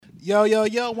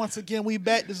Yo. Once again, we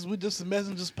back. This is We Just the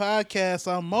Messengers podcast.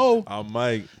 I'm Mo. I'm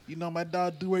Mike. You know, my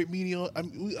dog do work media.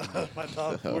 My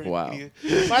dog do work Wow. media.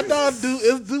 My dog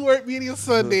do work media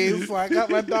Sundays. So I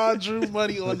got my dog Drew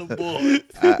Money on the board.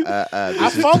 I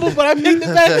fumbled, but I picked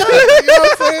it back up. You know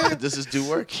what I'm saying? This is do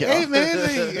work, y'all. Hey,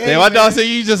 man. Damn, my dog said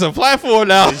you just a platform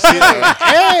now.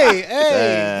 Hey.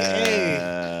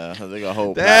 They got a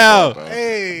whole Damn. platform, bro.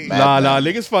 Hey. Mad Nah,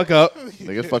 niggas fuck up.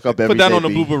 Niggas fuck up every Put that day, on the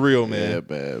B. blooper reel, man.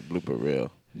 Yeah, man. Blooper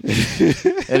reel.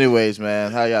 Anyways,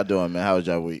 man, how y'all doing, man? How was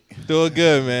y'all week? Doing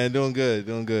good, man. Doing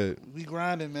good. We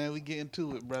grinding, man. We getting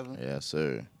to it, brother. Yes,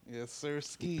 sir. Yes, sir.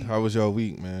 Ski. How was your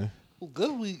week, man?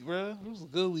 Good week, bro. It was a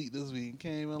good week this week.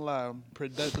 Can't even lie.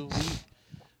 Productive week.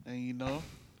 And, you know,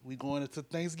 we going into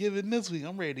Thanksgiving this week.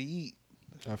 I'm ready to eat.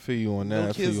 I feel you on No that.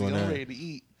 I feel you kissing. on I'm that. ready to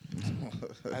eat.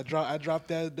 I dropped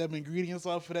them ingredients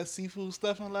off for that seafood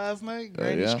stuffing last night.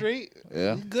 Granny yeah? straight.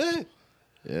 Yeah. We good.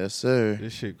 Yes, sir.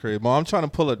 This shit crazy. Mom, I'm trying to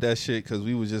pull up that shit because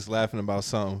we was just laughing about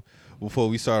something before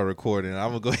we started recording.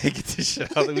 I'm gonna go ahead and get this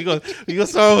shit out. We gonna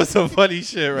start with some funny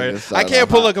shit, right? Nigga, I can't I'm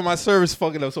pull hot. up because my service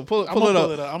fucking up. So pull it up.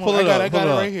 I got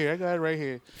it right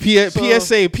here.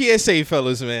 PSA,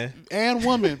 fellas, man. And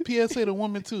woman. PSA to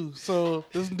woman too. So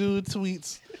this dude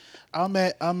tweets, I'm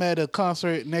at a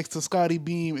concert next to Scotty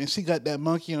Beam and she got that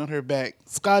monkey on her back.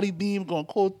 Scotty Beam gonna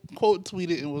quote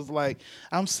tweet it and was like,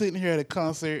 I'm sitting here at a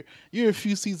concert, you're a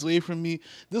few seats away from me.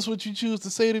 This what you choose to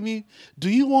say to me? Do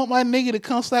you want my nigga to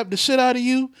come slap the shit out of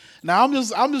you? Now I'm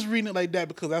just reading it like that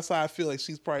because that's how I feel like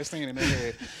she's probably saying it in her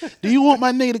head. Do you want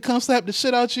my nigga to come slap the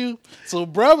shit out you? So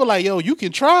brother like, yo, you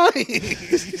can try.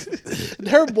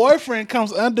 Her boyfriend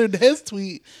comes under his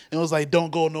tweet and was like,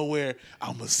 don't go nowhere.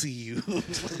 I'ma see you.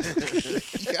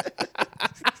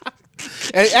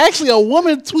 And actually, a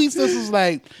woman tweets this is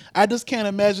like, I just can't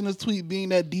imagine this tweet being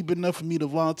that deep enough for me to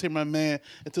volunteer my man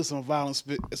into some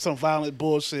violent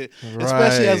bullshit,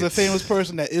 especially as a Right. famous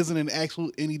person that isn't in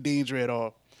any danger at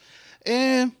all.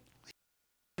 And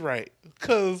right,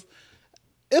 because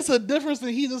it's a difference than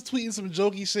he just tweeting some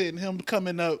jokey shit and him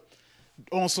coming up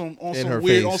on some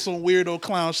weirdo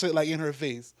clown shit like in her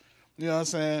face. You know what I'm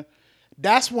saying?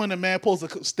 That's when the man supposed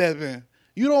to step in.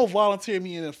 You don't volunteer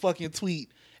me in a fucking tweet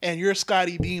and you're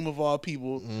Scotty Beam of all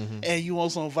people and you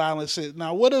want some violent shit.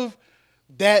 Now, what if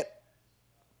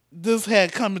this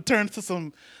had come to turn to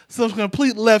some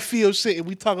complete left field shit and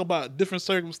we talk about different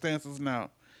circumstances now?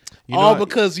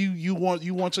 Because you want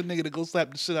your nigga to go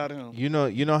slap the shit out of him. You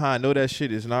know how I know that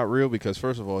shit is not real? Because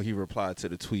first of all, he replied to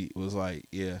the tweet, was like,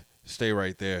 yeah, stay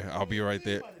right there. I'll be right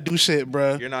there. Do shit,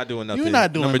 bro. You're not doing nothing. You're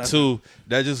not doing Number nothing. two,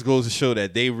 that just goes to show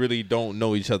that they really don't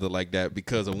know each other like that,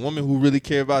 because a woman who really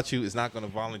care about you is not going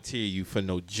to volunteer you for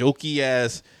no jokey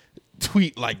ass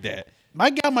tweet like that. My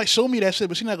guy might show me that shit,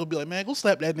 but she not gonna be like, man, go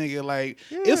slap that nigga. Like,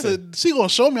 Yeah. she gonna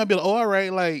show me. I'll be like, oh, all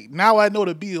right. Like, now I know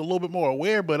to be a little bit more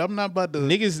aware, but I'm not about to.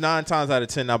 Niggas 9 times out of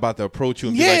 10 not about to approach you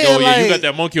and be Yeah, like, oh yeah, you like- got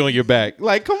that monkey on your back.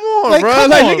 Like, come on, Like, bro. come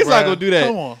Like, on, niggas not bruh. gonna do that.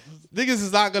 Come on. Niggas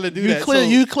is not gonna do that.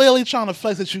 You clearly trying to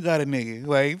flex that you got a nigga.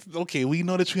 Like, okay, we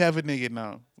know that you have a nigga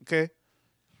now. Okay.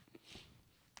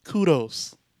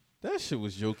 Kudos. That shit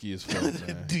was jokey as fuck,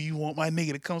 man. Do you want my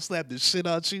nigga to come slap the shit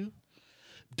out you?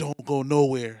 Don't go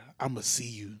nowhere. I'ma see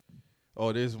you.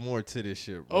 Oh, there's more to this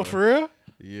shit, bro. Oh, for real?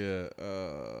 Yeah.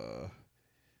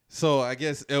 So I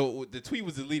guess the tweet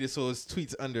was deleted, so it's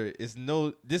tweets under it.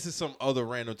 This is some other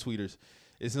random tweeters.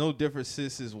 It's no different,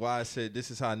 sis, is why I said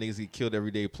this is how niggas get killed every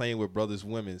day playing with brothers'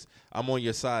 women's. I'm on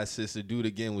your side, sis. The dude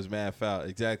again was mad foul.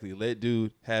 Exactly. Let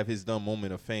dude have his dumb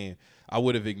moment of fame. I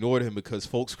would have ignored him because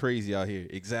folks crazy out here.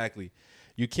 Exactly.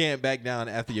 You can't back down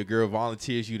after your girl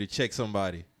volunteers you to check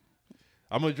somebody.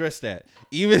 I'm gonna address that.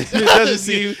 Even if it doesn't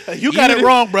seem You got it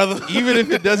wrong, brother. Even if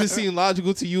it doesn't seem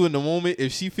logical to you in the moment,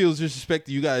 if she feels disrespected,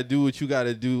 you gotta do what you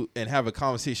gotta do and have a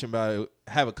conversation about it.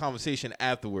 Have a conversation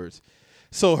afterwards.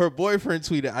 So her boyfriend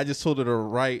tweeted, I just told her to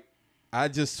write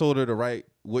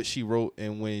what she wrote,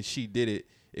 and when she did it,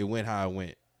 it went how it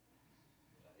went.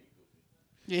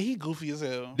 Yeah, he goofy as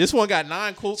hell. This one got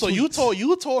 9 quotes. So you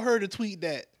told her to tweet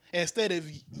that instead of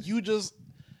you just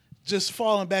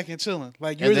falling back and chilling.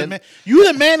 Like you're the man.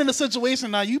 You the man in the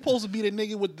situation now. You supposed to be the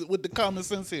nigga with the common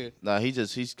sense here. Nah,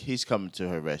 he's coming to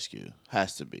her rescue.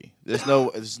 Has to be.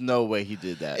 There's no way he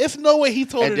did that. It's no way he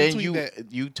told her and to then tweet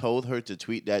that. you told her to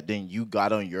tweet that. Then you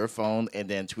got on your phone and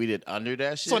then tweeted under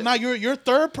that shit. So now you're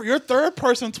third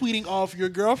person tweeting off your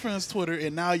girlfriend's Twitter,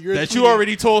 and now you're that tweeting, you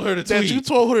already told her to tweet. that you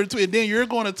told her to tweet, and then you're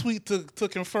going to tweet to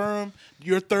confirm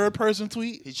your third person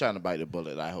tweet. He's trying to bite the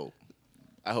bullet. I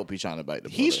hope he's trying to bite the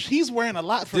bullet. He's wearing a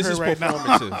lot for This her is right now.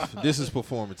 performative. This is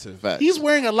performative. Facts. He's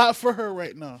wearing a lot for her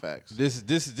right now. Facts. This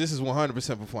is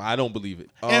 100% perform. I don't believe it.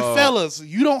 And fellas,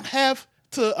 you don't have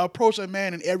to approach a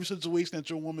man in every situation that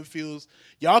your woman feels.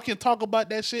 Y'all can talk about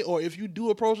that shit, or if you do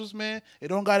approach this man, it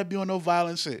don't gotta be on no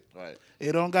violent shit. Right.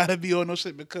 It don't gotta be on no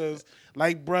shit because,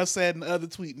 like bruh said in the other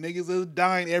tweet, niggas is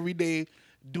dying every day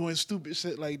doing stupid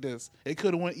shit like this. It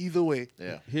could have went either way.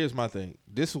 Yeah. Here's my thing.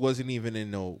 This wasn't even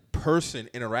in no person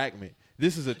interaction.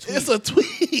 This is a tweet. It's a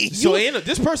tweet. So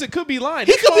this person could be lying.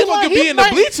 He This could be motherfucker lying. be in the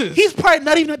bleachers. He's probably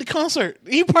not even at the concert.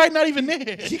 He probably not even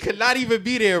there. He could not even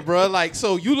be there, bro. Like,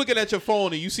 so you looking at your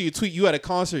phone and you see a tweet. You at a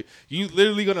concert. You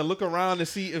literally gonna look around to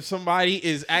see if somebody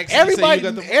is actually Everybody,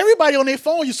 saying you got the. everybody on their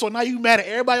phone. So now you mad at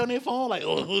everybody on their phone? Like,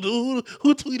 oh,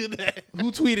 who tweeted that?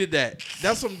 Who tweeted that?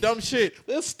 That's some dumb shit.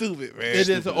 That's stupid, man. It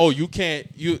is. Oh, you can't.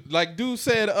 You like dude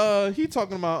said. He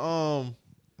talking about.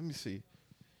 Let me see.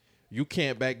 You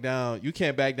can't back down. You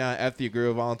can't back down after your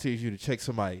girl volunteers you to check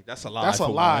somebody. That's a lie. That's a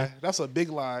for lie. one. That's a big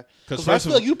lie. 'Cause Because I first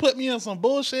feel of- like you put me in some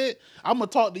bullshit, I'm gonna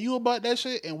talk to you about that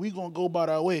shit, and we gonna go about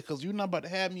our way. Because you're not about to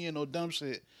have me in no dumb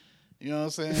shit. You know what I'm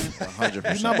saying?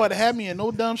 100%. You're not about to have me in no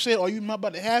dumb shit, or you're not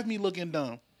about to have me looking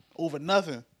dumb over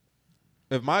nothing.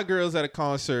 If my girl's at a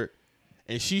concert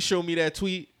and she showed me that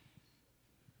tweet,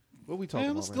 what we talking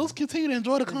Man, about? let's continue to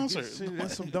enjoy the concert.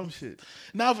 That's some dumb shit.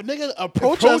 Now, if a nigga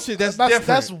approach Approach us, it, that's that's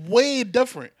different. way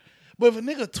different. But if a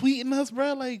nigga tweeting us,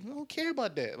 bro, like, I don't care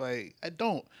about that. Like, I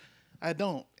don't.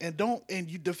 And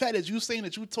you, the fact that you saying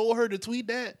that you told her to tweet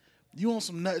that, you on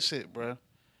some nut shit, bro.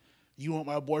 You want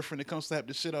my boyfriend to come slap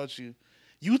the shit out you.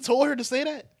 You told her to say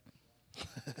that?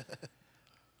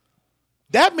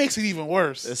 That makes it even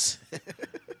worse. It's-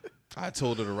 I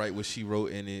told her to write what she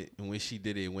wrote in it, and when she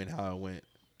did it, it went how it went.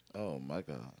 oh my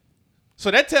God. So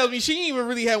that tells me she ain't even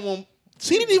really had one.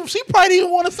 She probably didn't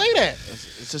even want to say that.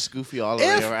 It's just goofy all the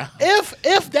way around.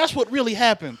 If that's what really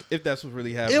happened. If that's what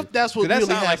really happened. If that's what 'Cause that really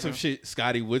sound like some happened. shit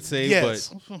Scotty would say,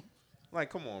 Yes. but like,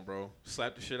 come on, bro,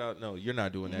 slap the shit out. No, you're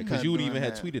not doing that You're because not you would doing even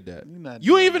have that. tweeted that. You're not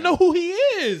You don't doing even that. know who he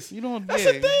is. You don't. That's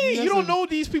yeah, the thing. that's You don't a- know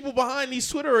these people behind these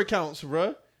Twitter accounts,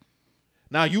 bro.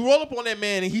 Now you roll up on that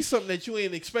man and he's something that you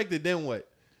ain't expected. Then what?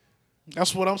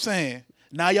 That's what I'm saying.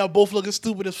 Now y'all both looking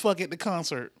stupid as fuck at the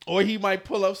concert. Or he might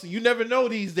pull up. You never know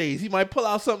these days. He might pull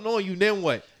out something on you. Then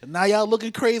what? Now y'all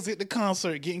looking crazy at the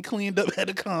concert, getting cleaned up at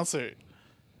the concert.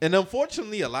 And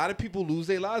unfortunately, a lot of people lose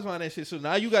their lives behind that shit. So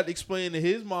now you got to explain to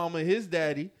his mama and his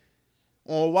daddy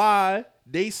on why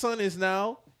their son is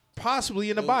now possibly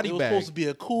in a body It was bag. supposed to be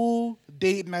a cool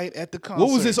date night at the concert.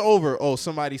 What was this over? Oh,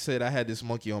 somebody said I had this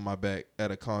monkey on my back at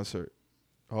a concert.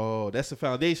 Oh, that's the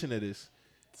foundation of this.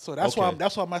 So that's Okay.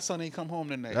 why my son ain't come home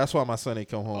tonight. That's why my son ain't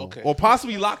come home. Okay. Or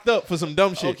possibly locked up for some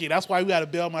dumb shit. Okay, that's why we gotta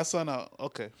bail my son out.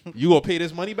 Okay. You gonna pay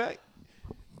this money back?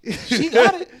 She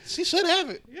got it. She should have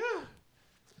it. Yeah.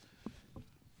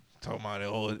 Talking about it.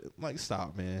 Oh, like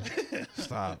stop, man.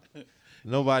 Stop.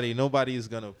 Nobody is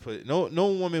gonna put no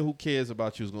woman who cares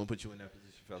about you is gonna put you in that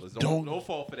position, fellas. Don't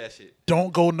fall for that shit.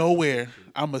 Don't go nowhere.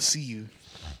 I'ma see you.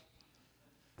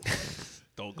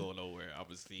 Don't go nowhere. I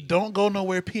was seeing. Don't go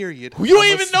nowhere, period. You don't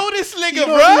I'ma even see- know this nigga, You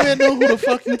bro. don't even know who the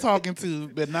fuck you talking to.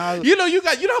 But now You know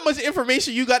how much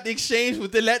information you got to exchange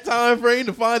within that time frame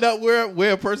to find out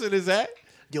where a person is at.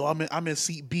 yo, I'm in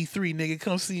seat B3, nigga.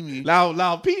 Come see me.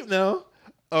 Now, peep now.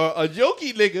 A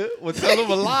jokey nigga will tell him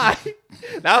a lie.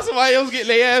 Now somebody else getting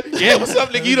their ass. Yeah, what's up,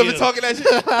 nigga? You done been talking that shit.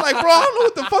 I'm like, bro, I don't know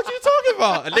what the fuck you talking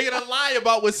about. A nigga done lie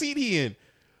about what seat he in.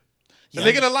 A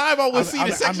nigga done lie about what seat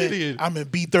and section he in. I'm in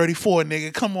B34,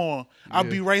 nigga. Come on. I'll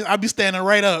be standing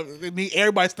right up.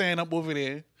 Everybody standing up over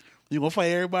there. You gonna fight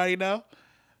everybody now?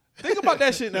 Think about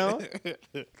that shit now.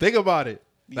 Think about it.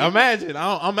 Now imagine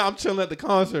I'm chilling at the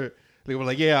concert. They were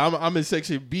like, yeah, I'm in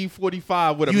section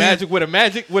B45 with a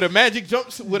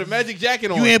magic jacket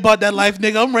on. You ain't about that life,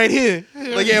 nigga. I'm right here.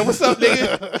 Like, yeah, what's up,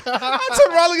 nigga? I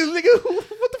told Rollins, nigga,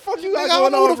 what the fuck you got Nigga, I don't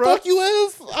going know who on, the bro? fuck you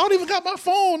is. I don't even got my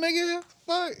phone, nigga.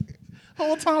 Fuck.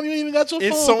 Whole time you ain't even got your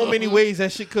In phone. so many ways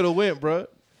that shit could have went, bro.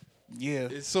 Yeah.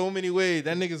 In so many ways.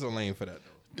 That nigga's a lame for that,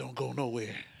 though. Don't go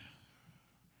nowhere.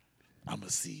 I'ma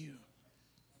see you.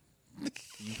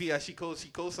 You see how she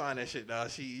co-signed that shit,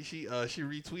 dog. She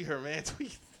retweet her man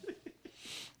tweet.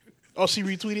 Oh, she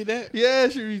retweeted that? Yeah,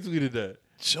 she retweeted that.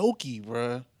 Jokey,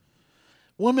 bruh.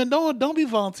 Women, don't be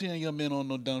volunteering your men on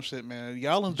no dumb shit, man.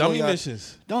 Y'all enjoy Dummy y'all,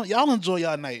 missions. y'all enjoy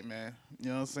y'all night, man. You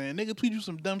know what I'm saying? Nigga tweet you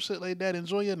some dumb shit like that.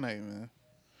 Enjoy your night, man.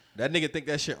 That nigga think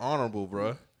that shit honorable,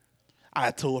 bro.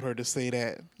 I told her to say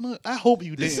that. Look, I hope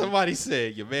you did. Somebody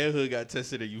said your manhood got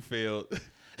tested and you failed.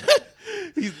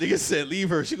 These niggas said leave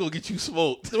her. She gonna get you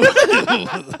smoked. So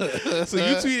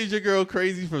you tweeted your girl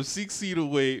crazy from 6 feet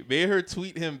away, made her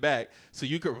tweet him back so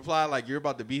you could reply like you're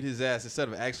about to beat his ass instead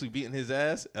of actually beating his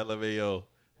ass. LMAO.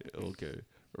 Okay.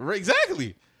 Right,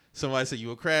 exactly. Somebody said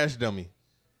you a crash dummy.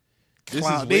 This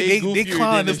Clown. is way They goofier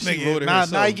clown than this if she nigga. wrote it Now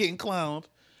herself. he getting clowned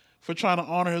for trying to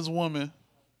honor his woman.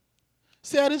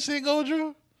 See how this shit go,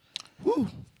 Drew? Woo.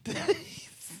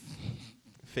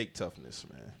 Fake toughness,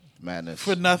 man. Madness.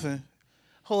 For nothing.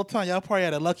 Whole time y'all probably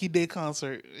at a Lucky Day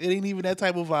concert. It ain't even that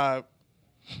type of vibe.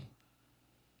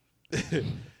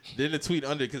 Then the tweet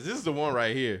under, because this is the one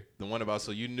right here. The one about,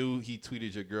 so you knew he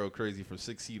tweeted your girl crazy from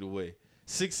 6 feet away.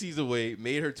 6 feet away,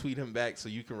 made her tweet him back so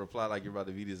you can reply like you're about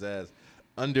to beat his ass.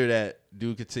 Under that,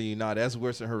 dude continued, nah, that's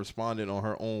worse than her responding on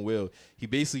her own will. He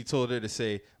basically told her to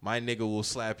say, my nigga will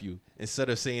slap you, instead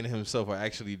of saying it himself or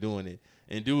actually doing it.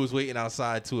 And dude was waiting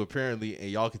outside too, apparently, and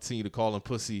y'all continue to call him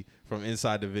pussy from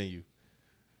inside the venue.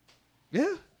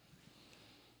 Yeah.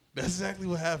 That's exactly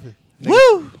what happened.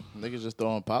 Woo! Niggas just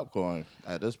throwing popcorn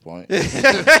at this point.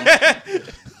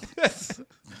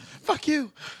 Fuck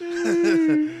you.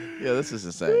 Yeah, this is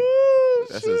insane.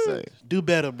 That's insane. Do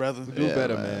better, brother. Do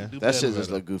better, man. Do That better, shit just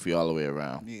brother. look goofy all the way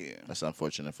around. Yeah. That's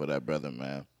unfortunate for that brother,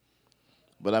 man.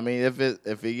 But I mean,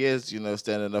 if he is,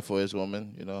 standing up for his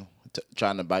woman,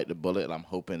 trying to bite the bullet, I'm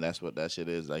hoping that's what that shit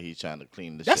is. Like he's trying to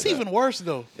clean the That's shit even up. worse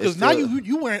though, because It's now still-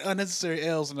 you wearing unnecessary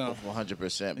L's now.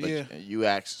 100%. But Yeah. you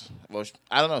asked, well,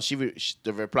 I don't know. She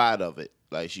the replied of it,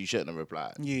 like she shouldn't have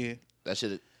replied. Yeah. That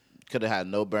shit could have had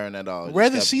no burn at all. Just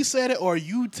Whether kept- she said it or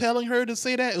you telling her to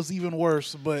say that, it was even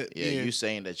worse. But yeah, you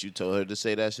saying that you told her to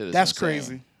say that shit is that's insane.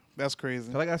 crazy. That's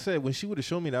crazy. Like I said, when she would have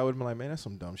shown me that, I would have been like, man, that's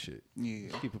some dumb shit. Yeah.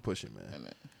 Keep it pushing, man. And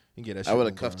You get that I shit would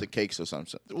have on cuffed the burn. cakes or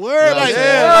something. Word, like,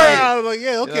 saying? word. Like- I was like, yeah,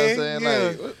 You know what I'm okay, saying?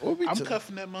 yeah. Like, what we I'm t-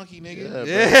 cuffing that monkey, nigga.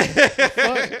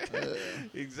 Yeah,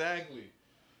 Exactly.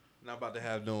 Not about to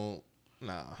have no.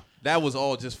 Nah, that was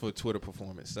all just for Twitter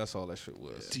performance. That's all that shit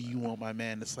was. Do you want my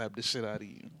man to slap the shit out of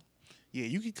you? Yeah,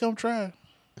 you can come try.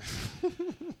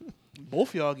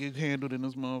 Both y'all get handled in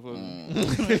this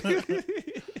motherfucker.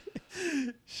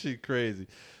 Shit crazy.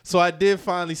 So I did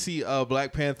finally see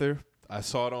Black Panther. I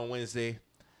saw it on Wednesday.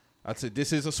 I said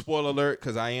this is a spoiler alert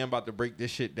because I am about to break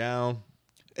this shit down.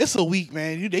 It's a week,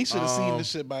 man. They should have seen this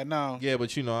shit by now. Yeah,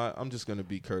 but I'm just gonna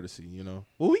be courtesy,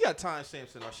 Well, we got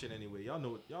timestamps in our shit anyway. Y'all know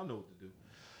what to do.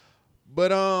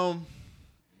 But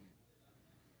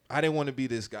I didn't want to be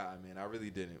this guy, man. I really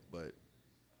didn't. But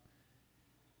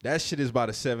that shit is about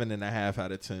a 7.5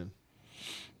 out of 10.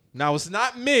 Now it's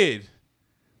not mid,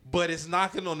 but it's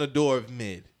knocking on the door of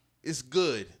mid. It's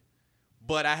good,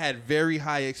 but I had very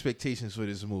high expectations for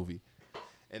this movie.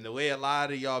 And the way a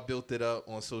lot of y'all built it up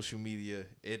on social media,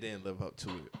 it didn't live up to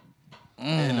it.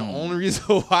 And the only reason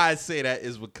why I say that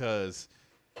is because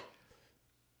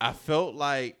I felt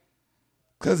like,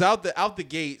 because out the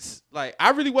gates, like I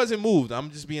really wasn't moved. I'm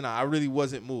just being honest, I really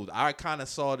wasn't moved. I kind of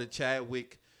saw the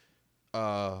Chadwick,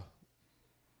 what's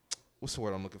the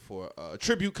word I'm looking for?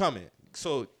 Tribute coming.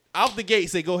 So out the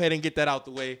gates, they go ahead and get that out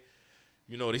the way.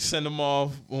 They send them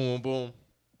off, boom, boom.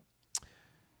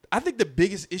 I think the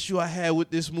biggest issue I had with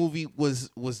this movie was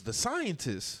the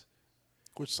scientist,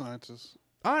 Which scientist?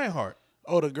 Ironheart.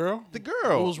 Oh, the girl? The girl.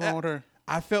 What was wrong with her?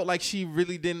 I felt like she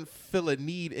really didn't feel a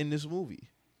need in this movie.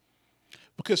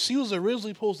 Because she was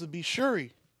originally supposed to be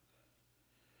Shuri.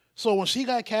 So when she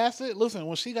got casted,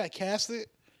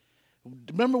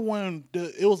 remember when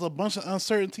it was a bunch of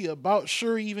uncertainty about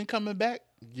Shuri even coming back?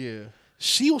 Yeah.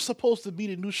 She was supposed to be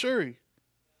the new Shuri.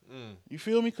 You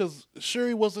feel me? Because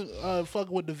Shuri wasn't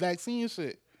fucking with the vaccine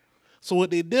shit. So what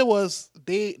they did was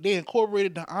they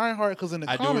incorporated the Ironheart because in the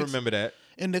I comics, do remember that.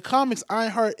 in the comics,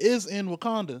 Ironheart is in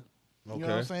Wakanda. You know what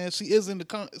I'm Okay. saying? She is in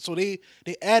the so they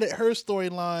added her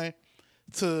storyline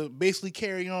to basically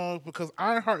carry on because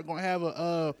Ironheart gonna have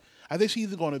I think she's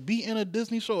either gonna be in a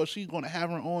Disney show or she's gonna have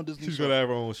her own Disney She's show. gonna have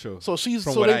her own show. So she's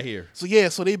from so what they, I hear. So yeah,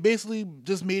 so they basically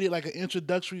just made it like an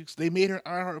introductory. They made her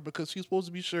Ironheart because she's supposed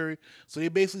to be Shuri. So they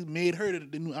basically made her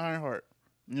the new Ironheart.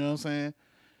 You know what I'm saying?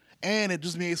 And it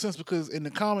just made sense because in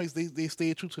the comics they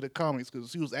stayed true to the comics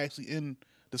because she was actually in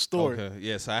the story. Okay.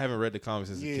 Yes, I haven't read the comics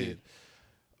as Yeah. a kid.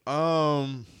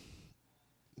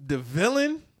 The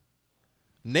villain,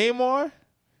 Namor,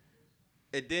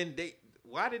 and then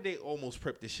why did they almost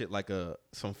prep this shit like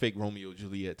some fake Romeo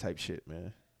Juliet type shit,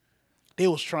 man? They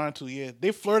was trying to, yeah.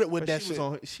 They flirted with But that she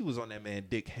shit. she was on that man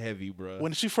dick heavy, bro.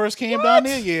 When she first came down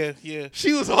there, yeah.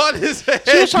 She was on his head.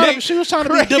 She was trying to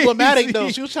be crazy. diplomatic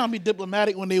though. She was trying to be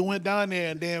diplomatic when they went down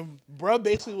there, and then bruh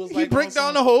basically was He like, break on down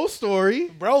some- the whole story.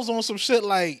 Bro was on some shit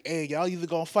like, "Hey, y'all either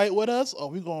gonna fight with us or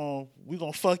we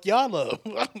gonna fuck y'all up."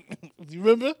 You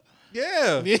remember?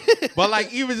 Yeah. Yeah. But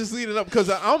like even just leading up, because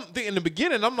I'm thinking in the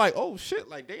beginning, I'm like, oh shit,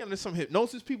 like they under some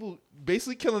hypnosis, people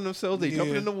basically killing themselves, they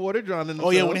jumping Yeah. in the water, drowning themselves.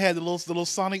 Oh yeah, when they had the little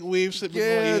sonic wave shit.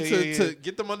 yeah, going, to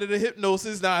get them under the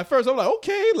hypnosis. Now at first I'm like,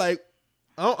 okay, like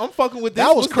I'm fucking with this.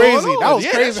 That was What's going crazy. on? That was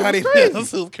Yeah, crazy that how shit they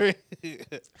was did. crazy. That was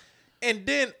crazy. And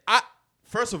then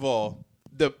first of all,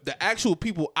 the actual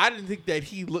people, I didn't think that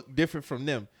he looked different from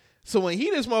them. So when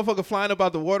this motherfucker flying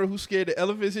about the water, who scared the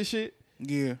elephants and shit,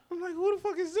 Yeah. I'm like, who the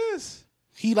fuck is this?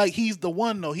 He's the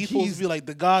one though. He's supposed to be like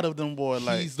the god of them boy.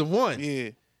 Like He's the one. yeah.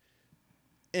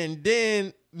 And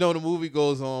then the movie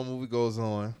goes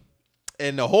on.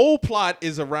 And the whole plot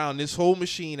is around this whole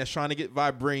machine that's trying to get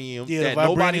vibranium that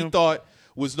nobody thought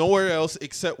was nowhere else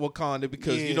except Wakanda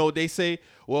because, they say,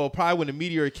 well, probably when the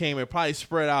meteor came, it probably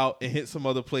spread out and hit some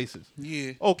other places.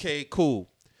 Yeah. Okay, cool.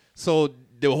 So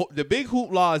the big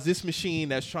hoopla is this machine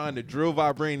that's trying to drill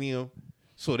vibranium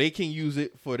so they can use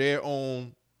it for their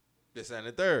own this and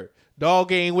the third.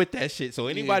 Dog ain't with that shit. So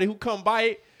anybody who come by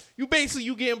it, you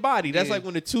getting bodied. That's like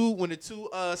when the two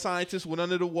scientists went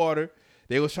under the water,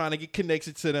 they was trying to get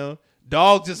connection to them.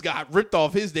 Dog just got ripped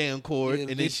off his damn cord, and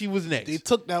then she was next. They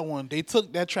took that one. They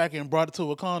took that tracker and brought it to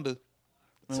Wakanda.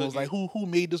 And it was like, who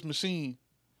made this machine?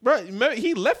 Bro, remember,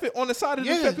 he left it on the side of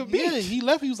the fucking beach. Yeah, he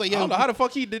left. He was like, I don't know how the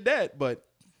fuck he did that, but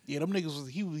yeah, them niggas was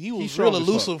he was real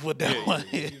elusive with that one.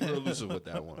 Yeah, he was real elusive with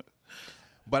that one.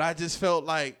 But I just felt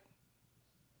like,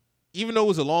 even though it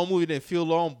was a long movie, it didn't feel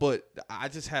long, but I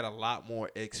just had a lot more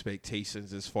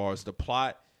expectations as far as the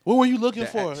plot. What were you looking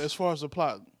for as far as the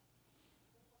plot?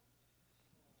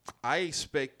 I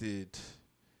expected,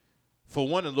 for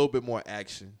one, a little bit more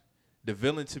action. The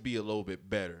villain to be a little bit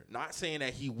better. Not saying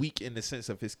that he weak in the sense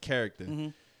of his character. Mm-hmm.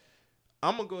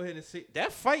 I'm going to go ahead and say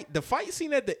the fight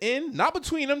scene at the end, not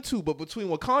between them two, but between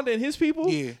Wakanda and his people,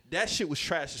 that shit was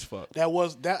trash as fuck. That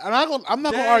was that. And I'm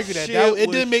not going to argue that.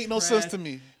 It didn't make no sense to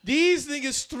me. These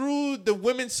niggas threw the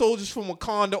women soldiers from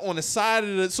Wakanda on the side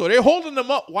of so they're holding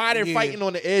them up while they're fighting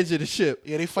on the edge of the ship.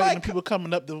 Yeah, they fighting the people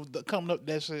coming up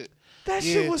that shit. That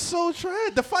shit was so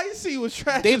trash. The fight scene was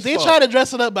trash. They tried to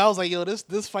dress it up, but I was like, yo,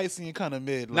 this fight scene kind of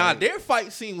mid. Nah, their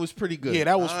fight scene was pretty good. Yeah,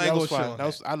 that was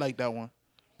fine. I like that one.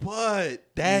 But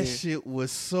that shit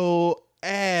was so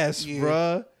ass,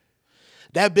 bruh.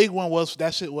 That big one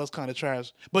that shit was kind of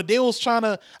trash. But they was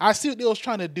I see what they was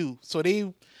trying to do. So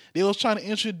they was trying to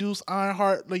introduce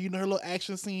Ironheart, like, her little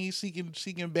action scene, she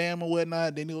can bam or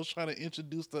whatnot. Then they was trying to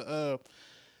introduce the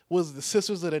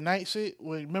Sisters of the Night shit.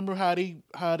 Remember how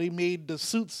they made the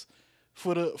suits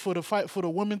for the fight for the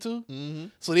women too? Mm-hmm.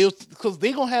 So because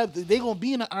they gonna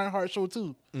be in the Ironheart show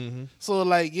too. Mm-hmm. So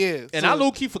like and I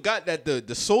low key forgot that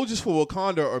the soldiers for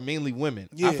Wakanda are mainly women.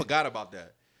 Yeah. I forgot about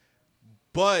that.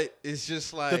 But it's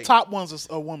just like the top ones is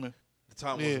a woman. The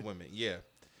top ones are women. Yeah.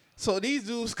 So these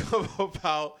dudes come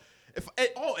about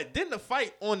and then the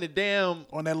fight on the damn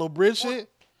on that little bridge shit.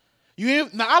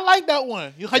 I like that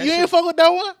one. You ain't fuck with that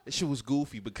one? That shit was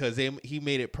goofy because he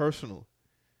made it personal.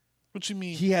 What you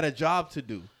mean? He had a job to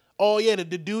do. Oh yeah, the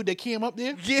dude that came up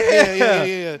there?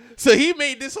 Yeah. So he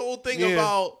made this whole thing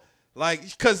about like,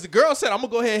 because the girl said, I'm gonna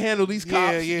go ahead and handle these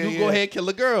cops. You go ahead and kill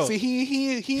the girl. See,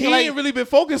 he ain't really been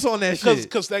focused on that shit.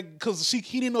 Because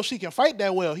he didn't know she can fight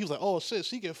that well. He was like, oh shit,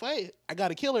 she can fight. I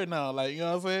gotta kill her now. Like, you know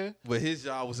what I'm saying? But his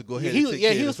job was to go ahead and take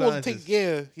care of the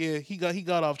scientists. He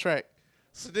got off track.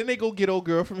 So then they go get old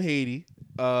girl from Haiti,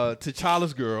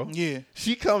 T'Challa's girl. Yeah.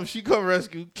 She come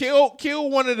rescue, kill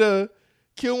one of the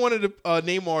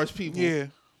Neymar's people. Yeah.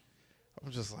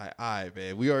 I'm just like, all right,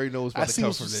 man. We already know what's about to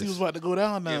come from this. See what's about to go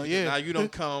down now. Yeah. Now you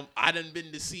don't come. I done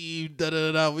been deceived. Da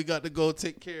da da. We got to go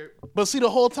take care. But see, the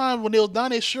whole time when they was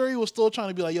down there, Shuri was still trying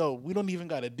to be like, yo, we don't even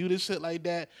got to do this shit like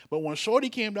that. But when Shorty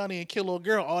came down there and killed little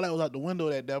girl, all that was out the window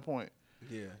at that point.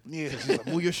 Yeah. She's like,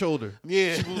 move your shoulder.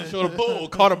 Yeah. She moved her shoulder. Boom.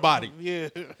 Caught her body. Yeah.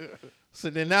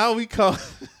 So then now we come.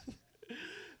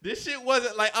 This shit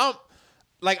wasn't like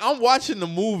I'm watching the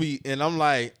movie and I'm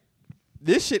like,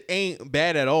 this shit ain't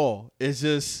bad at all. It's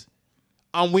just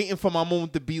I'm waiting for my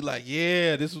moment to be like,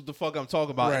 yeah, this is what the fuck I'm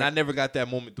talking about. Right. And I never got that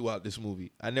moment throughout this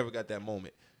movie. I never got that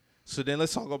moment. So then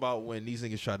let's talk about when these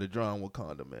niggas tried to drown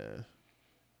Wakanda, man.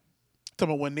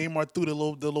 Talking about when Neymar threw the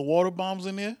little water bombs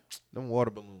in there? Them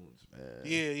water balloons, man.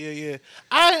 Yeah.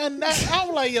 I'm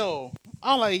like, yo.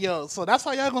 So that's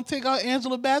how y'all gonna take out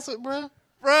Angela Bassett, bro?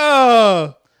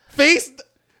 Bruh.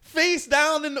 Face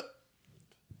down in the...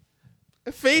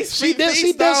 Face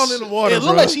down in the water. It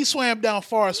looked like she swam down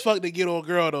far as fuck to get old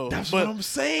girl though. That's what I'm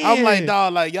saying. I'm like,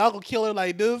 dog, like y'all gonna kill her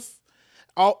like this?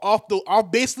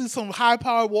 Off basically some high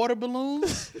powered water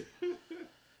balloons.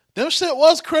 Them shit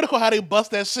was critical how they bust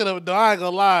that shit up. Though I ain't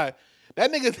gonna lie.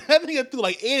 That nigga threw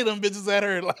like 8 of them bitches at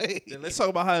her. Like, then let's talk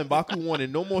about how M'Baku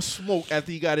wanted no more smoke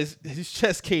after he got his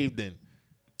chest caved in.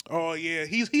 Oh yeah,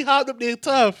 he hopped up there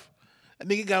tough. That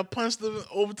nigga got punched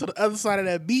over to the other side of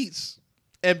that beach.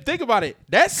 And think about it.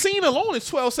 That scene alone is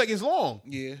 12 seconds long.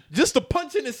 Yeah. Just the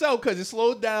punch in itself, because it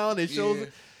slowed down. It shows. Yeah.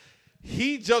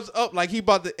 He jumps up like he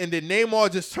about to, and then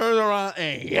Namor just turns around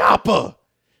and yappa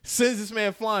sends this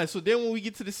man flying. So then when we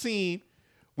get to the scene,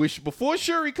 which before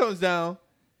Shuri comes down,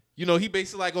 you know, he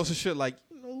basically like goes to shit like,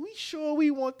 you know, we sure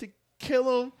we want to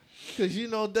kill him. Cause you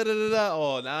know, da da da da.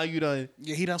 Oh, now you done.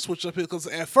 Yeah, he done switched up here because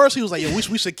at first he was like, "Yo,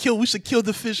 we should kill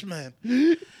the fish man."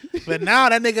 But now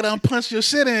that nigga done punched your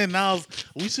shit in. Now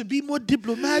we should be more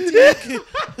diplomatic.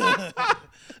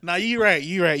 Nah, you right.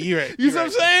 You see what I'm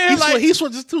saying? He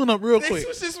switched his tune up real They quick.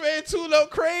 switched this man tune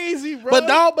up crazy, bro. But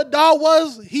dog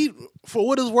was he for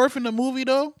what it's worth in the movie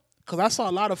though? Because I saw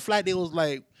a lot of flack. They was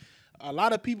like, a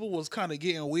lot of people was kind of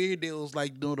getting weird. They was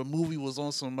like, the movie was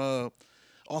on some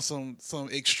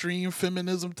extreme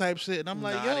feminism type shit, and I'm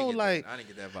like, I yo, didn't get like, that. I didn't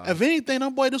get that vibe. if anything,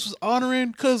 that boy this was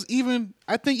honoring, because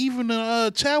I think even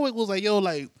Chadwick was like, yo,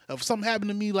 like, if something happened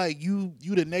to me, like, you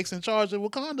the next in charge of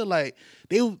Wakanda, like,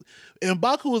 and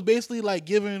Baku was basically like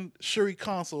giving Shuri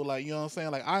counsel, like, you know what I'm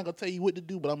saying, like, I ain't gonna tell you what to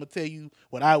do, but I'm gonna tell you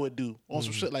what I would do on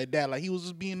some shit like that. Like, he was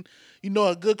just being, you know,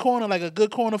 a good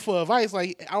corner for advice.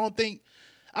 Like, I don't think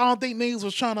niggas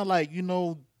was trying to, like, you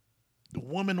know,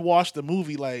 woman wash the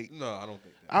movie. Like, No, I don't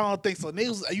think that. I don't think so.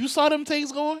 Niggas, you saw them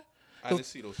takes going? I didn't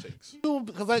see those takes.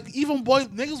 Because like even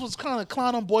niggas was kind of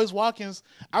clowning Boyce Watkins.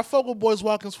 I fuck with Boyce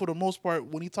Watkins for the most part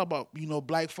when he talk about, you know,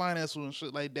 black finance and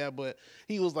shit like that. But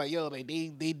he was like, yo, like they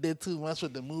did too much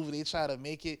with the movie. They try to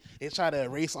make it. They try to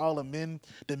erase all the men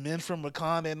from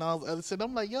Wakanda and all the other shit.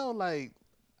 I'm like, yo, like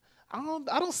I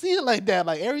don't see it like that.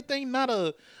 Like everything not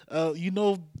you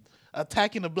know,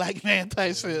 attacking a black man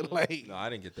type shit. Like, No, I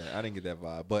didn't get that. I didn't get that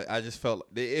vibe. But I just felt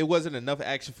it wasn't enough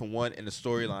action for one, and the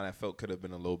storyline I felt could have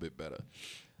been a little bit better.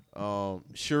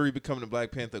 Shuri becoming the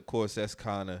Black Panther, of course, that's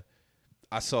kind of,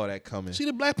 I saw that coming. see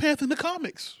the Black Panther in the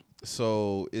comics.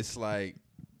 So it's like,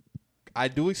 I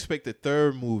do expect the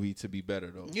third movie to be better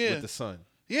though. Yeah. With the son.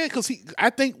 Yeah, because I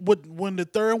think when the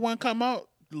third one come out,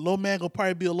 Lil Man gonna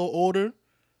probably be a little older.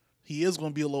 He is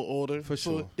gonna be a little older. For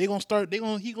so sure.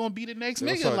 he gonna be the next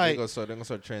They're nigga. gonna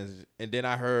start transition. And then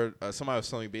I heard somebody was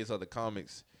telling me based on the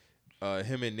comics,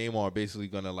 him and Namor are basically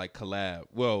gonna like collab.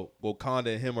 Well,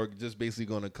 Wakanda and him are just basically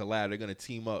gonna collab. They're gonna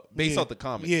team up based off the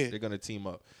comics. Yeah. They're gonna team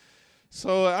up.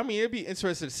 So I mean, it'd be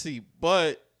interesting to see.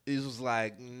 But it was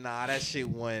like, nah, that shit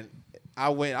went. I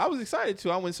was excited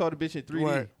too. I went and saw the bitch in 3D.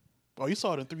 Right. Oh, you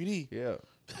saw it in 3D. Yeah.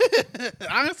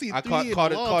 I didn't see 3D. I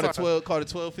caught in a a long time.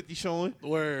 1250 showing.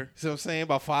 Where? See what I'm saying?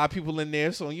 About 5 people in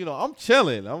there. So, you know, I'm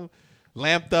chilling. I'm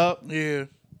lamped up. Yeah.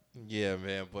 Yeah,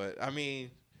 man. But, I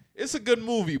mean, it's a good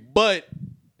movie, but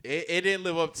it didn't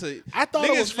live up to... I thought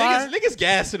it was fire. Niggas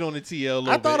gassing on the TL a little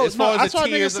I thought bit. it was- As far no, I as saw the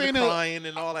niggas tears and saying the it- crying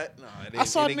and all that. No, it I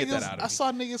saw didn't get that out of me. I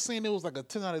saw niggas saying it was like a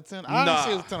 10 out of 10. I didn't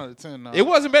say it was 10 out of 10. No. It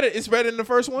wasn't better. It's better than the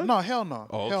first one? No, hell no.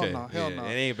 Oh, Hell okay. no. Hell Yeah, no.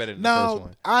 it ain't better than the Now, first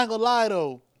one. I ain't gonna lie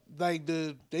though. Like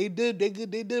they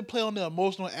did play on the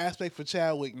emotional aspect for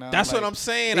Chadwick. Now That's like, what I'm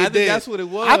saying. they I think did. that's what it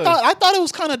was. I thought it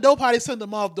was kind of dope how they sent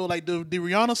them off though. Like the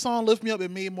Rihanna song "Lift Me Up,"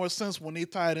 it made more sense when they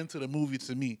tied into the movie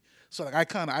to me. So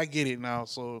like I get it now.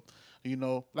 So you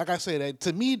know, like I said,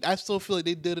 to me, I still feel like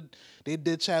they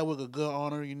did Chadwick a good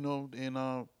honor. You know,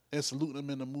 and salute him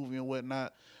in the movie and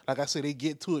whatnot. Like I said, they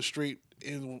get to it straight.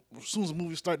 And as soon as the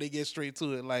movie start, they get straight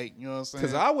to it. Like, you know what I'm saying?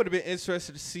 Because I would have been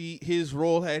interested to see his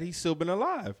role had he still been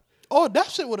alive. Oh, that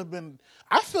shit would have been.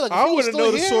 I feel like if I he was would have still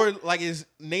known the here- story. Like, is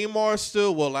Namor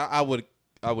still? Well, I would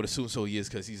assume so. He is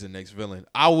because he's the next villain.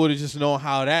 I would have just known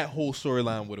how that whole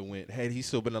storyline would have went had he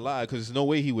still been alive. Because there's no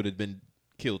way he would have been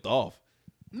killed off.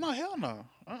 No, hell no.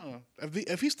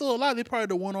 If he's still alive, they probably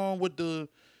the went on with the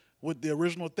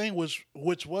original thing, which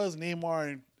was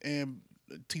Namor and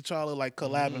T'Challa like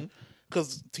collabing.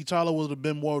 Because T'Challa would have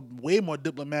been way more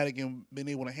diplomatic and been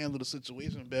able to handle the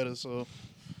situation better. So,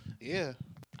 yeah.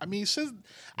 I mean,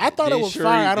 I thought it was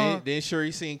fire. Then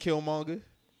Shuri seen Killmonger.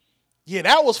 Yeah,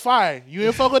 that was fire. You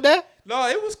didn't fuck with that? No,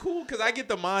 it was cool because I get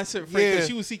the mindset because Yeah.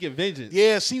 she was seeking vengeance.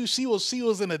 Yeah, she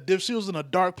was in a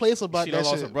dark place about She that done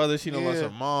lost shit. her brother. She done lost Yeah. her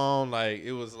mom. Like,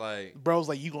 it was like, Bro was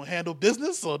like, you gonna handle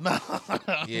business or not?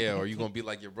 yeah, or you gonna be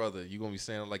like your brother. You gonna be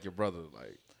standing like your brother.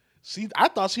 Like, I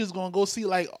thought she was gonna go see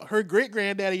like her great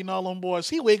granddaddy and all them boys.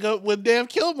 She wake up with damn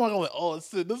Killmonger. I'm like, oh,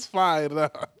 shit, this fire.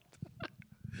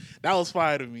 That was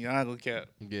fire to me. I ain't gonna cap.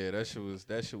 yeah, that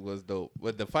shit was dope.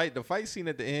 But the fight scene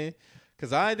at the end,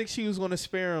 because I didn't think she was gonna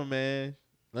spare him, man.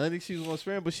 I didn't think she was gonna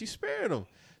spare him, but she spared him.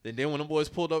 Then when the boys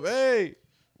pulled up, hey,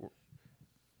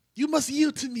 You must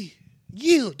yield to me.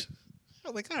 Yield.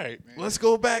 was like, all right, man. Let's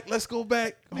go back.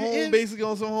 Home, and- basically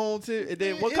on some home tip. And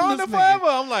then Man, Wakanda and this forever.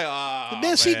 I'm like, ah. And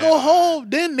then she go home.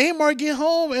 Then Neymar get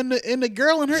home, and the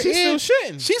girl in her She's ear, still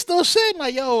shitting. She's still shitting.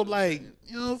 Like, yo, like,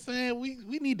 you know what I'm saying?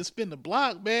 We need to spin the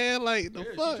block, man. Like, the Yeah,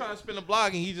 she fuck? trying to spin the block,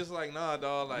 and he just like, nah,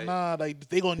 dog. Like, Nah, like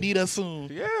they gonna need us soon.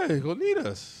 yeah, he gonna need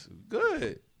us.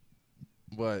 Good.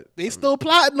 But They still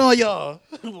plotting on y'all.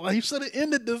 Like, you should have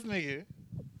ended this nigga.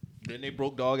 then they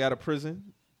broke dog out of prison.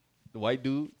 The white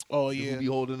dude. Oh Who yeah. be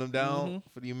holding them down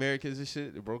for the Americans and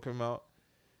shit. They broke him out.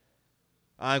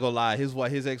 I ain't gonna lie.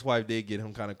 His ex-wife did get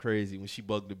him kind of crazy when she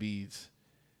bugged the beads.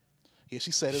 Yeah,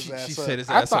 she set his She ass set up. his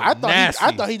I ass thought, up I thought, nasty.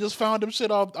 I thought he just found them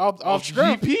shit off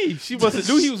strip. GP. She must have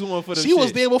knew he was one for them. She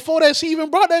was there before that. She even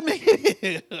brought that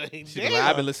nigga. Like, She be like,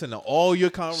 I've been listening to all your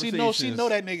conversations. She know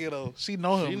that nigga though. She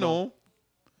know him. She though. know him.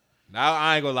 Now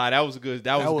I ain't gonna lie. That was good.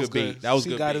 That was good bait. That was She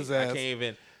good got bait. his I ass. can't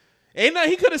even. Ain't nothing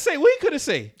he could have said. What he could have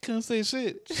said? Couldn't say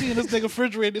shit. She in this nigga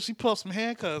refrigerator. She pulled some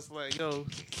handcuffs. Like, yo,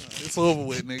 it's over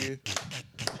with, nigga.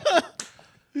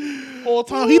 Whole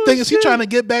time he thinking she trying to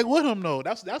get back with him though.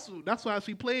 That's why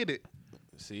she played it.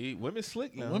 See, women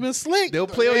slick now. Women slick. They'll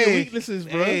play on your Hey, weaknesses,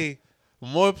 bro. Hey,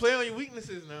 More play on your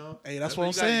weaknesses now. Hey, that's what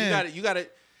I'm saying. You gotta.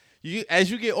 As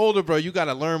you get older, bro, you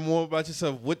gotta learn more about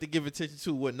yourself. What to give attention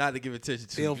to, what not to give attention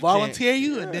to. they'll You volunteer can't-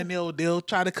 you, Yeah. and then they'll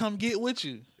try to come get with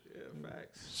you. Yeah,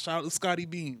 facts. Shout out to Scotty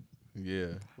Beam. Yeah,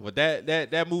 but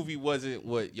that movie wasn't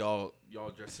what y'all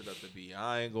dressed it up to be.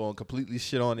 I ain't going to completely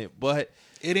shit on it, but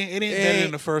It ain't better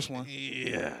than the first one.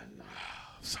 yeah,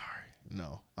 sorry,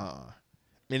 no,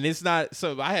 and it's not.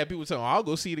 So I had people telling, I'll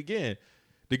go see it again.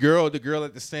 The girl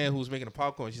at the stand who was making the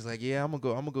popcorn, she's like, yeah, I'm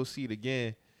gonna go see it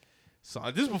again. So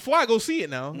this is before I go see it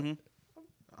now.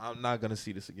 I'm not gonna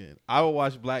see this again. I will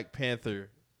watch Black Panther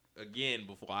again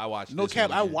before I watch. No this cap,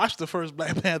 one I again. watched the first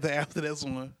Black Panther after this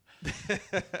one.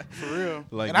 For real.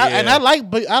 Like, and I yeah. like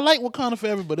Wakanda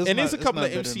Forever, but it's And not, there's a it's couple not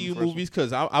of better than the MCU first one. movies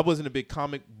because I wasn't a big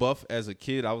comic buff as a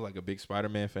kid. I was like a big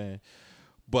Spider-Man fan,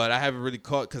 but I haven't really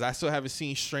caught because I still haven't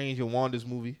seen Strange and Wanda's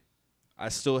movie. I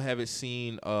still haven't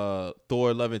seen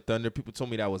Thor: Love and Thunder. People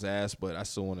told me that was ass, but I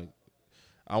still want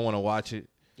to watch it.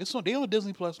 They on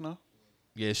Disney Plus now.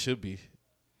 Yeah, it should be.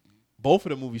 Both of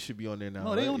the movies should be on there now.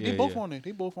 No, right? they both on there.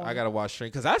 They both on I there. gotta watch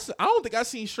Strange because I don't think I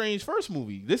seen Strange first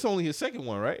movie. This only his second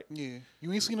one, right? Yeah.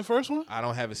 You ain't seen the first one? I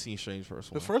haven't seen Strange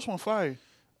first one. The first one fire.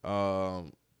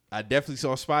 I definitely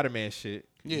saw Spider-Man shit.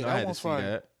 Yeah, You know, that I had one's to see fire.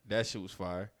 that. That shit was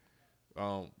fire.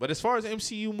 But as far as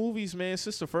MCU movies, man,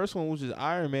 since the first one, which is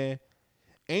Iron Man,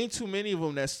 ain't too many of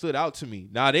them that stood out to me.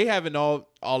 Now they haven't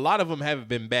a lot of them haven't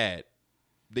been bad.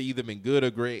 They either been good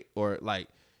or great, or like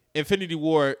Infinity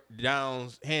War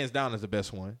hands down is the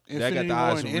best one. That got the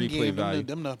odds of replay value.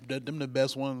 Them the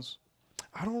best ones.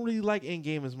 I don't really like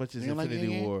Endgame as much as You don't like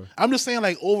Infinity Endgame? War. I'm just saying,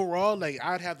 like overall, like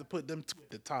I'd have to put them two at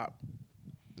the top.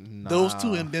 Those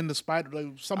two, and then the Spider.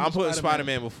 Like, I'm putting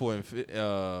Spider-Man before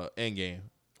Endgame.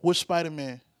 Which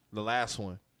Spider-Man? The last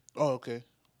one. Oh, okay.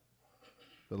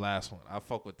 The last one. I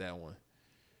fuck with that one.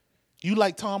 You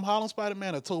like Tom Holland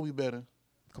Spider-Man or Toby better?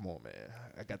 Come on, man.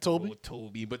 I got Toby? to go with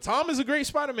Toby. But Tom is a great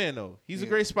Spider-Man, though. He's a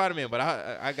great Spider-Man. But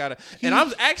I got to. And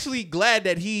I'm actually glad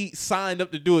that he signed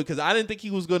up to do it because I didn't think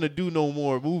he was going to do no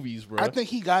more movies, bro. I think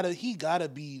he gotta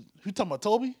be. You talking about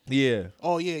Toby? Yeah.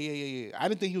 Oh yeah. I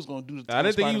didn't think he was gonna do. I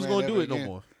didn't think he was Spider-Man going to do ever it no again.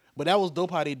 more. But that was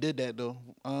dope how they did that though.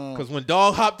 Because when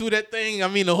Dog hopped through that thing, I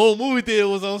mean, the whole movie theater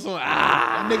was on some,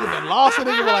 that nigga been lost. That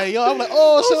nigga like, yo, I'm like,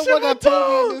 oh shit, what got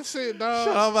Toby in this shit, dog?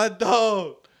 Shout out my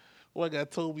dog. What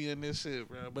got Toby in this shit,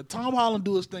 bro? But Tom Holland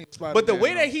do his thing. But the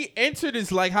way that he entered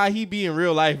is like how he be in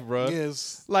real life, bro.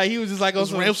 yes, Like, he was just like,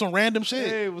 some random shit.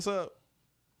 hey, what's up?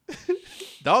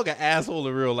 Dog an asshole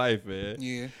in real life, man.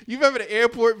 Yeah, You remember the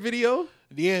airport video?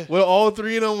 yeah. Where all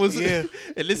three of them was, Yeah.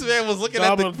 and this man was looking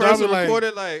at the Probably person like-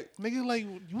 recorded like, Nigga, like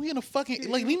you in a fucking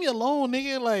like leave me alone,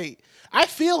 nigga. Like I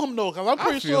feel him though, cause I'm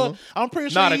pretty feel sure. him. I'm pretty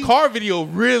sure. nah, the he- car video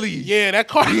really. Yeah, that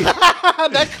car.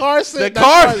 that car said. The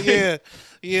car- Yeah,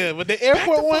 yeah. But the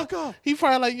airport the one, fuck up. he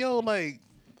probably like, yo, like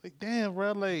damn,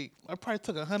 bro. Like I probably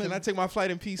took 100. Can I take my flight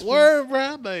in peace? please? word,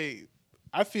 bro? Like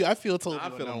I feel totally. I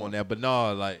feel him one. on that, but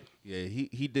no, like, yeah,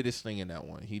 he did his thing in that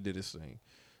one. He did his thing.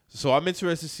 So I'm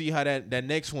interested to see how that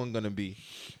next one gonna be.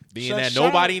 Being Shout- that shout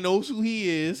nobody knows who he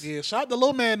is. Yeah, shout out to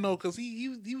Low Man though, cause he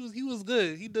was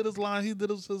good. He did his line. He did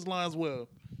his lines well.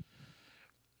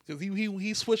 Cause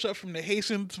he switched up from the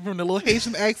little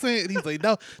Haitian accent, and he's like,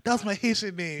 no, that was my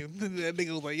Haitian name. That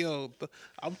nigga was like, yo,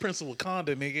 I'm Prince of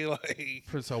Wakanda, nigga. Like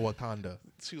Prince of Wakanda.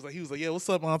 he was like, yeah, what's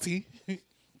up, Auntie?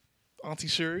 Auntie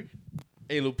Shuri.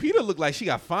 Hey, Lupita looked like she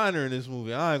got finer in this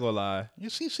movie. I ain't gonna lie. Yeah,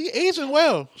 she aging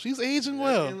well. She's aging It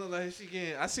well. look like she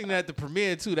getting. I seen that at the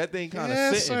premiere too. That thing kind of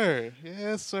Yes, sitting. sir.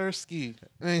 Yes, sir. Ski.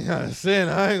 Ain't kind of sitting.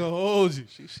 I ain't gonna hold you.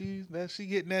 She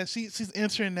getting that. She's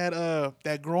entering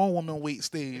that grown woman weight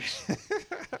stage.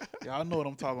 Y'all know what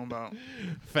I'm talking about.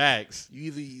 Facts.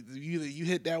 You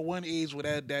hit that one age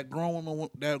where that grown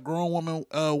woman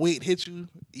weight hit you.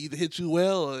 Either hit you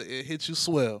well or it hit you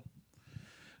swell.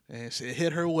 And it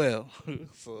hit her well.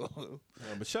 So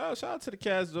Yeah, but shout out to the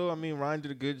cast though. I mean, Ryan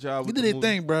did a good job. he with did the his movie.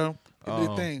 thing, bro. He did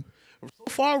his thing. So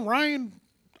far, Ryan,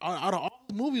 out of all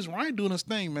the movies, Ryan doing his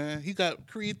thing, man. He got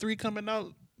Creed 3 coming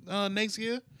out next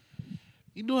year.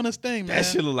 He doing his thing, man. That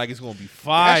shit look like it's gonna be That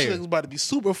fire. shit is about to be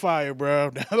super fire, bro.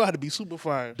 That about to be super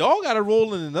fire. Dog got a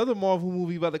role in another Marvel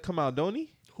movie about to come out, don't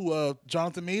he? Who?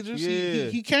 Jonathan Majors. Yeah.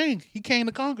 He came. He came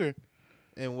to conquer.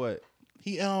 And what?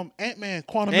 He Ant-Man,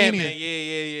 Quantumania. Ant-Man.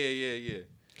 Yeah.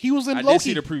 He was in I Loki. did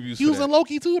see the previews He for was that. in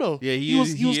Loki too, though. Yeah, he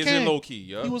is in Kang. Loki.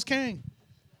 Yeah. He was Kang.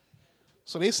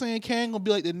 So they saying Kang gonna be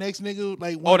like the next nigga.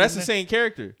 Like Oh, that's the same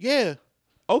character. Yeah.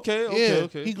 Okay.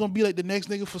 He gonna be like the next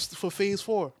nigga for Phase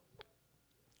 4.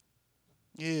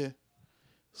 Yeah.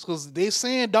 Because they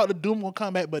saying Dr. Doom gonna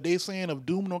come back, but they saying if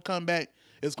Doom don't come back,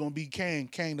 it's gonna be Kang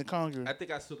the Conqueror. I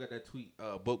think I still got that tweet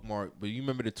bookmark, but you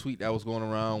remember the tweet that was going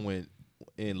around when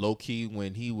in Loki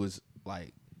when he was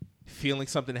like feeling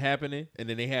something happening, and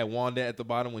then they had Wanda at the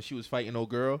bottom when she was fighting old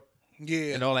girl,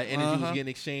 Yeah. and all that energy was Uh-huh. getting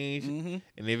exchanged, Mhm.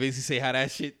 and they basically say how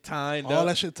that shit tied All up.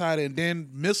 that shit tied in. Then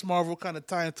Miss Marvel kind of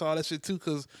tied into all that shit too,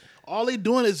 because all they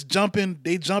doing is jumping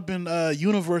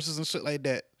universes and shit like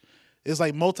that. It's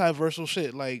like multiversal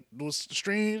shit, like those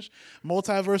Strange,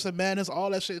 Multiverse of Madness,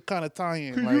 all that shit kind of tie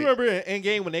in. You Like, remember in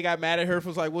Endgame when they got mad at her?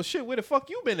 Was like, well, shit, where the fuck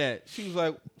you been at? She was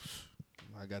like,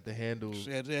 I got the handle. she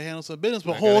had to handle some business,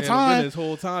 but I whole gotta handle time, business.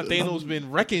 Whole time, Thanos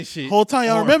been wrecking shit. y'all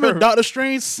on remember her. Doctor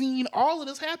Strange seen all of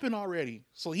this happen already,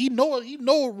 so he know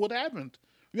what happened.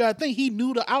 You gotta think he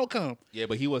knew the outcome. Yeah,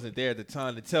 but he wasn't there at the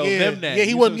time to tell Yeah, them that. yeah,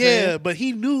 he You see wasn't. what I'm saying? Yeah, but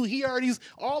he knew. He already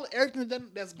everything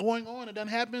that's going on and done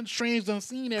happened. Strange done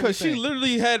seen everything. Because she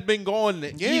literally had been going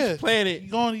to Yeah. each planet,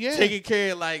 Yeah. taking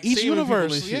care of like Each saving people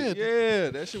universe, and shit. Yeah,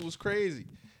 that shit was crazy.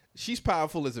 She's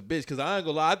powerful as a bitch. Because I ain't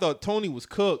gonna lie, I thought Tony was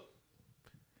cooked,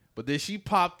 but then she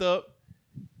popped up,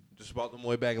 just brought the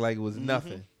boy back like it was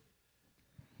nothing.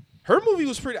 Her movie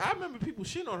was pretty. I remember people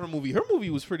shitting on her movie. Her movie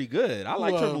was pretty good. I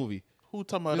liked her movie. Who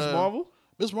talking about Miss Marvel.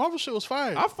 Miss Marvel shit was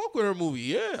fire. I fuck with her movie.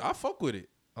 Yeah, I fuck with it.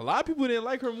 A lot of people didn't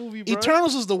like her movie, bro.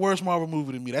 Eternals is the worst Marvel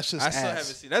movie to me. That's just I ass. still haven't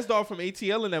seen. That's dog from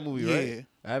ATL in that movie, Yeah. right?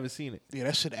 I haven't seen it. Yeah,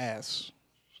 that shit ass.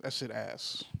 That shit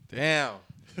ass. Damn.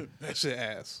 That shit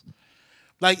ass.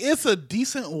 Like it's a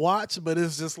decent watch, but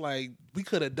it's just like we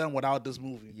could have done without this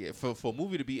movie. Yeah, for a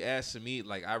movie to be ass to me,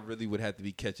 like I really would have to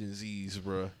be catching Z's,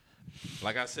 bro.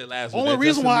 Like I said last week. Only that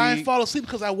reason Justice why I League- didn't fall asleep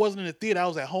because I wasn't in the theater. I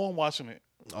was at home watching it.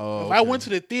 Oh, If I okay. went to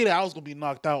the theater, I was gonna be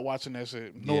knocked out watching that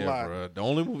shit. No yeah, lie. bro. The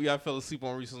only movie I fell asleep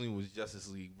on recently was Justice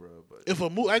League, bro. But If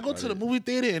I go to the movie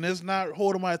theater and it's not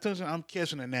holding my attention, I'm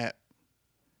catching a nap.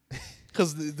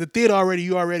 Cause the theater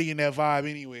you already in that vibe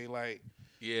anyway. Like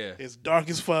yeah, it's dark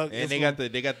as fuck. and they got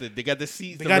the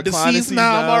seats. They got the reclining seats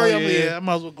now. I'm already. yeah. I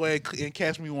might as well go ahead and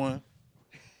catch me one.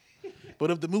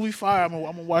 But if the movie fire, I'm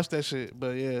gonna watch that shit.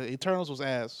 But yeah, Eternals was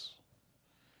ass.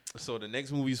 So the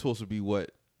next movie is supposed to be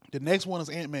what? The next one is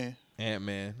Ant-Man.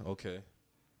 Ant-Man. Okay.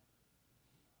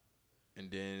 And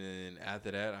then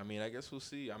after that, I mean, I guess we'll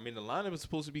see. I mean, the lineup is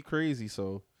supposed to be crazy,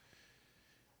 so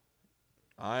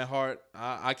Ironheart.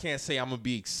 I can't say I'm gonna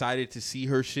be excited to see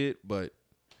her shit, but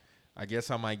I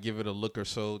guess I might give it a look or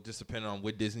so, just depending on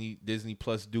what Disney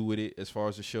Plus do with it as far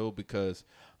as the show, because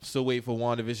I'm still waiting for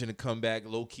WandaVision to come back,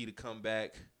 Loki to come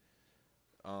back.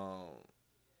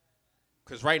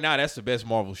 Because right now that's the best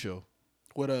Marvel show.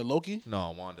 With Loki,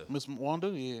 No, Wanda. Miss Wanda,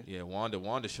 yeah. Yeah,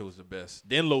 Wanda show's the best.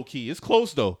 Then Loki. It's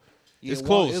close though. Yeah, It's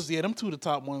close. them two the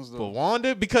top ones though. But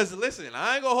Wanda, because listen,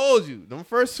 I ain't gonna hold you. Them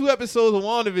first 2 episodes of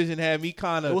WandaVision had me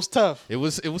kind of. It was tough. It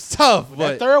was tough. That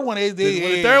but third one, when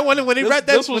the third one when they read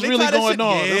that, this was when they really tried that going shit-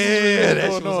 on. Yeah, This was really that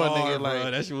going shit was on, hard, nigga, bro.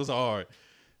 like- That shit was hard.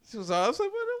 She was hard. I was like,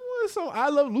 what some I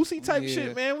Love Lucy type Yeah.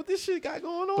 shit, man. What this shit got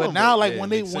going on? But now, like yeah, when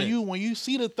makes sense. you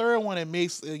see the third one, it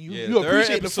makes you Yeah, you the third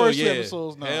appreciate episode, the first 2 yeah.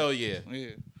 episodes now. Hell yeah. Yeah.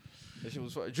 That shit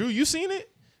was fun. Drew, you seen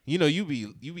it? You know you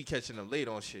be catching them late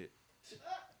on shit.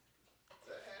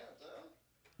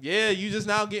 Yeah, you just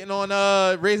now getting on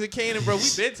Raising Kanan, bro. We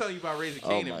been telling you about Raising Oh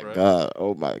Kanan, my bro. god!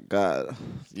 Oh my god!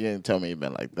 You didn't tell me you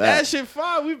been like that. That shit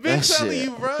fine. We've been That telling shit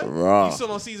you, bro. raw. You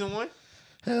still on season 1?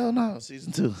 Hell no,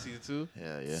 season 2. Season 2?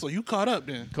 Yeah. So you caught up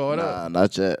then? Caught Nah, up.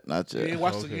 not yet. Not You yet. ain't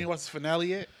watched Okay. the finale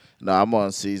yet? No, I'm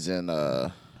on season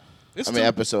It's I mean, two.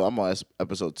 episode. I'm on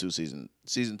episode 2, season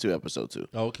 2, episode 2.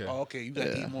 Okay. Oh, okay, you got to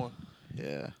Yeah. eat more.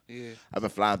 Yeah. Yeah. I've been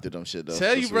flying through them shit though.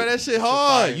 Tell you, this bro, week. that shit fire.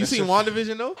 hard. You That seen shit-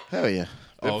 WandaVision though? Hell yeah.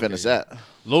 Been Okay. finished that.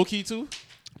 Low key too.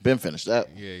 Been finished that.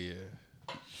 Yeah.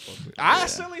 I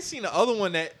still ain't seen the other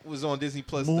one that was on Disney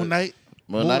Plus. Moon Knight.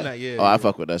 Moon Knight. Knight, yeah, Oh, I yeah.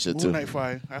 fuck with that shit too. Moon Knight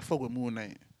fire. I fuck with Moon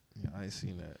Knight. Yeah, I ain't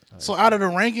seen that. So out of the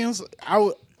rankings, I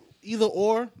would either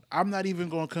or. I'm not even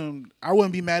gonna come. I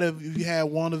wouldn't be mad if you had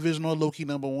WandaVision or Loki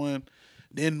number 1,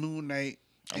 then Moon Knight.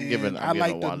 I'm And giving I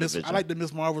like the Miss. WandaVision. I like the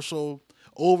Miss Marvel show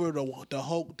over the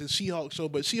Hulk, the She-Hulk show.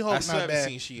 But I She-Hulk still not haven't bad.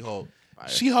 seen She-Hulk.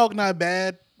 She-Hulk not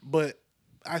bad, but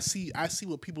I see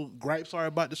what people gripes are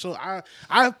about the show.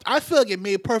 I feel like it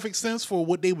made perfect sense for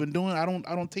what they've been doing. I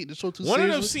don't take the show too One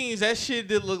seriously. of them scenes, that shit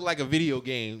did look like a video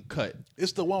game cut.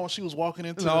 It's the one when she was walking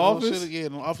into In the little office? Shit, yeah,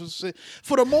 in the office shit.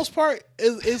 For the most part,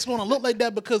 it's gonna look like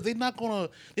that because they're not gonna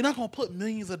put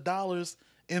millions of dollars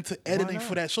into editing not?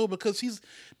 for that show because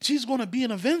she's gonna be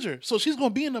an Avenger, so she's gonna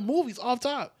be in the movies off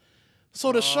top.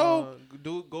 So the show.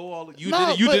 Go all. You No, did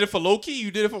it. You but- did it for Loki.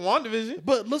 You did it for WandaVision.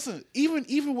 But listen,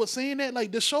 even with saying that,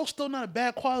 like the show's still not a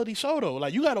bad quality show though.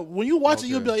 Like you gotta when you watch it,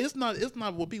 you'll be like, it's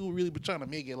not what people really be trying to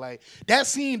make it. Like that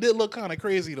scene did look kind of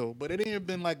crazy though, but it ain't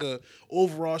been like a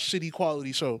overall shitty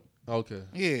quality show. Okay.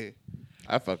 Yeah.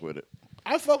 I fuck with it.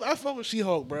 I fuck with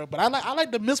She-Hulk, bro. But I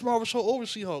like the Miss Marvel show over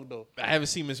She-Hulk though. I haven't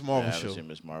seen Miss I Marvel haven't show. seen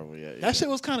Miss Marvel yet. That shit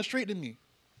was kind of straight to me.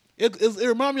 It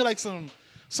reminded me of like some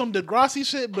Degrassi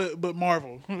shit, but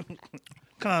Marvel,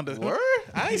 kinda. Word?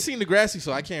 I ain't seen the Grassy,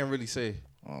 so I can't really say.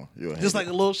 Oh, you Just like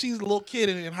she's a little kid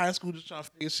in high school just trying to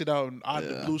figure shit out, and out of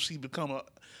the Yeah. blue she become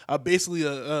basically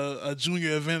a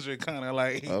junior Avenger kind of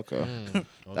like. Okay.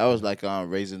 That was like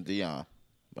Raising Dion.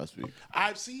 Must be.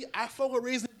 I fuck with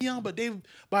Raising Dion, but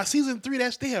by season 3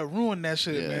 they have ruined that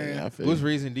shit, Yeah, man. yeah, I feel Who's you.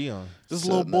 Raising Dion? This So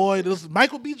little no- boy, this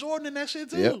Michael B. Jordan in that shit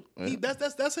too. Yep, He, yeah.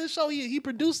 that's his show. He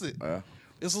produced it. Yeah.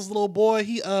 It's this little boy.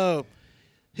 He had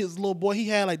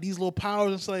like these little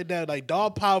powers and stuff like that. Like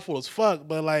dog powerful as fuck,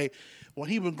 but like when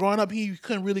he was growing up, he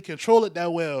couldn't really control it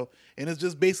that well. And it's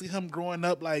just basically him growing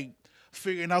up, like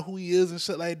figuring out who he is and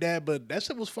shit like that. But that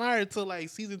shit was fire until like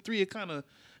season 3. It kind of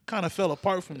fell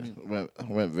apart from me.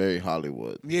 Went very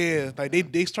Hollywood. Yeah, like they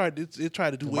tried to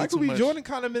do way Michael too B. much. Jordan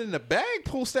kind of been in the bag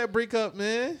post that breakup,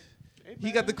 man.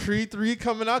 He got the Creed 3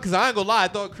 coming out. Because I ain't gonna lie, I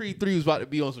thought Creed 3 was about to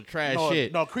be on some trash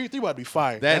shit. No, Creed 3 about to be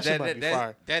fire. That shit about to be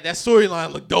fire. that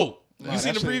storyline looked dope. Nah, you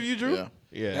seen that the shit- preview, Drew? Yeah.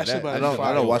 Yeah, That shit about I to be don't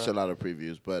fire, watch bro. a lot of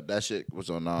previews, but that shit was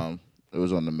on it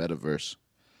was on the Metaverse.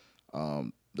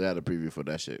 They had a preview for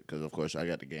that shit because of course I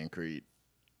got the game Creed.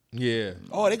 yeah.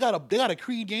 Oh, they got a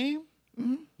Creed game.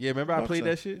 Yeah, remember I played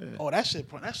that shit? Yeah. Oh, that shit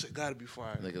gotta be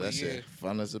fire. Nigga, But that yeah. shit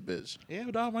fun as a bitch. Yeah,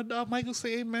 dog, my dog Michael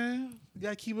say, man, you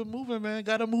gotta keep it moving, man.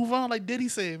 Gotta move on, like Diddy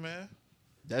say, man.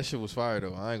 That shit was fire,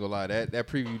 though. I ain't gonna lie. That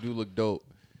preview do look dope.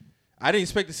 I didn't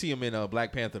expect to see him in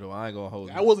Black Panther, though. I ain't gonna hold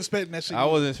you. I wasn't expecting that shit. I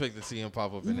wasn't expecting to see him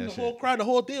pop up in Even that the whole shit. crowd, the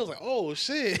whole thing was like, oh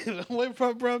shit, I'm waiting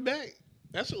for bro back.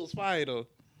 That shit was fire though.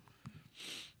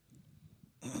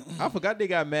 I forgot they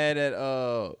got mad at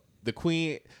the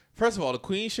Queen. First of all, the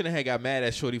Queen shouldn't have got mad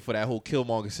at Shorty for that whole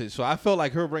Killmonger shit. So I felt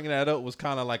like her bringing that up was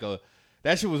kind of like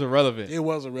that shit was irrelevant. It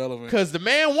was irrelevant. Because the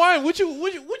man won. What you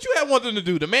had wanted him to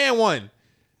do? The man won.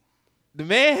 The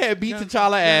man had beat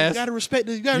T'Challa ass. You gotta respect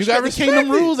the, You gotta respect the respect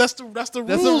kingdom it. rules. That's the That's the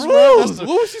rules, rules. bro. That's the,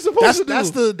 What was she supposed to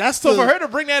do? that's So the, for her to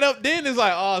bring that up then is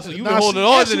like, oh, so you Nah, been holding she,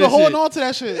 on yeah, to she this been holding shit. on to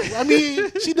that shit. I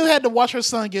mean, she just had to watch her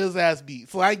son get his ass beat.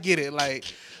 So I get it. Like,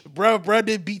 bruh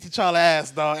did beat T'Challa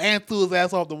ass, dog, and threw his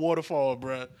ass off the waterfall,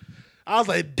 bruh. I was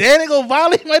like, damn, they gonna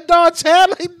violate my dog Chad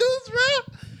like this,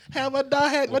 bruh. Had my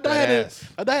dog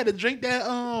had to drink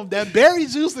that berry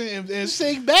juice and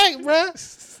shake back,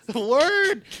 bruh.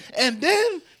 Word. And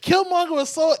then Killmonger was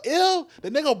so ill, the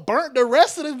nigga burnt the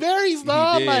rest of the berries,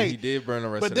 dog. He did burn the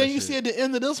rest But of then that you shit. see at the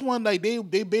end of this one, like they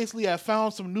basically have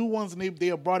found some new ones and they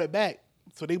have brought it back.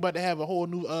 So they about to have a whole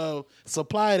new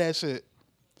supply of that shit.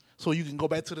 So you can go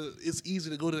back to it's easy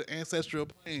to go to the ancestral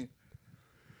plane.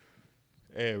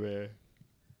 Hey, man.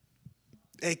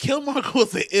 And Killmonger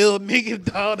was an ill nigga,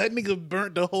 dog. That nigga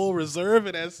burnt the whole reserve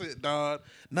of that shit, dog.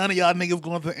 None of y'all niggas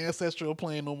going to the ancestral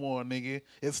plane no more, nigga.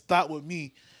 It stopped with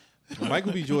me.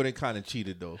 Michael B. Jordan kind of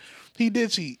cheated, though. He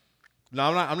did cheat. No,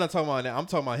 I'm not talking about that. I'm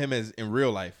talking about him as in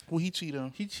real life. Who he cheated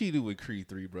on? He cheated with Creed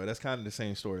 3, bro. That's kind of the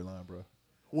same storyline, bro.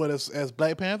 What, as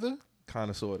Black Panther? Kind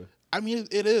of, sort of. I mean,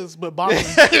 it is, but Bob. No,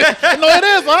 it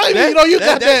is. All right, you know, you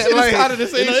got that. Shit like, is kind of the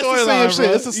same you know, storyline, it's the bro. same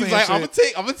shit. It's the same He's like,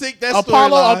 shit. I'm gonna take that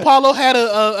Apollo storyline. Apollo had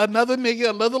another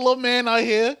nigga, another little man out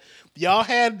here Y'all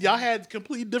had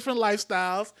completely different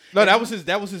lifestyles. No, that was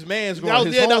his man's growing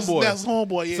his homeboy. That's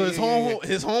homeboy. Yeah, So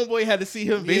his homeboy had to see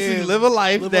him basically Yeah. live a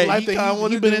life Live that a life he kind of he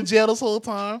wanted to been do. in jail this whole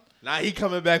time. Now he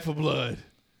coming back for blood.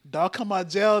 Dog come out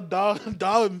jail, dog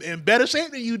in better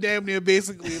shape than you, damn near,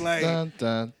 basically, like Dun,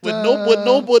 dun, with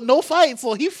dun. no fight,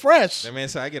 so he fresh. That man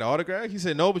said, I get an autograph? He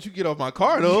said, no, but you get off my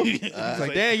car, though. He's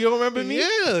like, damn, you don't remember me?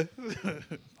 Yeah,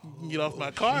 get off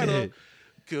my car though,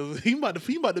 cause he about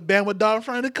to bang with dog in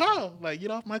front of the car. Like,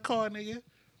 get off my car, nigga.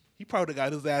 He probably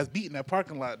got his ass beat in that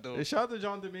parking lot though. Hey, shout out to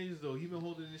John DeMays, though. He been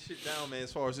holding this shit down, man,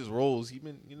 as far as his roles. He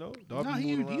been, dog Nah, been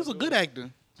moving around he's a doing- good actor.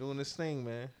 Doing this thing,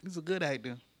 man. He's a good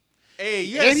actor. Hey,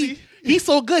 yeah, And see, he's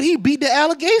so good. He beat the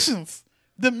allegations,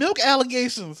 the milk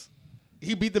allegations.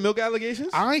 he beat the milk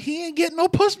allegations? He ain't getting no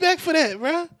pushback for that,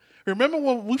 bruh. Remember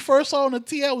when we first saw him on the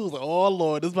TL, we was like, "Oh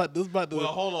Lord, this about to." Well,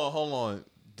 hold on.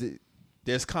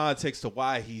 There's context to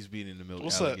why he's beating the milk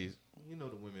What's up? allegations. You know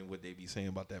the women, what they be saying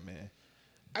about that man.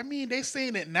 I mean, they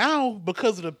saying it now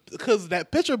because of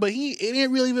that picture, but it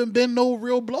ain't really even been no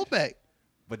real blowback.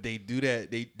 But they do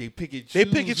that. They pick and choose. They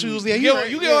pick and choose. Yeah, you right.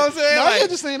 get what I'm saying? No, I get what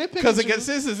you're saying. They pick Because and the choose.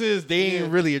 consensus is they ain't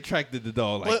Yeah. really attracted the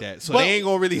dog like But- that, so but they ain't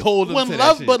gonna really hold them When to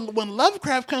that shit. when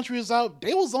Lovecraft Country was out,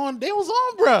 they was on,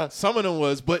 bruh. Some of them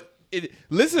was, but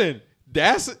listen,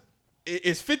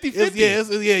 it's 50-50.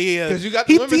 Yeah. Because you got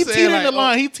the he women saying teetered like, the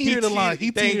line. oh, He teetered the line.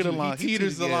 He thank teetered the you. line. He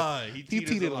teeters the yeah. line. He teeters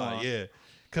the teetered the line. line. Yeah.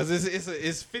 Because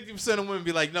it's 50% of women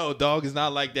be like, no, dog is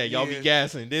not like that. Y'all Yeah. be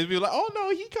gassing. They be like, oh no,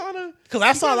 he kind of. Because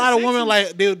I saw a lot of women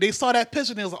like they saw that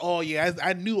picture and they was like, oh yeah,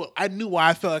 I knew why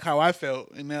I felt like how I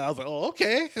felt, and then I was like, oh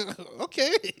okay,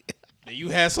 okay. And you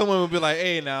had some women be like,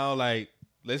 hey, now like,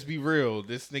 let's be real.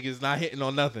 This nigga's not hitting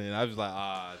on nothing. And I was like,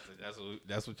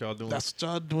 that's what y'all doing. That's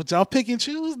what y'all pick and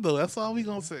choose though. That's all we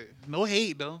gonna say. No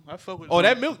hate though. I fuck with. Oh,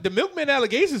 John. the milkman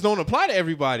allegations don't apply to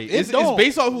everybody. It It's don't.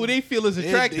 based off who they feel is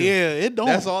attractive. It don't.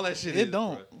 That's all that shit is. It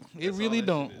don't. Bro. It That's really all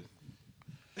don't.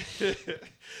 that shit is.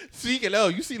 Speaking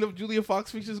of, you see the Julia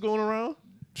Fox features going around?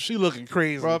 She looking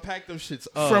crazy. Bro, pack them shits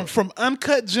up. From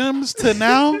Uncut Gems to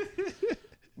now,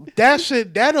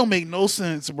 that don't make no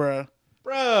sense, bruh.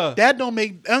 Bruh. That don't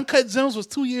make Uncut Gems was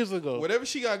 2 years ago. Whatever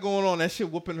she got going on, that shit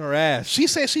whooping her ass. She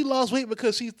said she lost weight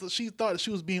because she thought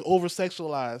she was being over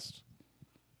sexualized.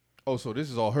 Oh, so this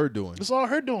is all her doing. That's all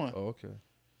her doing. Oh, okay.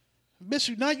 Bitch,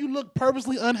 you look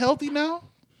purposely unhealthy now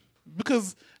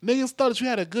because niggas thought that you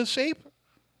had a good shape.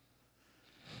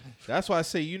 That's why I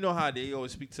say, you know how they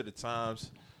always speak to the times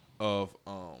of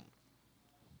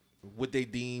what they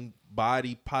deem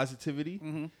body positivity.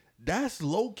 Mm-hmm. That's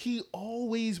low key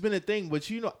always been a thing, but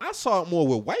I saw it more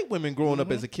with white women growing up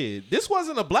as a kid. This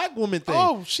wasn't a black woman thing.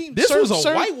 Oh, this was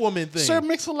a white woman thing. Sir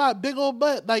Mix-a-Lot, big old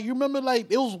butt. Like, you remember, like,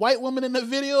 it was white women in the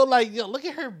video. Like, yo, look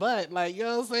at her butt. Like, you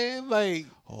know what I'm saying? Like,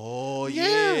 Oh Yeah.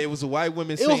 yeah, it was a white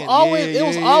woman it saying was always yeah, it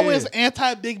was yeah, always yeah.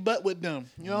 anti-big butt with them.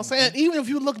 You know what I'm saying? Even if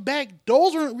you look back,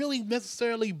 those weren't really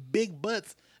necessarily big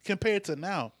butts compared to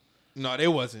now. No,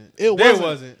 there wasn't. It There wasn't.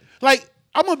 wasn't. Like,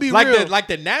 I'm gonna be Like real.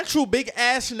 the natural big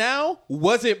ass now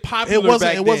wasn't popular. It wasn't.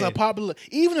 Back It wasn't then. popular.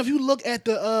 Even if you look at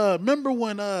the remember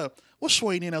when what's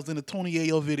shorty name that was in the Tony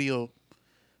Yayo video,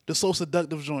 the So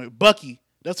Seductive joint, Bucky.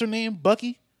 That's her name,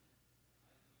 Bucky.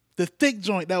 The thick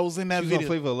joint that was in that She was on video.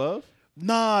 Flavor of Love.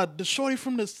 Nah, the shorty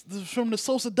from the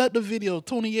So Seductive video,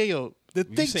 Tony Yayo, the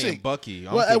You thick saying chick. Bucky?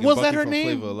 I'm Well, thinking was Bucky that her from name?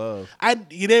 Flavor of Love.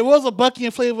 There was a Bucky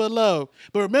in Flavor of Love,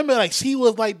 but remember, like she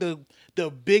was like the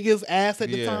biggest ass at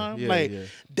the Yeah, time. yeah, like yeah.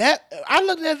 that, I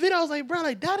looked at that video. I was like, bro,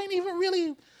 like that ain't even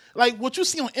really like what you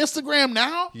see on Instagram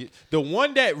now. Yeah. The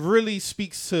one that really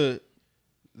speaks to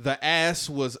the ass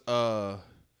was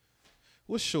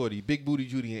what's shorty? Big Booty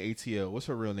Judy in ATL. What's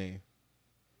her real name?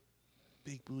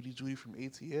 Big Booty Judy from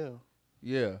ATL.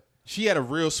 Yeah, she had a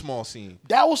real small scene.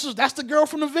 That's the girl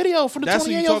from the video, from the That's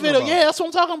Tony who you Yayo talking video. about. Yeah, that's what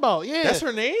I'm talking about. Yeah, That's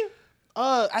her name.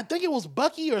 I think it was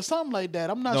Bucky or something like that.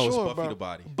 I'm not No, it's sure. Buffy bro. the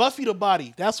Body. Buffy the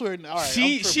Body. That's where. All right,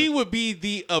 She would be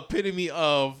the epitome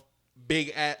of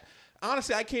big ass.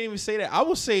 Honestly, I can't even say that. I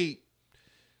would say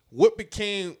what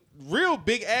became real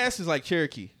big ass is like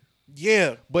Cherokee,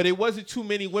 Yeah, but it wasn't too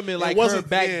many women like her wasn't,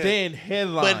 back yeah. then.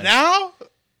 Headline, but now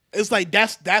it's like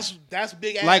that's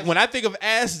big ass. like when I think of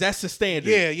ass, that's the standard.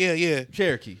 Yeah.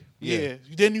 Cherokee. Yeah.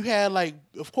 Then you had like,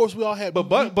 of course, we all had. But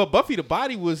Buffy the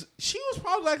Body was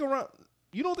probably like around.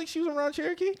 You don't think she was around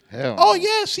Cherokee? Hell Oh no.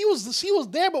 yeah, she was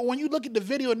there. But when you look at the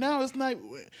video now, it's not.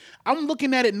 I'm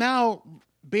looking at it now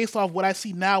based off what I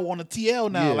see now on the TL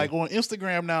now, Yeah. like on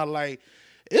Instagram now, like.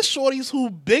 It's shorties who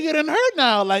bigger than her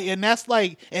now, like, and that's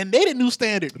like, and they the new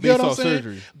standard. You Based know what off I'm saying?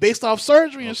 surgery. Based off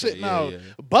surgery and Okay, shit. yeah, Now, yeah.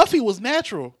 Buffy was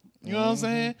natural. You know what I'm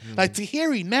saying? Like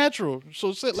Tahiri, natural.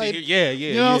 So shit like yeah.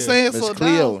 You know what I'm saying? Miss So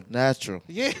Cleo, now, natural.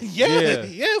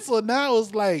 yeah. So now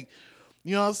it's like,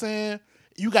 you know what I'm saying?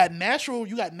 You got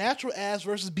natural ass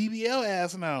versus BBL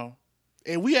ass now.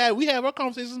 And we have our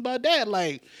conversations about that.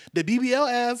 Like the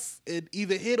BBL ass, it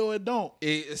either hit or it don't.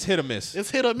 It's hit or miss.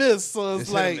 It's hit or miss. So it's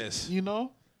It's hit or like, miss. you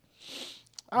know.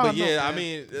 But yeah, man. I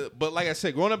mean, but like I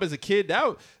said, growing up as a kid,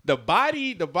 the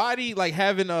body, like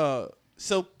having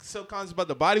self-conscious about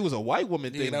the body was a white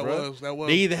woman thing, that bro. was.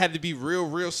 They either had to be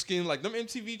real skin, like them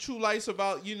MTV True Lights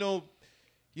about being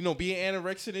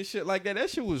anorexic and shit like that. That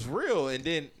shit was real, and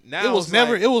then now it was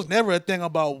never a thing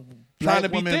about trying to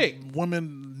black be thick.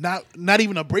 Women not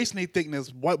even embracing their thickness.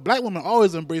 Black women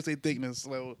always embrace their thickness.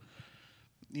 So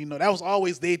that was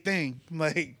always their thing.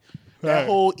 Like that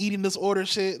whole eating disorder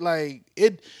shit. Like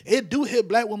it do hit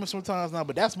black women sometimes now,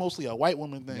 but that's mostly a white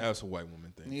woman thing. That's a white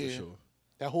woman thing for sure.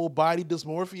 That whole body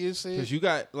dysmorphia shit. Because you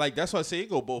got, like, that's why I say it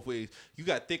go both ways. You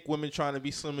got thick women trying to be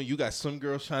slimmer. You got slim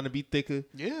girls trying to be thicker.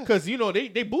 Yeah. Because,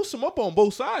 they boost them up on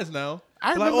both sides now. I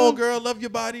like, remember, oh, girl, love your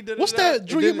body. What's that?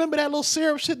 Drew, you remember that little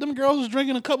syrup shit them girls was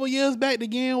drinking a couple years back to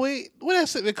gain weight? What that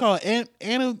shit they call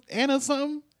Anna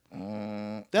something?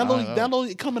 That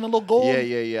little come in a little gold.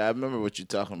 Yeah. I remember what you're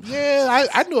talking about. Yeah,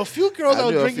 I knew a few girls that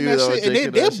were drinking that shit,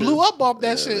 and they blew up off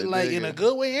that shit, like in a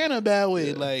good way and a bad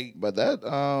way. Like, but that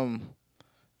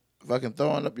fucking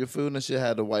throwing up your food and shit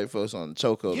had the white folks on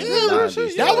chokehold. Yeah, in the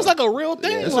 90s, that was like a real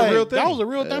thing. It's like, a real thing. That was a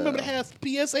real thing. I remember they had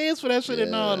PSAs for that shit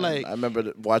and all. Like, I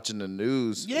remember watching the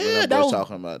news. Yeah, that was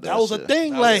talking about that. That was a shit.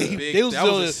 thing. That like, was a big- they was that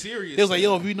was a serious It was like, thing.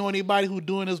 yo, if you know anybody who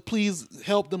doing this, please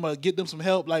help them or get them some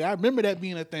help. Like, I remember that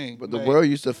being a thing. But the like, world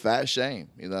used to fat shame.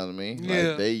 You know what I mean? Yeah.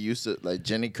 Like they used to, like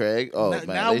Jenny Craig. Oh man,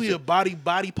 now they we should- a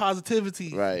body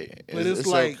positivity. right. But it's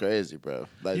so like crazy, bro.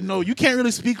 Like you can't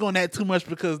really speak on that too much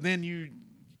because then you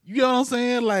know what I'm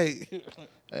saying? Like,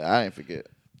 I ain't forget.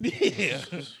 yeah.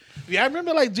 I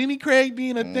remember like Jenny Craig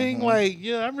being a thing. Like,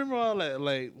 yeah, I remember all that.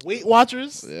 Like Weight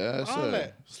Watchers. Yeah, all sure.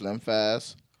 that. Slim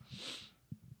Fast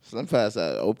had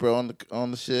Oprah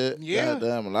on the shit. Yeah.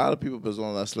 Goddamn, a lot of people was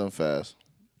on that Slim Fast.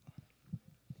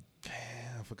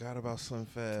 Damn, I forgot about Slim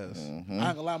Fast. I ain't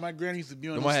gonna lie, my granny used to be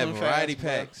on Them the had Slim variety Fast,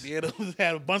 bro. packs. Yeah, they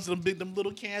had a bunch of them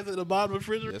little cans at the bottom of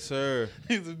the refrigerator. Yes, sir.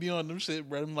 They used to be on them shit,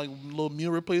 bro. Them like little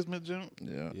meal replacement junk.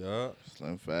 Yeah. Yeah.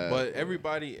 Slim Fast. But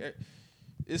everybody,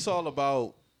 it's all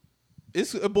about.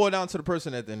 It boiled down to the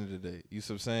person at the end of the day. You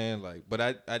see what I'm saying? Like,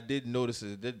 but I did notice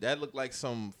it. That looked like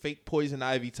some fake Poison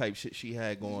Ivy type shit she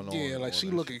had going on. Yeah, like she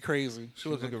looking crazy. She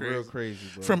looking crazy. real crazy,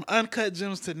 bro. From Uncut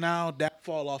Gems to now, that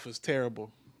fall off is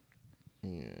terrible.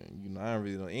 Yeah, I don't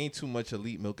really know. Ain't too much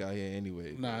elite milk out here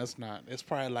anyway. Nah, it's not. It's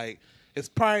probably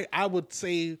I would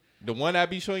say, The one I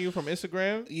be showing you from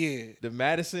Instagram, yeah. the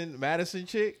Madison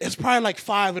chick. It's probably like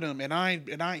 5 of them, and I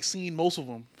ain't seen most of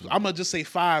them. I'm gonna just say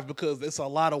 5 because it's a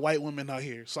lot of white women out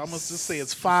here. So I'm gonna just say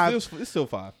it's 5. It's still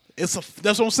 5. That's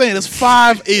what I'm saying. It's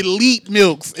 5 elite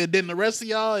milks, and then the rest of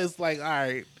y'all is like, all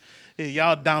right, yeah,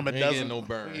 y'all down a You ain't dozen. getting no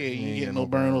burn. Yeah, you ain't getting no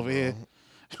burn over here.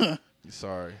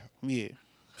 Sorry. Yeah,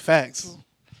 facts.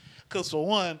 Cause for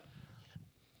one,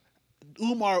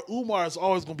 Umar is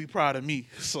always gonna be proud of me.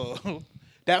 So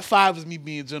that 5 is me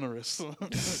being generous.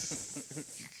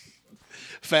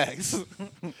 Facts.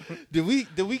 Did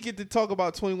we get to talk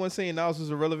about 21 saying Nas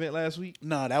was irrelevant last week?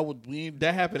 Nah,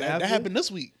 that happened after? That happened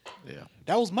this week. yeah.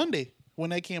 That was Monday when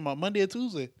that came out. Monday or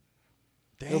Tuesday.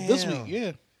 Of this week,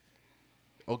 yeah.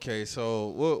 Okay,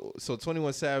 so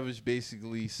 21 Savage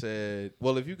basically said,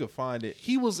 well, if you could find it,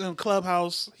 He was in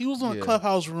Clubhouse. He was in a Yeah.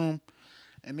 Clubhouse room,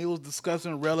 and they was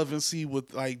discussing relevancy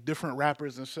with like different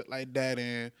rappers and shit like that.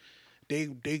 And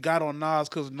they got on Nas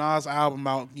because Nas' album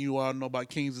out. You all know about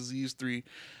King's Disease 3.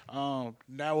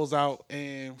 That was out,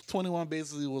 and 21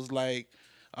 basically was like,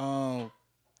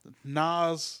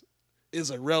 Nas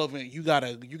is irrelevant. You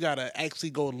gotta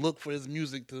actually go look for his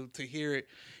music to hear it.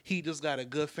 He just got a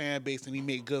good fan base and he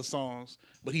made good songs,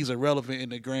 but he's irrelevant in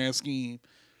the grand scheme,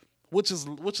 which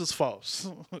is false.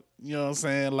 You know what I'm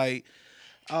saying? Like,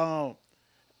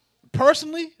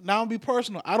 personally, now I'm gonna be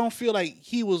personal. I don't feel like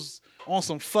he was on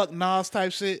some fuck Nas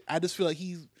type shit. I just feel like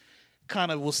he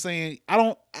kind of was saying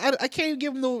I can't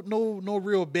give him no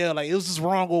real bail. Like, it was just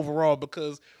wrong overall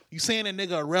because you saying a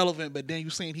nigga irrelevant, but then you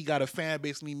saying he got a fan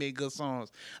base and he made good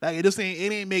songs. Like,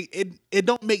 it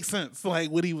don't make sense like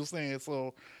what he was saying.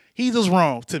 So he's just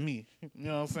wrong to me. You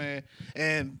know what I'm saying?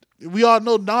 And we all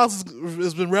know Nas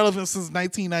has been relevant since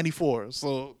 1994.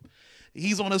 So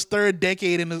he's on his 3rd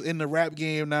decade in the rap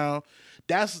game now.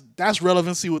 That's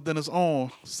relevancy within its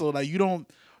own. So like you don't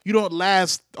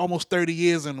last almost 30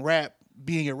 years in rap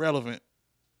being irrelevant.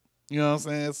 You know what I'm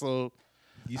saying? So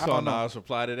you I saw don't know. Nas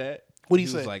reply to that. What he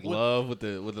was say? like What- love with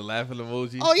the laughing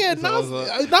emoji. Oh yeah, That's all Nas. it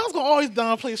was. Nas gonna always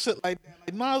downplay shit like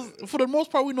that. Like Nas, for the most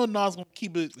part, we know Nas gonna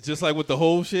keep it. Just like with the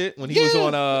whole shit when he was Yeah.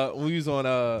 on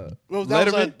Well,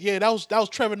 Letterman. that was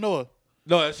Trevor Noah.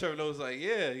 No, that Trevor Noah was like,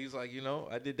 yeah, he's like,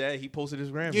 I did that. He posted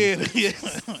his Grammy.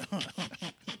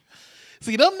 Yeah.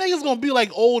 See, them niggas gonna be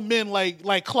like old men,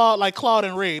 like Claude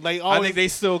and Ray. Like I always, think they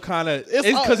still kind of It's-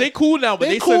 it's because they cool now, but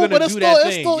they cool, still but gonna it's do still, that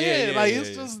it's thing. still, yeah, like yeah, it's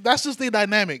yeah. just that's just their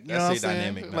dynamic. You That's know what I'm their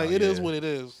saying? dynamic now, Like it is yeah. what it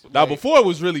is. Now Like, before it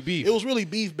was really beef. it was really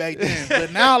beef back then,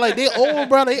 but now like they old,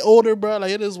 bro. They older, bro. Like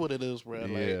it is what it is, bro.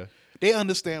 Like Yeah. they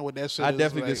understand what that shit I is.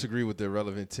 definitely like. disagree with the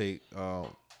irrelevant take.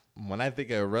 When I think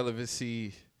of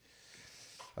irrelevancy,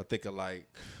 I think of like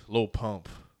Lil Pump.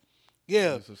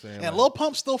 Yeah, what I'm saying? and Like- Lil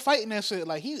Pump's still fighting that shit.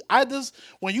 Like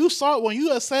when you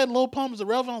had said Lil Pump is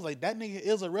irrelevant, I was like, that nigga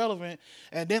is irrelevant.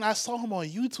 And then I saw him on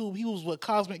YouTube. He was with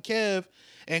Cosmic Kev,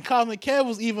 and Cosmic Kev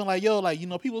was even like, yo, like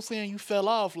people saying you fell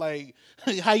off. Like,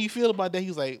 how you feel about that? He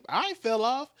was like, I ain't fell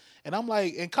off. And I'm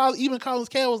like, and even Cosmic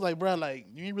Kev was like, bro, like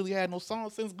you ain't really had no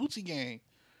songs since Gucci Gang.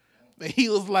 And he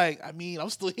was like, I mean, I'm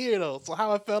still here though. So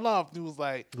how I fell off? He was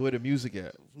like, Where the music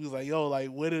at? he was like, yo, like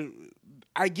what did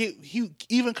I get?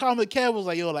 Even Comic Cat was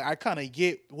like, yo, like I kind of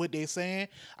get what they saying.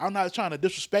 I'm not trying to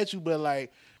disrespect you, but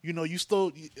like, you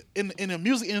still in the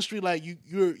music industry, like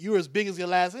you're as big as your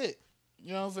last hit.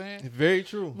 You know what I'm saying? Very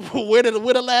true. where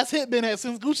the last hit been at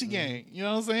since Gucci Gang? You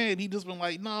know what I'm saying? He just been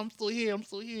like, no, I'm still here.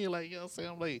 Like, you know what I'm saying?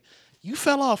 I'm like, you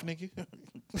fell off, nigga.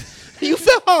 You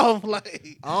fell off.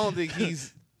 Like, I don't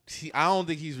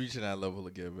think he's reaching that level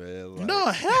again, man. Like, no,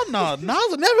 hell no. Nas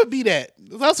will never be that.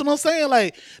 That's what I'm saying.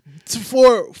 Like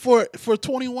for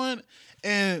 21,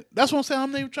 and that's what I'm saying.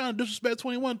 I'm not even trying to disrespect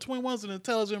 21. 21's an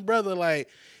intelligent brother. Like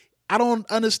I don't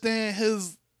understand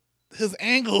his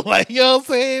angle. Like you know what I'm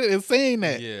saying? And saying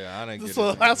that. Yeah, I don't get So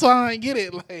it. that's why I ain't get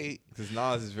it. Like Because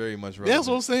Nas is very much relevant. that's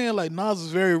what I'm saying. Like Nas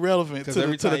is very relevant Because to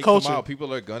every the time he culture. come out,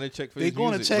 people are gonna check for They his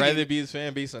gonna music, check whether it. it be his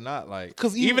fan base or not. Like,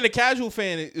 'Cause even the casual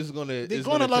fan is gonna. They're is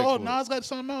gonna check like, oh, for it. Nas got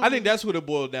something else. I think that's what it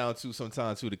boiled down to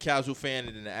sometimes too. The casual fan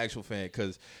and then the actual fan.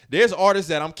 Because there's artists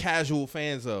that I'm casual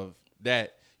fans of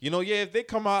that, yeah, if they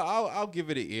come out, I'll give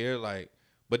it an ear. Like,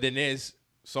 but then there's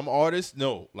some artists,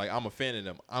 no, like I'm a fan of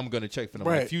them. I'm gonna check for them.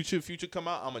 Right. Like Future come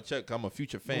out, I'm gonna check. I'm a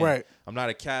Future fan. Right. I'm not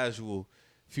a casual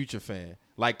Future fan.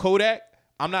 Like Kodak,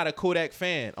 I'm not a Kodak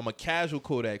fan. I'm a casual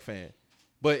Kodak fan.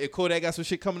 But if Kodak got some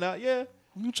shit coming out, yeah,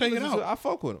 You check it out. I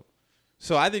fuck with him.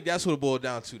 So I think that's what it boiled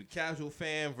down to: the casual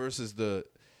fan versus the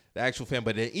actual fan.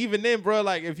 But then, even then, bro,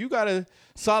 like if you got a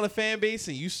solid fan base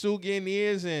and you still getting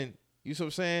ears, and you know what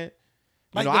I'm saying,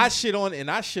 Like I shit on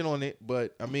it,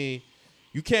 but I mean,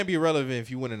 you can't be relevant if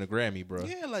you winning a Grammy, bro.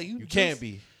 Yeah, like You can't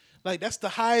be. Like that's the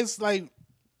highest, like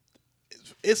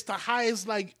it's the highest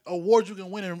like award you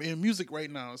can win in music right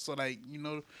now. So like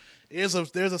there's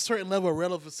a certain level of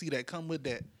relevancy that come with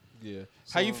that. Yeah.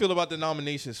 How you feel about the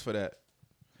nominations for that?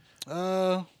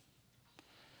 Well,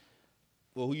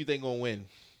 who you think gonna win?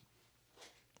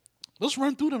 Let's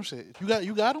run through them shit.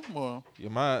 You got them or Yeah,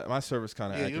 my service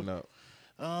kind of Yeah, acting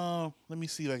up. let me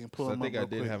see if I can pull 'Cause them I up think I real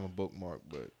did quick. have them bookmarked,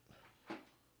 but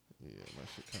yeah, my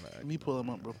shit kind of acting Let me pull them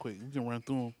up real quick. We can run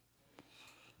through them.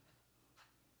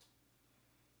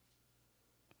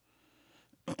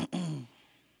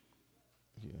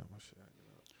 Yeah, my shit acting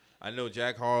up. I know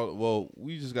Jack Harlow. Well,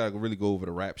 we just gotta really go over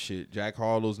the rap shit. Jack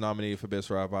Harlow's nominated for Best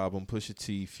Rap Album. Pusha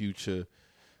T, Future,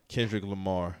 Kendrick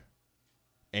Lamar,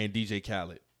 and DJ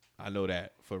Khaled. I know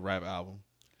that for rap album.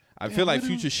 I feel like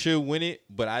Future should win it,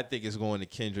 but I think it's going to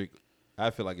Kendrick.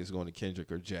 I feel like it's going to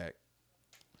Kendrick or Jack.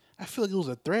 I feel like it was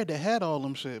a thread that had all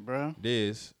them shit, bro. It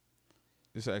is.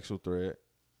 It's an actual thread.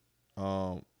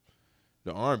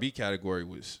 The R&B category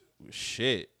was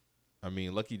shit. I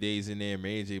mean, Lucky Day's in there.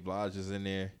 Mary J. Blige is in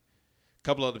there. A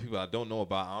couple other people I don't know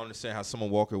about. I don't understand how Summer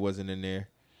Walker wasn't in there.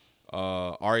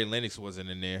 Ari Lennox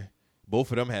wasn't in there.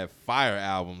 Both of them have fire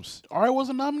albums. Ari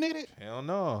wasn't nominated. Hell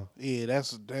no. Yeah,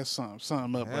 that's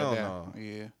something up Hell right there. no.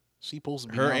 Yeah, she supposed to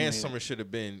be Her nominated. and Summer should have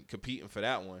been competing for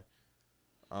that one.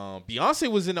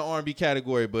 Beyonce was in the R&B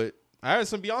category, but I heard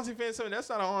some Beyonce fans saying that's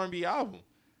not an R&B album.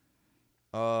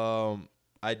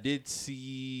 I did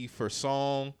see for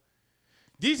song,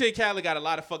 DJ Khaled got a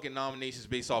lot of fucking nominations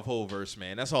based off whole verse,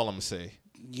 man. That's all I'm gonna say.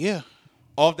 Yeah,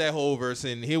 Off that whole verse,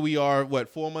 and here we are.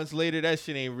 4 months later? That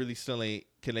shit still ain't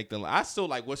connecting. I still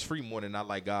like What's Free more than I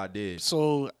like God Did.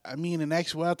 so I mean, in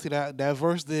actuality, that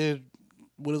verse did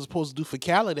what it was supposed to do for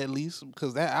Khaled at least,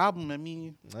 because that album, I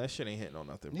mean, That shit ain't hitting on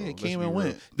nothing, bro. Yeah, it Let's came be and real.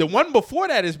 went. The one before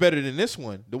that is better than this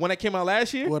one. The one that came out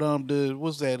last year.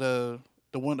 what's that?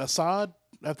 The one Assad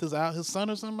after his son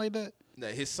or something like that. Nah,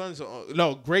 his sons are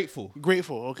no Grateful.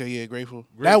 Grateful. Okay, yeah, Grateful.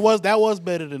 Grateful. That was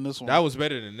better than this one. That was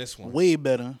better than this one. Way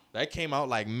better. That came out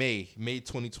like May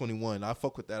 2021. I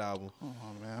fuck with that album. Oh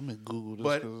man, I'm gonna Google this.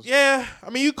 But 'cause- yeah, I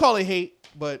mean, you call it hate,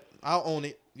 but I'll own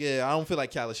it. Yeah, I don't feel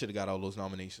like Khaled should have got all those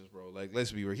nominations, bro. Like,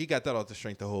 let's be real. He got that off the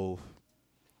strength of Hove.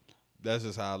 That's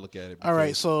just how I look at it. All right,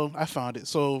 because- so I found it.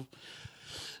 So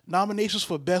nominations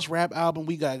for best rap album,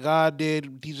 we got God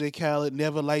Did, DJ Khaled,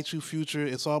 Never Light You, Future,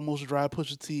 It's Almost Dry,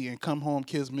 Pusha T, and Come Home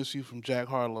Kids Miss You from Jack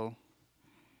Harlow.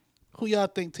 Who y'all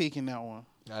think taking that one?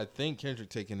 I think Kendrick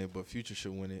taking it, but Future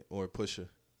should win it or Pusha.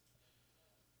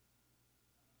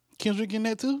 Kendrick in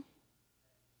that too?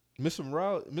 Mr.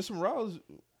 Morales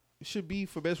should be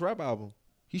for best rap album.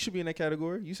 He should be in that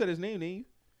category. You said his name, didn't you?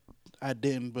 I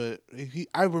didn't, but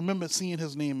I remember seeing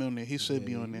his name on there. He should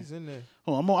be on there. He's in there.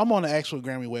 Oh, I'm on the actual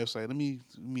Grammy website. Let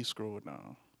me scroll it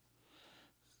down.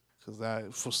 Cause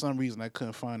for some reason I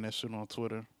couldn't find that shit on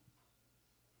Twitter.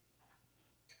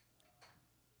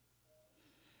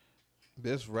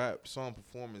 Best rap song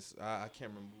performance. I can't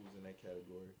remember who was in that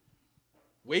category.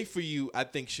 Wait for You, I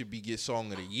think should get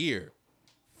Song of the Year.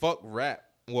 Fuck rap.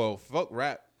 Well, fuck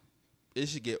rap. It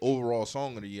should get overall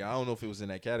Song of the Year. I don't know if it was in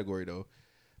that category though.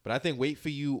 But I think Wait for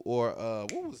You or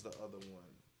what was the other one?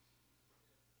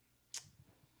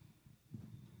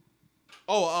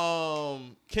 Oh,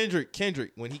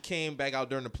 Kendrick when he came back out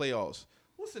during the playoffs.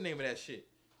 What's the name of that shit?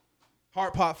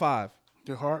 Heart Pot 5.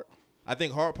 Your heart. I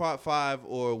think Heart Pot 5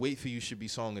 or Wait for You should be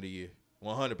Song of the Year.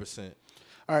 100%.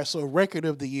 All right, so record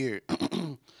of the year.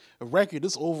 A record,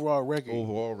 this overall record.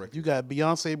 Overall record. You got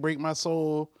Beyonce Break My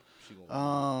Soul, She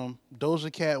gonna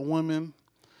Doja Cat Woman,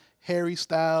 Harry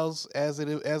Styles As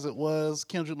It Was,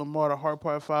 Kendrick Lamar The Heart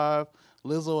Part 5,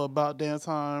 Lizzo About Damn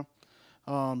Time,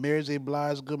 Mary J.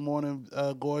 Blige Good Morning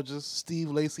Gorgeous, Steve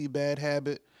Lacy Bad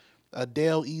Habit,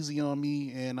 Adele Easy on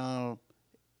Me, and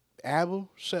ABBA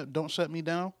Don't Shut Me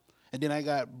Down. And then I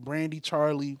got Brandy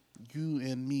Charlie, You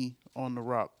and Me on the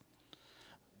Rock.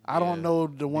 I don't Yeah. know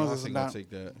the ones Beyonce that's gonna not. take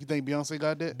that. You think Beyonce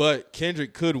got that? But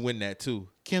Kendrick could win that too.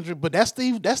 Kendrick, but that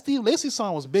Steve Lacy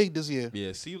song was big this year.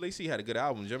 Yeah, Steve Lacy had a good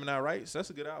album. Gemini Rights, that's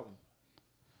a good album.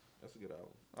 That's a good album.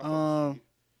 I fuck with Steve.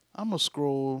 I'm gonna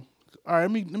scroll. All right,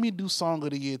 let me do song of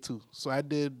the year too. So I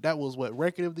did that was what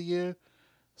record of the year,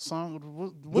 song.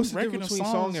 What's the record difference and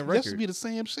between song and That should record? be the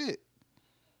same shit.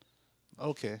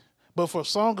 Okay, but for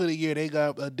song of the year they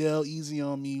got Adele Easy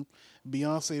on Me,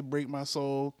 Beyonce Break My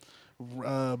Soul,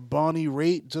 Bonnie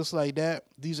Raitt Just Like That,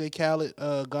 DJ Khaled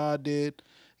God Did,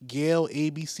 Gail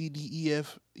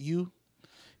ABCDEFU,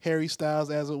 Harry Styles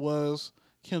As It Was,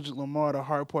 Kendrick Lamar The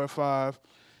Heart Part 5.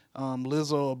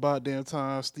 Lizzo About Damn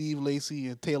Time, Steve Lacy,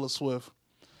 and Taylor Swift.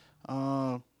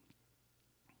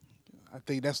 I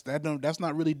think that's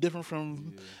not really different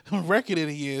from record of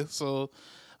the year. So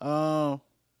I'm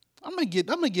gonna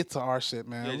get to our shit,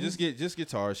 man. Yeah, just get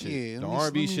to our shit. Yeah, The let me-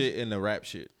 R&B let me- shit and the rap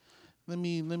shit. Let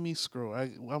me scroll.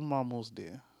 I'm almost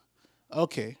there.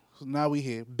 Okay, so now we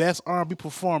here. Best R&B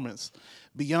performance: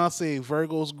 Beyonce,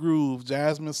 Virgo's Groove,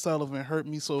 Jasmine Sullivan, Hurt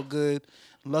Me So Good,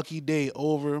 Lucky Day,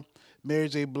 Over, Mary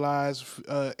J. Blige,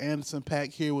 Anderson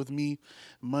 .Paak, Here With Me,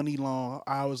 Money Long,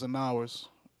 Hours and Hours.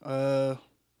 I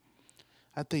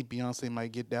think Beyonce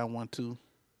might get that one too.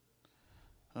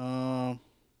 Then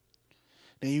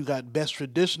you got Best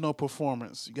Traditional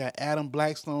Performance. You got Adam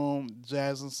Blackstone,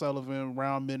 Jasmine Sullivan,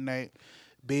 Round Midnight,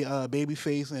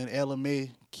 Babyface, and Ella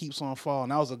Mai, Keeps On Falling.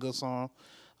 That was a good song.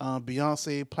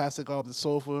 Beyonce, Plastic Off the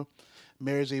Sofa,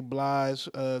 Mary J. Blige,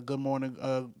 Good Morning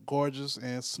Gorgeous,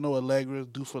 and Snow Allegra,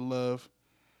 Do For Love.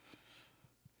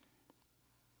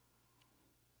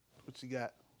 What you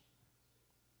got?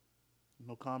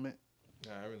 No comment?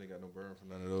 Nah, I really got no burn for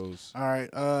none of those. All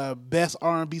right. Best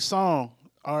R&B song.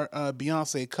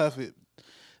 Beyonce, Cuff It.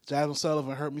 Jasmine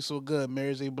Sullivan, Hurt Me So Good.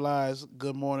 Mary J. Blige,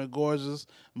 Good Morning Gorgeous.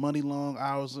 Money Long,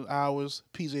 Hours and Hours.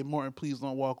 PJ Morton, Please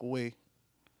Don't Walk Away.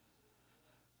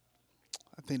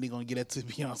 I think they're gonna get that to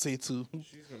Beyonce too.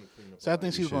 She's gonna clean up. So I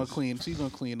think she's gonna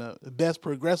clean up. Best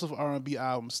progressive R&B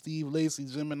album: Steve Lacy,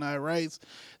 Gemini Rights,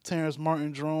 Terrence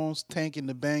Martin, Drones, Tank and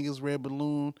the Bangers, Red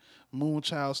Balloon,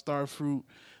 Moonchild, Starfruit,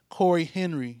 Corey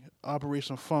Henry,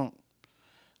 Operation Funk.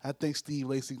 I think Steve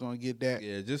Lacy gonna get that.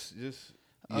 Yeah, just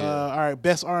All right,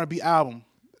 best R&B album: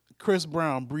 Chris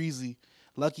Brown, Breezy,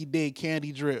 Lucky Day,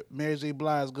 Candy Drip, Mary J.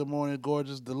 Blige, Good Morning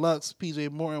Gorgeous, Deluxe, PJ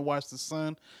Morton, Watch the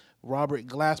Sun, Robert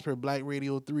Glasper, Black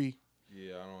Radio 3.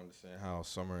 Yeah, I don't understand how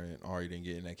Summer and Ari didn't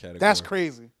get in that category. That's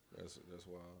crazy. That's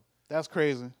wild. That's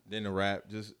crazy. Then the rap,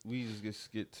 we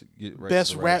just get right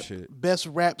Best to the rap, shit. best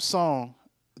rap song: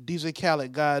 DJ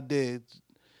Khaled, God Did,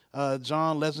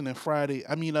 John Legend and Friday.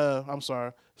 I'm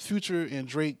sorry, Future and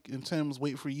Drake and Tim's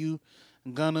Wait for You,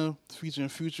 Gunna featuring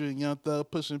Future and Young Thug,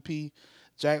 Pusha P,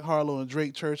 Jack Harlow and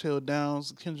Drake, Churchill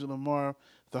Downs, Kendrick Lamar,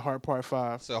 The Heart Part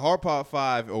 5. So Hard Part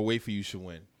 5 or Wait For You should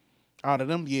win. Out of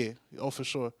them, yeah. Oh, for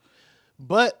sure.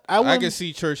 But I can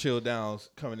see Churchill Downs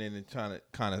coming in and trying to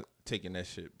kind of taking that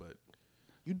shit, but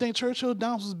You think Churchill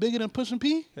Downs was bigger than Pusha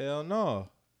P? hell no.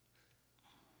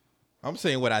 I'm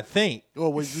saying what I think.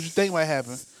 Or what you think might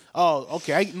happen? Oh,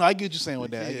 okay. I get what you're saying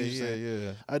with that. I get what you're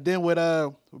saying. yeah. Then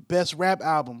with best rap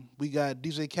album, we got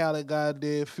DJ Khaled, God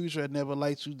Did, Future, I Never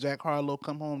Liked You, Jack Harlow,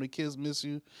 Come Home, The Kids Miss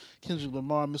You, Kendrick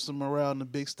Lamar, Mr. Morale, and The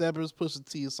Big Steppers, Pusha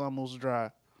T, It's Almost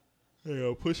Dry.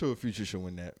 Yeah, Pusha Future should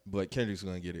win that, but Kendrick's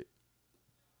gonna get it.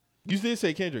 You did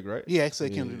say Kendrick, right? Yeah, I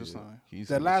said Kendrick this time. He's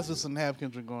That gonna last get it. listen have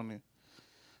Kendrick on there.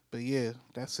 But yeah,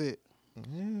 that's it. Yeah,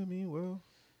 I mean, well,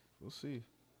 we'll see.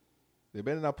 They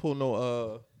better not pull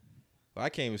no. I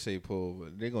can't even say pull,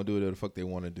 but they're gonna do whatever the fuck they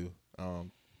want to do. They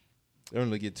don't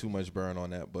really get too much burn on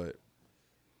that, but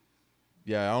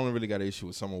yeah, I don't really got an issue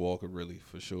with Summer Walker, really,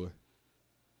 for sure.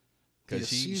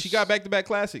 Cause Yeah, she got back-to-back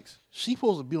classics. She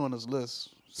supposed to be on this list.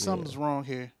 Something's wrong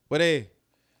here. But hey,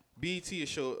 BET is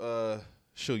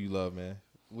show you love, man,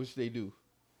 which they do.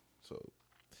 So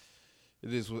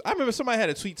it is. I remember somebody had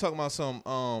a tweet talking about some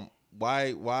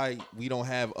why we don't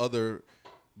have other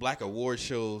black award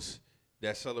shows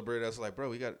that celebrate us. Like,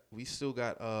 bro, we still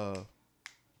got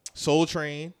Soul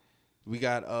Train. We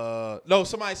got no.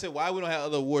 Somebody said why we don't have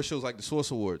other award shows like the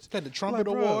Source Awards. Got the Trumpet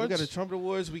Bro, Awards. We got the Trumpet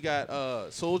Awards. We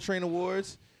got Soul Train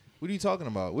Awards. What are you talking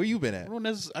about? Where you been at?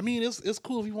 I mean, it's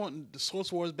cool if you want the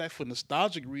Source Awards back for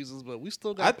nostalgic reasons, but we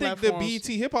still got. I think the platforms.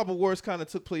 BET Hip Hop Awards kind of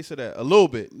took place of that a little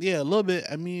bit. Yeah, a little bit.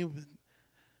 I mean,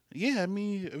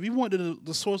 if you want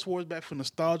the Source Awards back for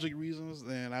nostalgic reasons,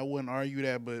 then I wouldn't argue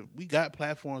that. But we got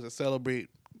platforms that celebrate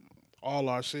all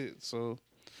our shit, so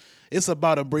it's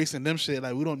about embracing them shit.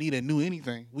 Like we don't need a new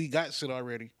anything. We got shit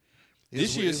already.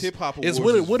 This year's Hip Hop Awards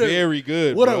is very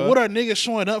good. What bruh. are niggas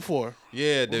showing up for?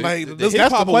 Yeah, Like, the that's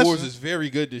Hip Hop the question. Awards is very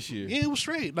good this year. Yeah, it was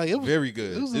straight. Like it was Very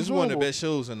good. It was This is one of the enjoyable. best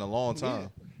shows in a long time.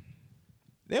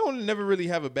 They don't never really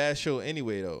have a bad show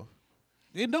anyway, though.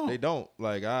 They don't. They don't.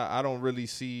 Like I don't really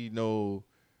see no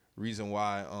reason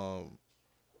why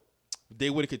they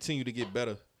would continue to get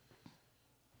better.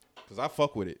 Cause I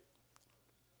fuck with it,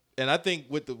 and I think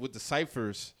with the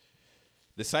ciphers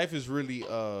really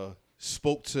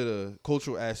spoke to the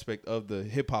cultural aspect of the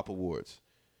Hip Hop Awards.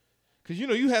 Cause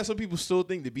you have some people still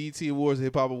think the BET Awards and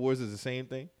Hip Hop Awards is the same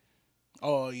thing.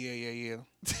 Oh yeah.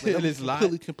 And it's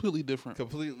completely different.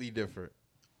 completely different.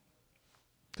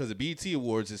 Because the BET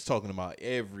Awards is talking about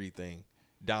everything,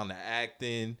 down to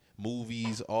acting,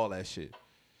 movies, all that shit.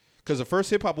 Because the first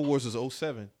Hip Hop Awards was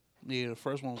 2007. Yeah, the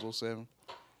first one was 07.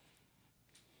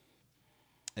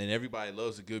 And everybody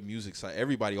loves the good music cipher.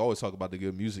 Everybody always talk about the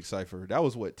good music cipher. That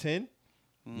was what, 10?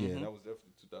 Yeah, that was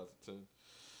definitely 2010.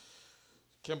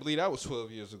 Can't believe that was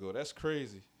 12 years ago. That's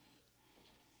crazy.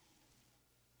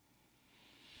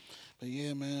 But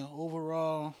yeah, man.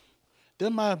 Overall,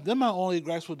 them my only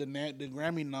gripes with the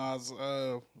Grammy nods.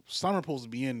 Summer supposed to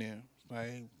be in there.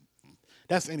 Like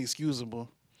that's inexcusable.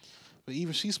 But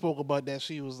even she spoke about that.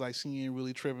 She was like, she ain't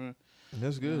really tripping.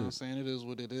 That's You know good. what I'm saying? It is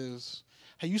what it is.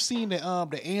 Have you seen the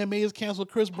AMAs canceled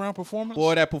Chris Brown performance?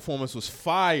 Boy, that performance was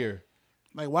fire.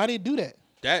 Like, why they do that?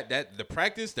 The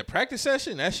practice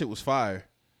session, that shit was fire.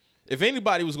 If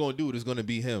anybody was gonna do it, it's gonna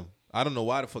be him. I don't know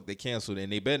why the fuck they canceled it,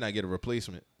 and they better not get a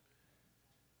replacement.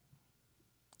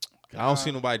 I don't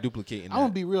see nobody duplicating that. I'm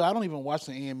gonna be real. I don't even watch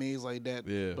the AMAs like that.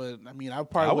 Yeah. But I mean, I I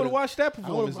probably would have watched that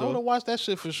performance I would though. have watched that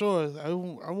shit for sure. I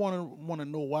want to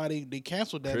know why they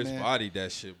canceled that, Chris man. bodied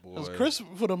that shit, boy. 'Cause Chris,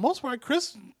 for the most part,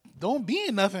 Chris don't be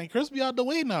in nothing. Chris be out the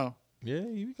way now. Yeah,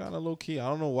 he kind of low key. I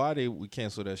don't know why they would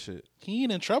cancel that shit. He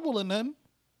ain't in trouble or nothing.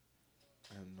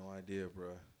 I have no idea,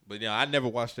 bro. But yeah, I never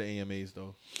watched the AMAs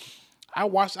though. I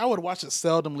would watch it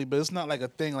seldomly, but it's not like a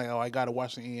thing. Like, oh, I gotta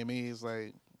watch the AMAs.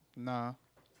 Like, nah.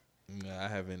 Nah, I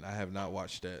have not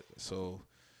watched that. So,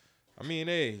 I mean,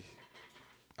 hey,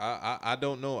 I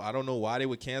don't know. I don't know why they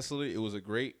would cancel it. It was a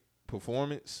great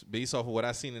performance based off of what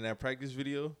I seen in that practice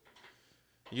video.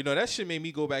 That shit made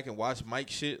me go back and watch Mike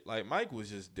shit. Like, Mike was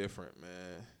just different,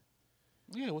 man.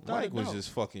 Yeah, without Mike a was doubt. just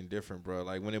fucking different, bro.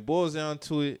 Like, when it boils down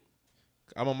to it,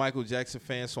 I'm a Michael Jackson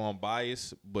fan, so I'm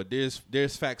biased. But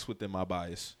there's facts within my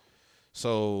bias.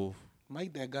 So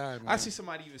Mike that guy, man. I see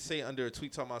somebody even say under a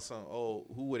tweet talking about something, oh,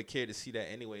 who would have cared to see that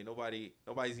anyway? Nobody's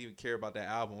even care about that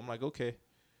album. I'm like, okay.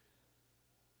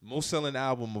 Most selling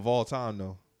album of all time,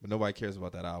 though. But nobody cares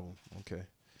about that album. Okay.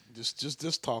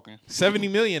 Just talking. 70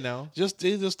 million now.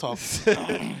 They just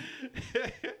talking.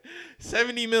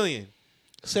 70 million.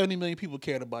 70 million people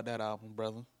cared about that album,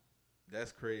 brother.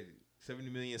 That's crazy. 70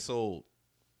 million sold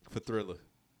for Thriller.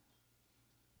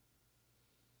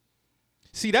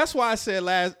 See, that's why I said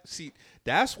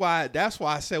that's why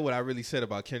I said what I really said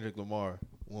about Kendrick Lamar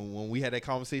when we had that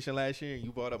conversation last year and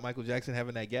you brought up Michael Jackson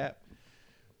having that gap.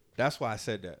 That's why I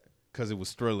said that, because it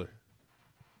was Thriller.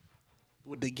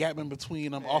 With the gap in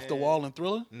between Off the Wall and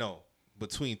Thriller? No,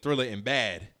 between Thriller and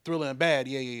Bad. Thriller and Bad,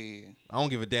 yeah. I don't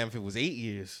give a damn if it was 8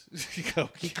 years. He could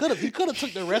have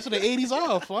took the rest of the 80s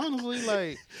off, honestly,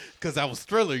 like, because I was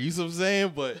Thriller, you see what I'm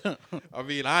saying? But I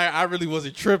mean, I really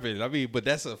wasn't tripping. I mean, but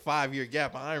that's a 5-year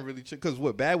gap. I ain't really tripping, because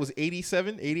what, Bad was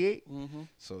 87, 88? Mm-hmm.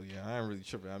 So yeah, I ain't really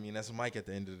tripping. I mean, that's Mike at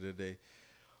the end of the day.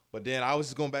 But then I was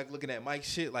just going back looking at Mike's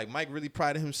shit. Like, Mike really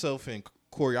prided himself in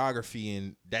choreography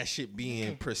and that shit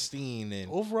being pristine and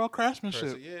overall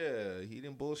craftsmanship. Yeah, he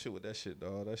didn't bullshit with that shit,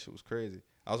 dog. That shit was crazy.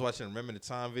 I was watching Remember the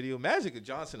Time video. Magic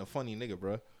Johnson, a funny nigga,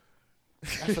 bro.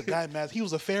 I forgot, man. He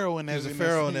was a pharaoh in that. He was a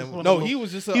pharaoh in that. No, he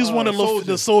was just a, he was one of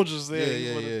the soldiers there.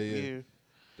 Yeah.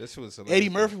 That shit was hilarious. Eddie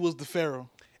Murphy was the pharaoh.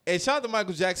 And shout out to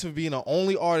Michael Jackson for being the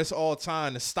only artist all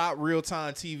time to stop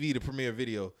real-time TV to premiere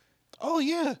video. Oh,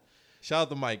 yeah. Shout out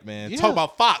to Mike, man. Yeah. Talk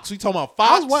about Fox. We talking about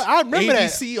Fox. I remember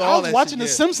ABC, that. All I was that watching shit,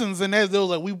 The Simpsons, and they was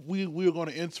like, we were going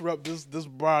to interrupt this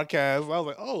broadcast. I was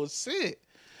like, oh shit.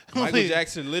 Michael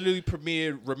Jackson literally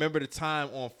premiered Remember the Time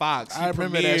on Fox. He I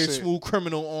remember that premiered shit. Smooth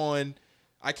Criminal on,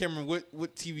 I can't remember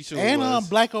what TV show and it was.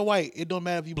 Black or White. It don't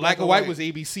matter if you Black or White was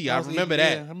ABC. I remember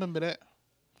that. Yeah, I remember that.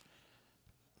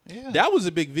 Yeah. That was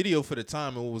a big video for the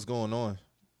time and what was going on.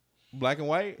 Black and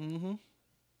White. Mm-hmm.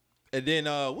 And then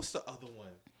what's the other one?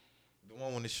 The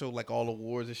one when they show like all the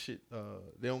wars and shit.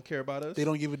 They don't care about us. They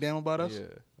don't give a damn about us?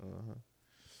 Yeah.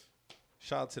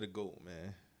 Shout out to the GOAT,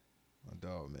 man. My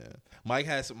dog, man. Mike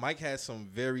has some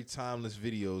very timeless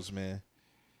videos, man.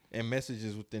 And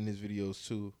messages within his videos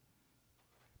too.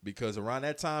 Because around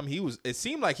that time it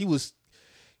seemed like he was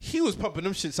pumping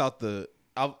them shits out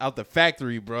the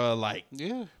factory, bro. Like,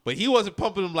 yeah. But he wasn't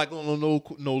pumping them like on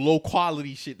no low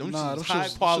quality shit. Them shits was high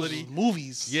quality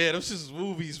movies. Yeah, them shits was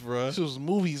movies, bro. This was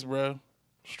movies, bro.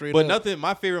 Straight But up. nothing.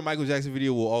 My favorite Michael Jackson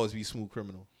video will always be Smooth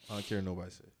Criminal. I don't care what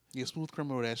nobody said. Yeah, Smooth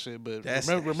Criminal, that shit. But That's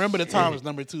remember the shit. time is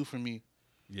number 2 for me.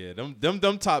 Yeah,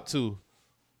 them top 2.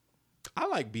 I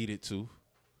like Beat It too.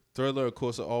 Thriller, of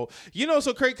course, are all. You know,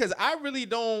 so crazy because I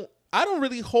don't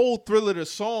really hold Thriller the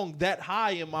song that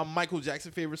high in my Michael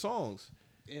Jackson favorite songs.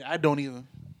 Yeah, I don't either.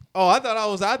 Oh, I thought I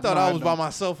was I by don't.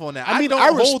 myself on that. I mean, don't I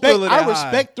hold Thriller that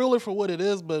respect Thriller for what it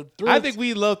is, but Thriller, high. I think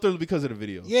we love Thriller because of the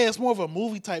video. yeah, it's more of a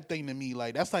movie type thing to me.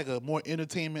 Like that's like a more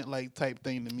entertainment like type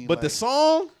thing to me. But like, the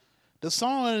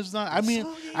song is not. I mean,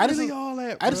 song ain't I just really all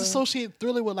that, I just bruh. associate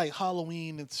Thriller with like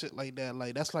Halloween and shit like that.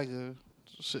 Like that's like a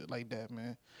shit like that,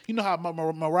 man. You know how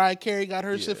Mariah Carey got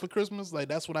her shit for Christmas? Like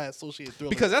that's what I associate Thriller.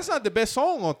 because that's not the best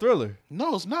song on Thriller.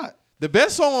 no, it's not. The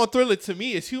best song on Thriller to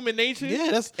me is Human Nature.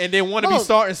 Yeah, that's and then Want to Be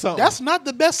Starting Something. That's not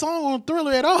the best song on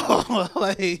Thriller at all.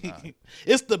 Like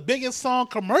it's the biggest song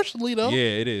commercially though.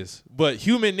 Yeah, it is. But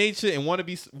Human Nature and Want to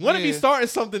Be Starting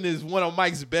Something is one of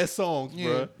Mike's best songs,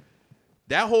 bro.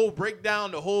 That whole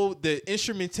breakdown, the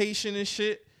instrumentation and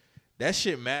shit, that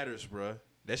shit matters, bro.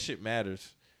 That shit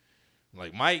matters.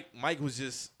 Like Mike was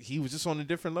just on a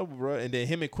different level, bro. And then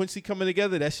him and Quincy coming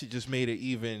together, that shit just made it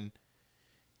even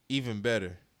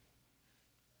better.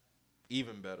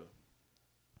 Even better.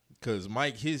 Cause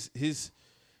Mike, his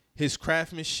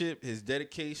craftsmanship, his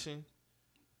dedication,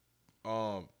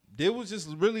 there was just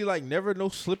really like never no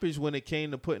slippage when it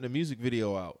came to putting a music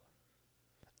video out.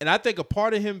 And I think a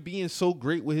part of him being so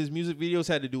great with his music videos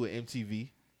had to do with MTV.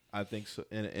 I think so,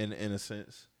 in a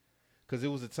sense, because it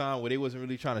was a time where they wasn't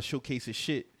really trying to showcase his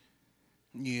shit.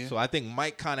 Yeah. So I think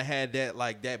Mike kind of had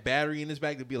that battery in his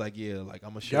back to be like, yeah, like I'm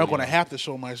gonna show Y'all gonna have to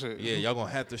show my shit. Yeah, y'all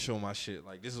gonna have to show my shit.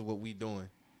 Like this is what we doing.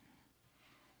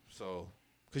 So,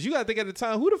 cause you gotta think at the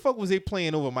time, who the fuck was they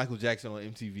playing over Michael Jackson on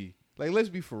MTV? Like, let's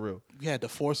be for real. You had to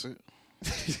force it.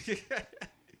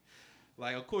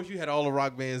 Like, of course, you had all the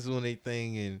rock bands doing their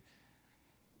thing, and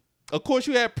of course,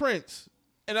 you had Prince.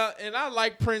 And I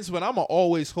like Prince, but I'ma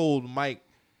always hold Mike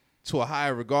to a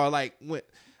higher regard. Like when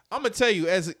I'm gonna tell you,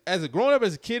 as a growing up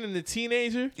as a kid and a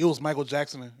teenager, It was Michael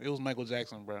Jackson. It was Michael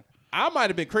Jackson, bro. I might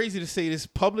have been crazy to say this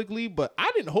publicly, but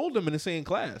I didn't hold them in the same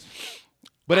class.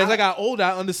 But as I got older,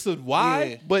 I understood why.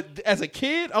 Yeah. But as a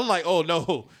kid, I'm like, oh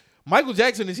no, Michael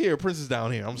Jackson is here, Prince is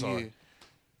down here. I'm sorry. Yeah.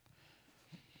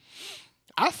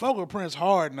 I fuck with Prince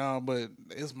hard now, but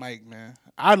it's Mike, man.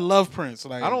 I love Prince.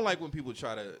 Like I don't like when people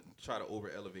try to over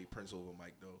elevate Prince over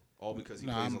Mike though, all because he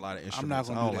plays a lot of instruments. I'm not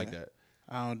gonna I don't do like that. that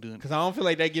I don't do it because I don't feel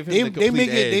like that give him the complete make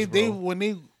edge, it. They bro. when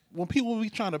they when people be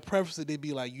trying to preface it, they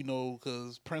be like,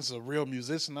 because Prince is a real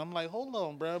musician. I'm like, hold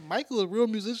on, bro. Michael's a real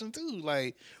musician too.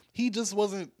 Like, he just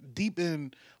wasn't deep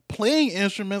in playing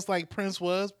instruments like Prince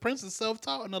was. Prince is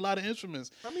self-taught in a lot of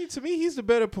instruments. I mean, to me, he's the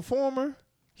better performer.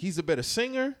 He's a better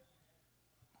singer.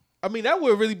 I mean, that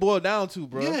would really boil down to,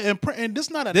 bro. Yeah, and this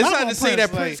not a This knock not on to say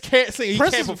that Like, Prince can't sing, he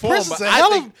Prince can't is- perform, Prince but is a I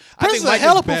hell think of Mike is a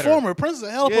hell of better. performer. Prince is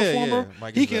a hell of Yeah, performer.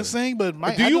 Mike He is can better. sing, but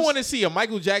Mike. Do you want to see a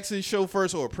Michael Jackson show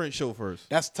first or a Prince show first?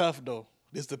 That's tough though.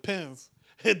 This depends.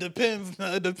 It depends.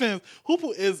 It depends.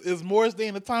 Is Morris Day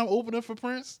in the Time opening for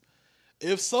Prince?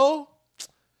 If so,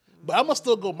 but I'm gonna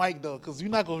still go Mike though, because you're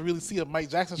not gonna really see a Mike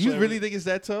Jackson show. You really think it's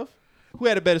that tough? Who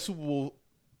had a better Super Bowl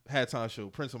halftime show,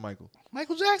 Prince or Michael?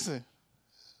 Michael Jackson?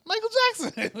 Michael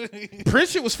Jackson. Prince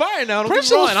shit was fire now. Don't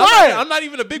Prince get me shit wrong. was fire. I'm not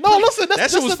even a big No, Prince. listen, that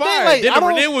shit that's was the thing, fire. like, then I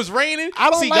when don't- it was raining,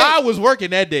 I don't see, like- God was working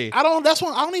that day. I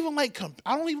don't even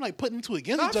like putting them two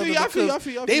against No, I each feel other you, I feel you, because I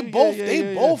feel you, I they feel you. both Yeah,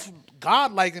 they yeah, both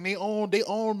godlike in their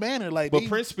own manner. Like, But they,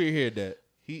 Prince spearheaded that.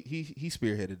 He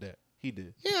spearheaded that. He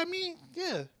did. yeah, I mean,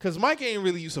 yeah. Cause Mike ain't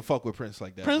really used to fuck with Prince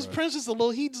like that. Prince bro. Prince is a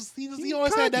little. He He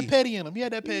always had that cocky. petty in him. He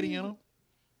had that petty in him.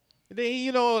 And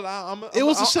then I'm It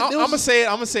was a shit- it was gonna a- say it.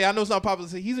 I'm gonna say I know it's not popular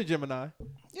to say he's a Gemini.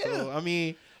 Yeah. So, I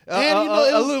mean, And, it a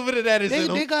was- little bit of that is in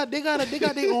They him. got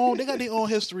their own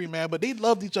history, man. But they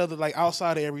loved each other like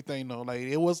outside of everything though. Like,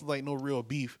 it wasn't like no real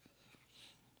beef.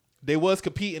 They was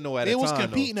competing though at They a time. was though.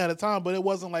 competing at a time, but it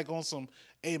wasn't like on some,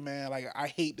 hey man, like I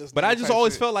hate this. But nigga I just type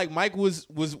always shit. felt like Mike was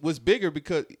bigger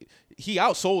because he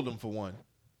outsold him for one.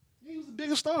 He was the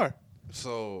biggest star.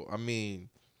 So I mean,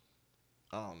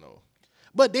 I don't know.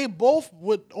 But they both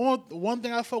would on one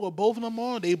thing I felt with both of them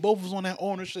on. They both was on that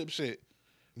ownership shit.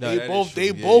 No, they that is both true. they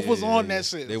Yeah, both yeah, was yeah, on yeah. that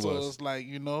shit. They so was. it's like,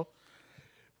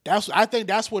 I think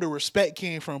that's where the respect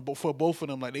came from for both of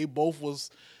them. Like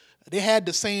they had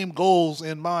the same goals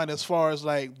in mind as far as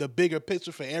like the bigger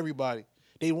picture for everybody.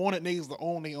 They wanted niggas to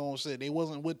own their own shit. They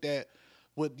wasn't with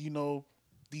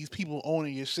these people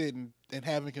owning your shit and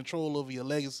having control over your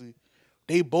legacy.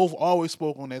 They both always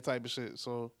spoke on that type of shit.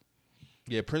 So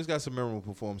Yeah, Prince got some memorable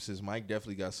performances. Mike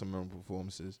definitely got some memorable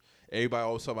performances. Everybody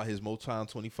always talk about his Motown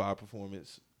 25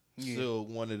 performance. Yeah. Still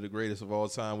one of the greatest of all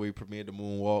time, where he premiered the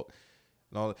Moonwalk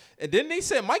and all that. And then they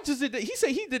said Mike just did that. He said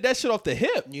he did that shit off the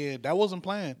hip. yeah, that wasn't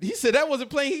planned. He said that wasn't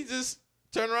playing. He just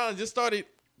turned around and just started.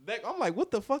 I'm like,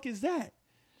 what the fuck is that?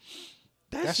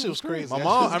 That shit was crazy. My That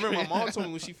mom, shit I was remember my crazy. mom told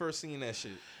me when she first seen that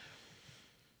shit.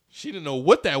 She didn't know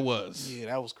what that was. Yeah,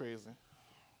 that was crazy.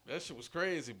 That shit was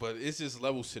crazy, but it's just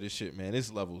levels to this shit, man.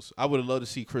 It's levels. I would have loved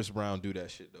to see Chris Brown do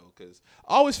that shit though, because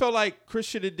I always felt like Chris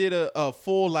should have did a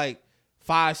full like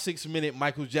 5-6 minute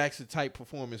Michael Jackson type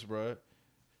performance, bro.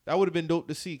 That would have been dope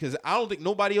to see, because I don't think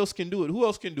nobody else can do it. Who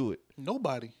else can do it?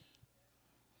 Nobody.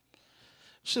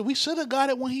 Shit, we should have got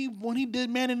it when he did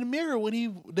Man in the Mirror, when he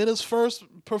did his first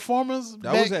performance.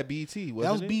 That was at BET, wasn't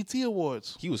That was it? BT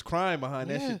Awards. He was crying behind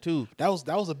that Yeah. shit too. That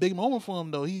was a big moment for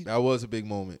him though. That was a big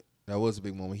moment.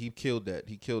 He killed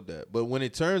that. But when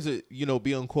it turns to,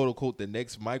 being quote unquote the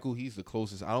next Michael, he's the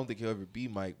closest. I don't think he'll ever be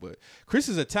Mike, but Chris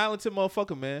is a talented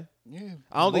motherfucker, man. Yeah.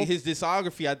 I don't think his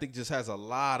discography, I think, just has a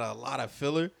lot of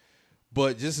filler.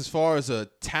 But just as far as a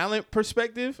talent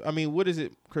perspective, I mean, what is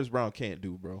it Chris Brown can't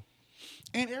do, bro?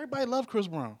 And everybody loved Chris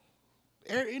Brown.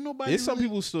 Ain't nobody. There's some really-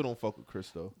 people who still don't fuck with Chris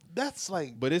though, That's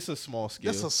like but it's a small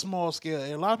scale. that's a small scale.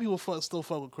 And a lot of people still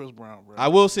fuck with Chris Brown, bro. I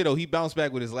will say though, he bounced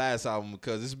back with his last album,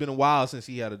 because it's been a while since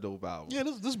he had a dope album. Yeah,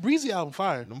 this Breezy album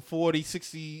fire. Them 40,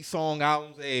 60 song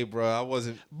albums, hey, bro, I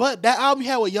wasn't. But that album he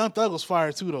had with Young Thug was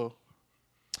fire too though.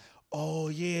 Oh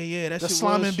yeah, that The shit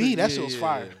Slime was and B, true. that Yeah, shit was yeah,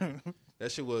 fire. yeah.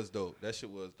 That shit was dope.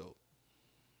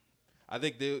 I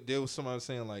think there was somebody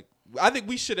saying like, I think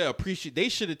we should have appreciated. They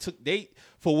should have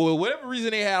for whatever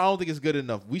reason they had. I don't think it's good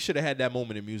enough. We should have had that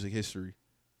moment in music history.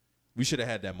 We should have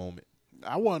had that moment.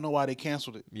 I want to know why they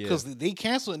canceled it. Yeah. Because they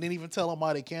canceled it and didn't even tell them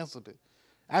why they canceled it.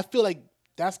 I feel like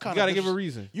that's kind You of. gotta give a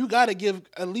reason, You gotta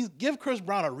at least give Chris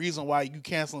Brown a reason why you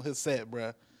canceling his set,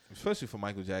 bruh. especially for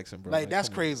Michael Jackson, bro. Like that's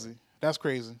come on. crazy. That's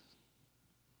crazy.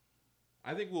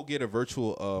 I think we'll get a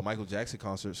virtual Michael Jackson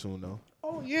concert soon, though.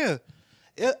 Oh yeah.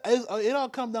 It all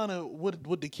come down to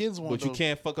what the kids want. But you though.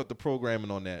 can't fuck up the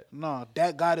programming on that. No,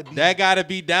 that gotta be. That gotta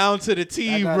be down to the T,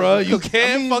 that gotta bro. be- You 'cause,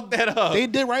 can't I mean, fuck that up. They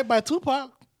did right by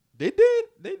Tupac. They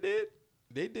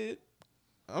did.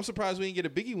 I'm surprised we didn't get a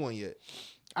Biggie one yet.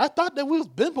 I thought that we was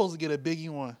been supposed to get a Biggie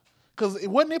one. Cause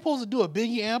wasn't they supposed to do a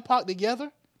Biggie and Pac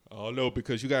together? Oh no,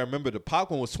 because you gotta remember the Pac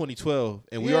one was 2012,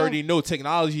 and we Yeah. already know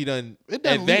technology done It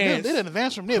doesn't advanced. They didn't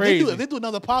advance from there. Crazy. If they do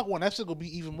another Pac one, that shit gonna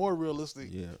be even more realistic.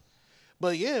 Yeah,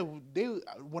 But yeah,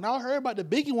 when I heard about the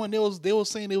Biggie one, they was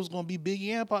saying they was gonna be Biggie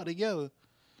and Pac together.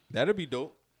 that'd be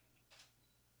dope.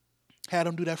 Had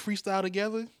them do that freestyle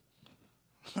together.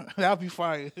 That'd be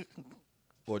fire.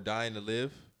 Or Dying to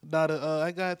Live.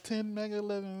 I got 10 Mega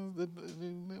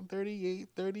 11s, 38,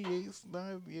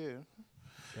 38s. Yeah,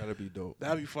 That'd be dope.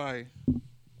 that'd be fire.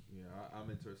 Yeah, I'm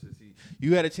interested to see.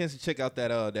 You had a chance to check out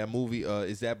that movie.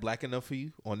 Is That Black Enough for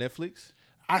You on Netflix?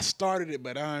 I started it,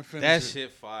 but I ain't finished That it.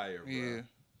 shit fire, bro. Yeah.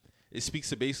 It speaks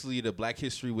to basically the black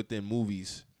history within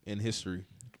movies and history.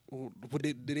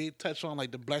 Did they touch on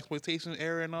like the blaxploitation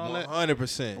era and all that?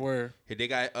 100%. Where? Hey, they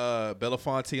got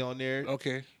Belafonte on there.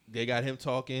 Okay. They got him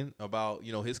talking about,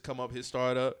 his come up, his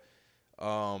startup.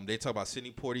 They talk about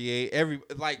Sidney Poitier.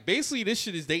 Basically this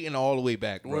shit is dating all the way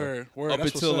back, bro. Word. Up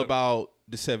That's until what's up. about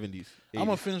the 70s. I'm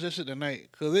gonna finish that shit tonight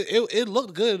because it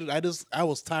looked good. I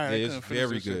was tired. I Yeah, couldn't it's finish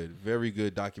very that shit. good. Very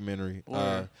good documentary.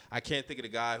 Word. I can't think of the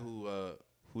guy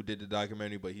who did the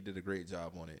documentary, but he did a great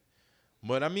job on it.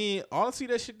 But I mean, honestly,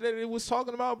 that shit that it was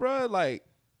talking about, bro, like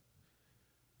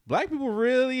black people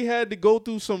really had to go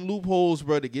through some loopholes,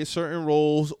 bro, to get certain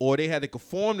roles, or they had to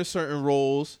conform to certain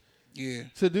roles. Yeah.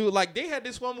 To do like they had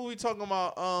this one movie talking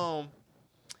about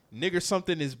nigger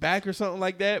something is back or something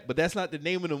like that, but that's not the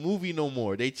name of the movie no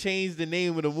more. They changed the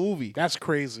name of the movie. That's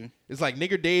crazy. It's like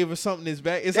Nigger Dave or something is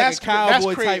back. It's That's like a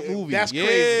cowboy crazy. type movie. That's yeah.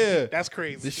 crazy. That's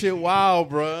crazy. This shit wild,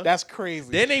 bro. That's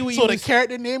crazy. Then they would so the use-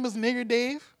 character name is Nigger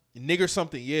Dave. Nigger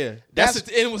something, yeah. That's-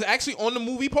 And it was actually on the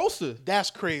movie poster.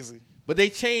 That's crazy. But they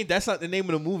changed. That's not the name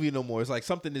of the movie no more. It's like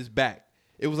something is back.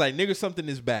 It was like Nigger something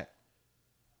is back.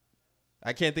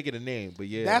 I can't think of the name, but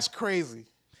yeah. That's crazy.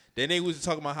 Then they was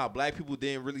talking about how black people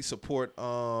didn't really support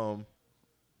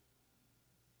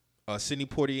Sidney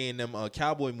Poitier in them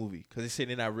cowboy movie because they said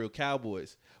they're not real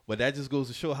cowboys. But that just goes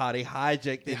to show how they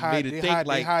hijacked it and made it think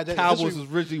like cowboys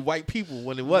was originally white people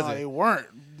when it wasn't. No, they weren't.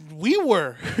 We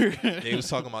were. They was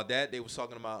talking about that. They was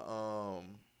talking about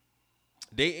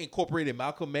they incorporated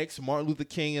Malcolm X, Martin Luther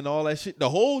King, and all that shit. The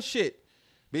whole shit.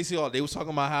 Basically, they was talking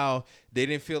about how they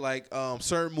didn't feel like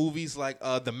certain movies like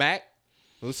The Mac.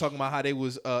 They was talking about how they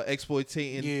was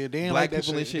exploiting Yeah, they didn't black like that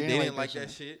people and shit. shit. They They didn't didn't like like that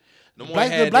that shit. No more the had-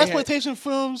 black they had- exploitation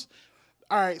films.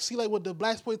 All right, see, like with the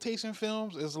black exploitation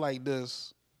films, it's like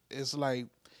this. It's like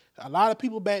a lot of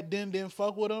people back then didn't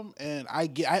fuck with them, and I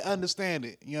understand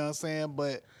it. You know what I'm saying?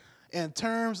 But in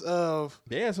terms of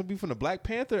They had some people from the Black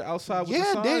Panther outside with the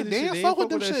yeah, signs they and shit. didn't fuck with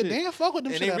them that shit. They didn't fuck with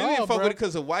them And shit they at really all, didn't fuck bro. with it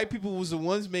because the white people was the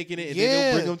ones making it, and they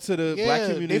don't bring them to the black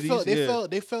communities.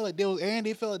 They felt like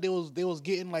they was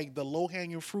getting like the low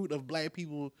hanging fruit of black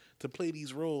people to play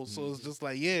these roles. So it's just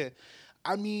like, yeah,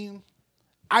 I mean,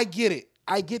 I get it.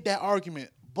 I get that argument,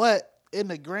 but in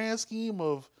the grand scheme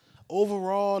of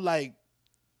overall like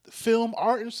film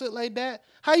art and shit like that,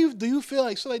 do you feel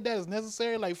like shit like that is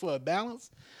necessary, like for a balance?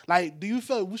 Like, do you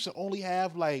feel like we should only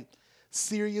have like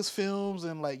serious films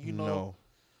and like No.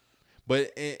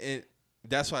 But and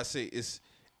that's why I say it's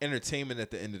entertainment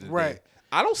at the end of the Right. day.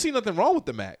 I don't see nothing wrong with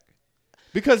the Mac.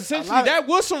 Because essentially lot- that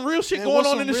was some real shit it going was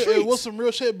on some in the real- streets. It was some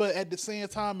real shit, but at the same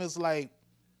time, it's like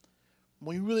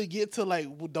when you really get to like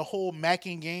with the whole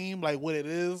Macking game, like what it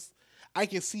is, I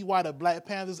can see why the Black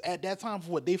Panthers at that time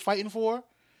for what they fighting for.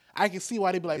 I can see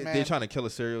why they be like, man, They're trying to kill a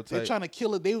stereotype. they're trying to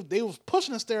kill it. They was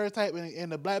pushing a stereotype,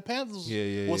 and the Black Panthers was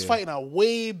Yeah. fighting a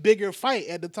way bigger fight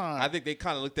at the time. I think they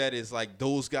kind of looked at it as like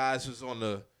those guys was on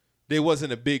the. They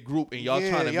wasn't a big group, and y'all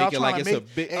Yeah, trying to y'all make it like trying it's to a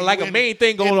make- big, and like a when- main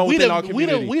thing going and on we within the- our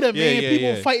community. We the Yeah, main yeah, people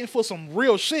yeah. fighting for some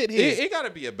real shit here. It got to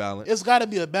be a balance. It's got to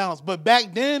be a balance. But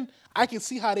back then, I can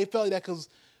see how they felt like that because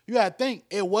you got to think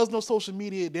it was no social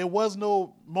media, there was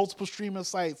no multiple streaming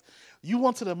sites. You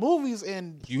went to the movies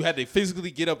and You had to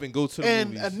physically get up and go to the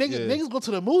movies. niggas go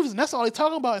to the movies and that's all they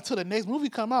talking about until the next movie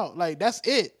come out. Like that's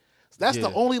it. That's the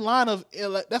Yeah. only line of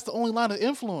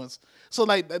influence. So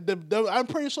like I'm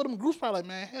pretty sure them groups probably like,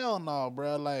 man, hell no,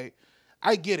 bro. Like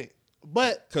I get it,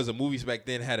 but Because the movies back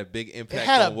then had a big it impact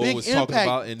had a on what big was impact. talking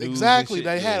about in news. Exactly, and shit.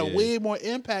 they had Yeah. a way more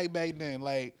impact back then.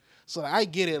 Like so, I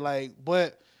get it. Like,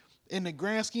 but in the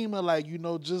grand scheme of like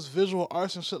just visual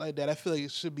arts and shit like that, I feel like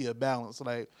it should be a balance.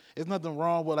 Like, there's nothing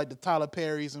wrong with like the Tyler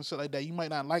Perrys and shit like that. You might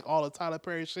not like all the Tyler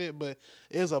Perry shit, but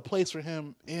there's a place for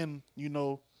him in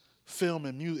film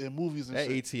and music and movies and That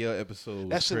shit. ATL episode was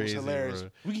That shit crazy, was hilarious.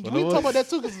 bro. We But can no- talk about that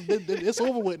too because it's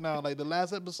over with now. Like the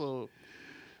last episode,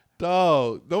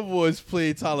 Dog, them boys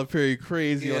played Tyler Perry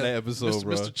crazy on Yeah, that episode, Mr.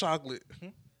 bro. Mr. Chocolate.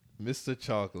 Mr.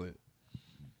 Chocolate.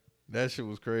 That shit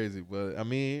was crazy. But I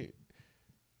mean,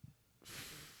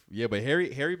 yeah, but Harry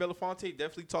Belafonte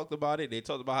definitely talked about it. They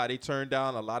talked about how they turned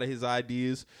down a lot of his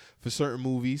ideas for certain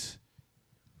movies.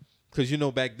 Because,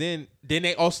 back then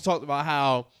they also talked about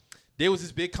how there was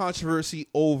this big controversy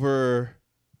over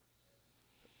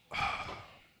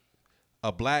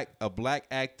a black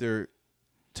actor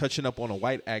touching up on a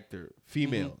white actor,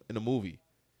 female, in the movie.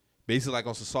 Basically like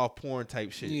on some soft porn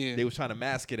type shit. Yeah. They was trying to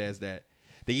mask it as that.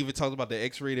 They even talked about the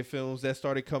X-rated films that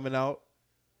started coming out.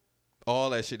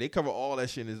 All that shit. They cover all that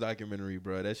shit in this documentary,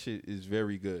 bro. That shit is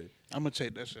very good. I'm gonna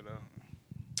check that shit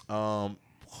out.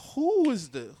 Who was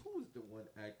the one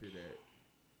actor that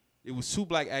it was two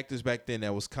black actors back then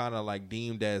that was kind of like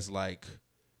deemed as like,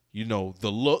 you know,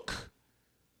 the look.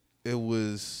 It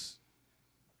was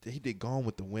he did Gone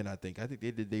with the Wind, I think. I think they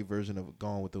did their version of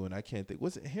Gone with the Wind. I can't think.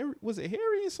 Was it Harry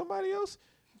and somebody else?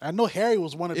 I know Harry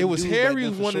was one of the It was dudes Harry back then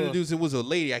was for one of sure. the dudes. It was a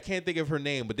lady. I can't think of her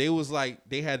name, but they was like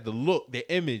they had the look,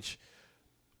 the image.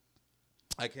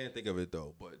 I can't think of it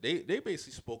though, but they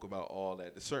basically spoke about all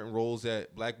that, the certain roles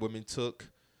that black women took.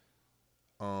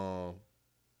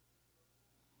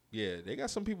 Yeah, they got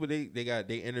some people. They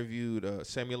interviewed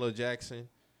Samuel L. Jackson.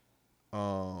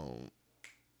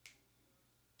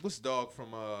 What's the dog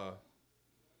from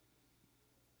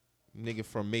nigga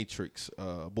from Matrix?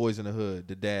 Boys in the Hood,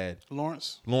 the dad.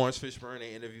 Lawrence Fishburne.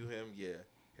 They interview him. Yeah,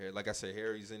 like I said,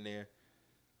 Harry's in there.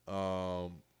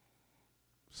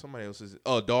 Somebody else is.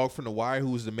 Oh, dog from The Wire,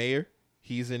 who was the mayor.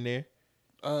 He's in there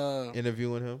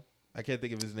interviewing him. I can't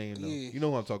think of his name though. Yeah. You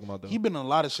know who I'm talking about though. he been in a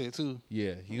lot of shit too.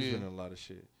 Yeah, he's Yeah. been in a lot of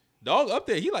shit. Dog up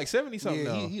there, he like 70 something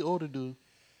Yeah, now. he older dude.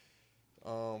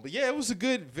 But yeah, it was a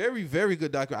good, very, very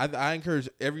good documentary. I encourage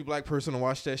every black person to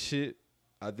watch that shit.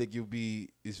 I think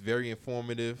it's very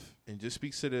informative and just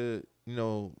speaks to the, you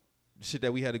know, shit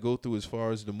that we had to go through as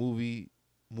far as the movie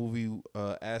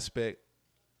aspect.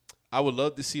 I would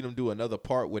love to see them do another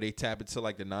part where they tap into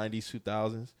like the 90s,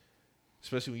 2000s,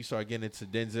 especially when you start getting into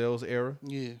Denzel's era.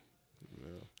 Yeah.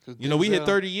 'Cause You know, we hit Denzel-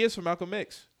 30 years from Malcolm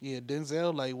X. Yeah,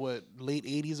 Denzel, like what, late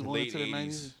 80s going Late into the 80s.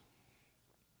 90s?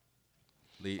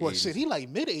 Late Well, 80s. shit, he like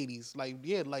mid 80s. Like,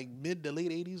 yeah, like mid to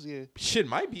late 80s, yeah. Shit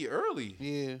might be early.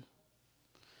 Yeah.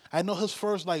 I know his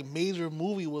first like major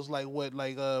movie was like what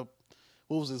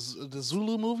was this, the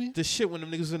Zulu movie? The shit when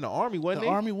them niggas was in the army, wasn't The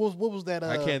they? Army, what was that?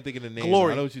 I can't think of the name.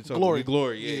 Glory. I know what you're talking Glory. about.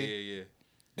 Glory. Yeah. Yeah.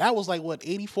 That was like what,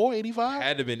 84, 85?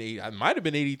 Had to been 8. I might have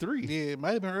been 83. Yeah, it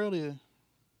might have been earlier.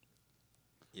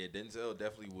 Yeah, Denzel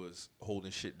definitely was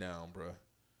holding shit down, bro.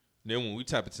 Then when we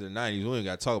tap into the 90s, we ain't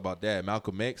got to talk about that.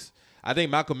 Malcolm X. I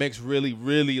think Malcolm X really,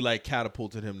 really like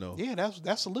catapulted him though. Yeah,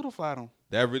 that solidified him.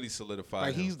 That really solidified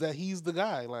Like him. he's the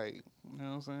guy. Like, you know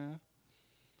what I'm saying?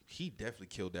 He definitely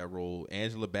killed that role.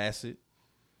 Angela Bassett,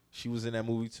 she was in that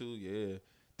movie too. Yeah,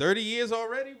 30 years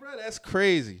already, bro. That's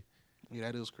crazy. Yeah,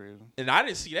 that is crazy. And I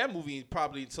didn't see that movie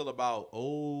probably until about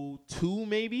 02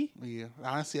 maybe. Yeah,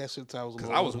 I didn't see that shit until I was. Because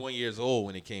I was 1 year old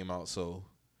when it came out, so.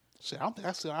 Shit, I don't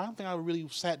think I really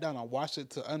sat down and watched it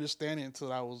to understand it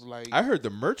until I was like. I heard the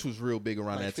merch was real big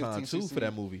around Like that time 15, too for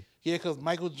that movie. Yeah, because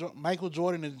Michael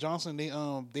Jordan and Johnson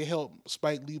they helped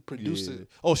Spike Lee produce Yeah. it.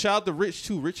 Oh, shout out to Rich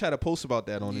too. Rich had a post about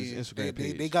that on his Yeah, Instagram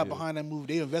page. They got Yeah. behind that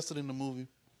movie. They invested in the movie.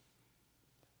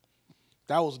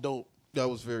 That was dope. That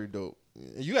was very dope.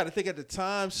 And you got to think at the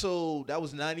time. So that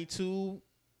was 92.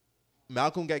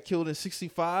 Malcolm got killed in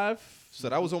 65. So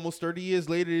that was almost 30 years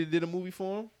later. They did a movie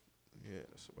for him. Yeah,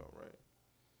 that's about right.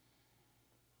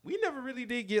 We never really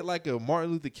did get like a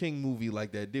Martin Luther King movie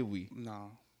like that, did we?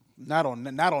 No, not on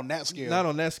that scale. Not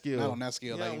on that scale. Not on that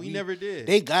scale. Yeah, Like, we never did.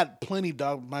 They got plenty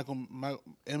dog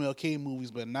MLK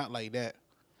movies, but not like that.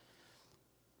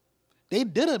 They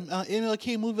did a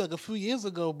MLK movie like a few years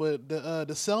ago, but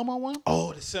the Selma one.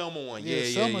 Oh, the Selma one. Yeah,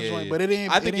 Selma yeah. joint, but it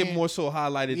ain't. I think it ain't- more so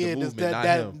highlighted Yeah, the this- movement, not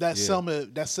that him. that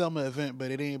Yeah. Selma event,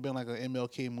 but it ain't been like an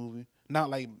MLK movie. Not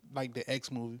like the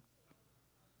X movie.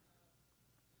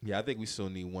 Yeah, I think we still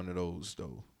need one of those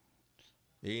though.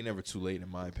 It ain't never too late, in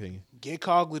my opinion. Get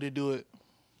Cogley to do it.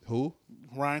 Who?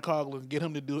 Ryan Cogley, get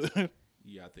him to do it.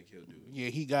 Yeah, I think he'll do it. Yeah,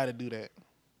 he got to do that.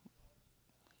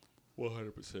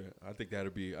 100%. I think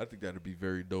that'd be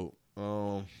very dope.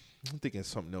 I'm thinking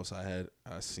something else I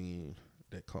seen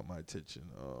that caught my attention.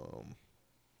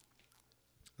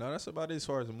 No, that's about it as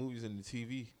far as the movies and the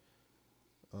TV.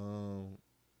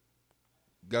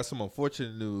 Got some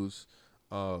unfortunate news.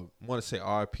 Want to say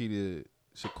R.I.P. to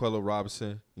Shaquella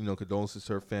Robinson. You know, condolences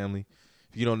to her family.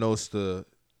 If you don't know, it's the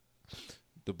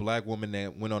black woman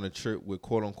that went on a trip with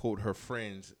quote unquote her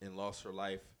friends and lost her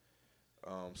life.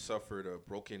 Suffered a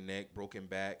broken neck, broken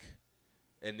back.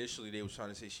 Initially, they was trying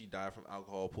to say she died from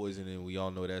alcohol poisoning, and we all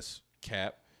know that's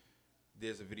cap.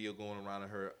 There's a video going around of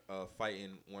her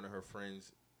fighting one of her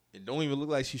friends. It don't even look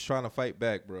like she's trying to fight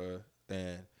back, bruh.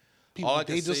 And all I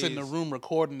can They just say in the is- room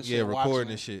recording the shit. yeah, and watching recording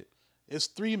it. and shit. It's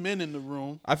 3 men in the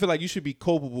room. I feel like you should be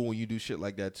culpable when you do shit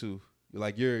like that too.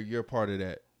 Like you're part of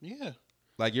that. Yeah.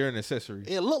 Like you're an accessory.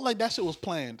 It looked like that shit was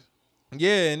planned.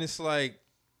 Yeah, and it's like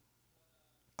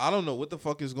I don't know what the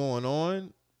fuck is going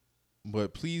on.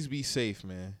 But please be safe,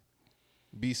 man.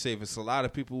 Be safe. It's a lot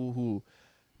of people who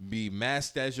be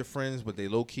masked as your friends, but they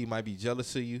low key might be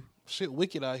jealous of you. Shit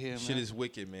wicked out here, man. Shit is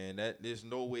wicked, man. There's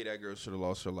no way that girl should have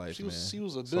lost her life, She man.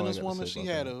 was a That's all I gotta businesswoman. say She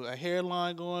about had that. a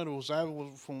hairline going.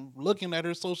 From looking at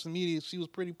her social media, she was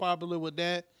pretty popular with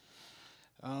that.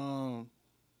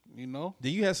 You know.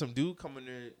 Then you had some dude coming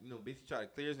there, basically try to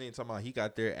clear his name, talking about he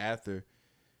got there after,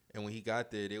 and when he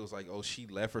got there, they was like, oh, she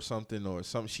left or something, or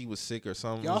something, she was sick or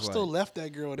something. Y'all It was still like, left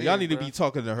that girl there. y'all need to bruh. be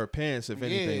talking to her parents, if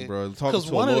anything, bro. Talking Because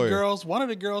to a lawyer. one of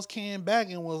the girls came back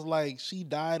and was like, she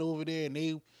died over there, and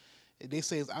they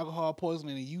say it's alcohol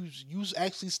poisoning, and you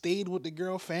actually stayed with the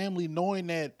girl family knowing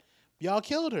that y'all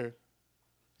killed her,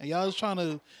 and y'all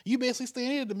was you basically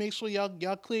staying here to make sure y'all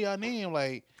clear your name,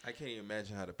 like. I can't even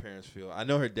imagine how the parents feel. I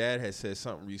know her dad had said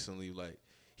something recently, like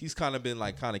he's kind of been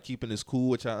like kind of keeping his cool,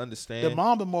 which I understand. The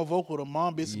mom been more vocal. The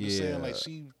mom basically Yeah. saying like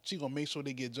she gonna make sure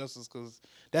they get justice because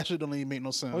that shit don't even make no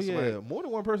sense. Oh yeah, like, more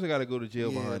than one person got to go to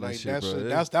jail yeah, behind like that shit, bro.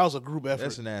 that was a group effort.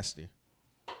 That's nasty.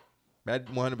 That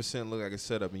 100% look like a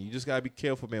setup, and you just gotta be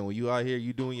careful, man. When you out here,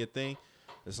 you doing your thing.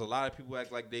 There's a lot of people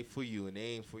act like they for you, and they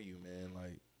ain't for you, man.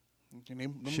 Like And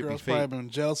them should be girls fake. probably been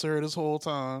jealous of her this whole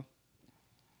time.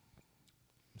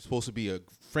 it's supposed to be a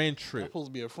friend It's trip. supposed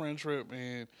to be a friend trip,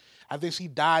 and I think she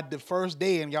died the first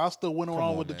day, and y'all still went around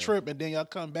on, with the man. trip, and then y'all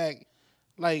come back.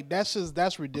 Like that's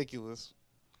ridiculous.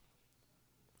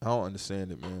 I don't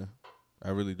understand it, man. I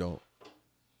really don't.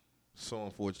 So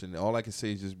unfortunate. All I can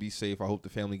say is just be safe. I hope the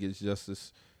family gets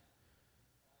justice.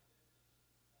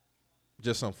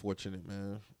 Just unfortunate,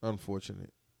 man.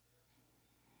 Unfortunate.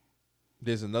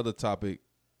 There's another topic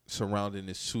surrounding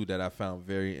this too that I found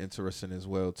very interesting as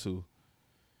well too.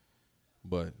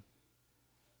 But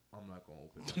I'm not gonna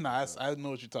open it. Nah, I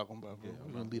know what you're talking about, bro. Yeah,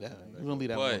 We're gonna leave that. We're gonna leave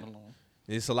that But- one alone.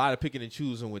 It's a lot of picking and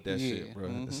choosing with that Yeah, shit, bro.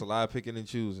 mhm. It's a lot of picking and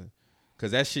choosing.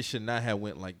 Cause that shit should not have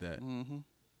went like that Mm-hmm.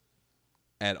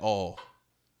 at all.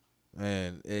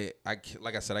 And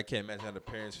like I said, I can't imagine how the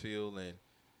parents feel, and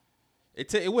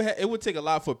it would take a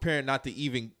lot for a parent not to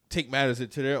even take matters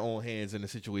into their own hands in a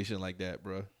situation like that,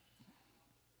 bro.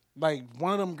 Like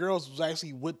one of them girls was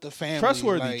actually with the family.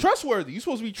 Trustworthy, like, trustworthy. You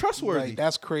supposed to be trustworthy. Like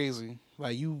that's crazy.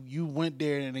 Like you went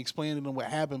there and explained to them what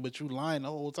happened, but you lying the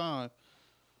whole time.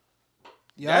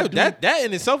 Yeah, that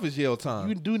in itself is jail time.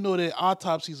 you do know that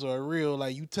autopsies are real.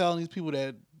 Like you telling these people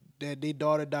that their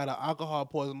daughter died of alcohol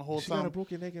poisoning the whole She got a time.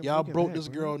 broken neck and Y'all broken broke back, this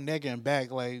bro. girl neck and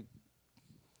back. Like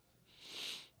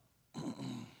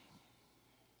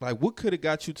Like, what could have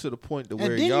got you to the point to and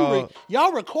where then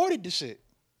y'all recorded the shit.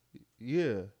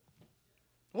 yeah.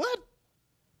 What?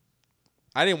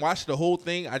 I didn't watch the whole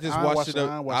thing. I just I ain't watched it watched it. up.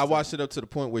 I ain't I watched watched it up to the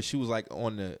point where she was like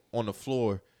on the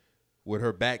floor with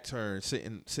her back turned,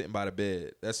 sitting by the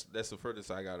bed. That's the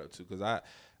furthest I got up to because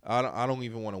I don't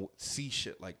even want to see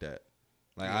shit like that.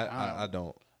 Like Yeah, I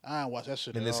don't. I ain't watch that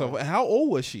shit And at then all. so how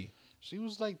old was she? She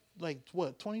was like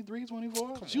what, 23,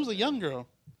 24? She was a young girl.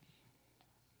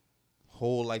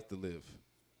 Whole life to live.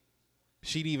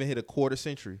 She'd even hit a quarter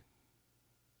century.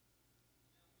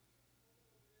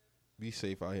 Be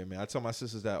safe out here, man. I tell my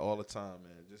sisters that all the time,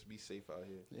 man. Just be safe out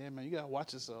here. Yeah, man, you gotta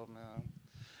watch yourself,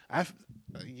 man.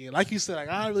 Like you said, like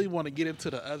I don't really want to get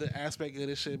into the other aspect of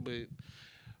this shit, but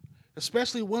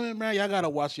especially women, man, y'all gotta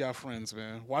watch y'all friends,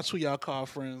 man. Watch who y'all call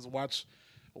friends. Watch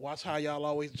how y'all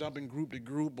always jumping group to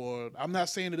group. Or I'm not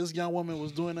saying that this young woman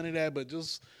was doing none of that, but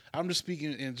I'm just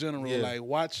speaking in general. Yeah. Like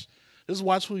watch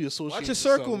who you associate. Watch your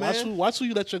yourself. circle, man. Watch who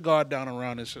you let your guard down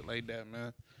around and shit like that,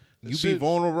 man. You Shit- be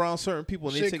vulnerable around certain people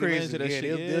and they shit take crazy. advantage of that Yeah,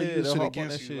 shit. they'll use they'll shit hop on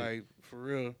against that you, shit. like for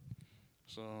real.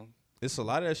 So It's a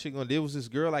lot of that shit going. There was this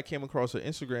girl I came across her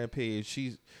Instagram page.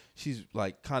 She's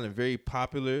like kind of very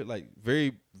popular, like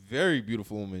very, very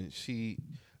beautiful woman. She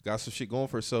got some shit going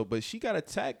for herself, but she got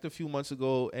attacked a few months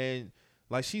ago and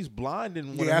like she's blind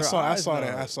in one yeah, of her I eyes saw now.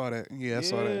 that. I saw that. Yeah, I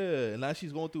saw that. Yeah, and now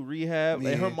she's going through rehab. And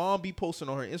Yeah. her mom be posting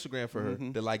on her Instagram for her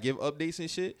to like give updates and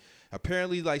shit.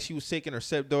 Apparently, like she was taking her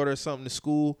stepdaughter or something to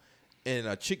school, and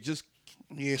a chick just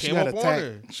Yeah, she came got up on her.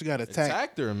 attacked. She got attacked.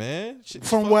 attacked her, man. Shit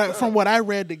From fucked up. what I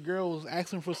read, the girl was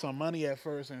asking for some money at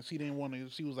first, and she didn't want to.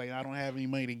 She was like, "I don't have any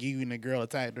money to give you," and the girl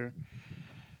attacked her.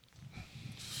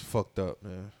 It's fucked up,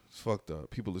 man. It's fucked up.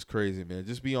 People is crazy, man.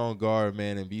 Just be on guard,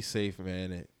 man, and be safe,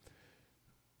 man. And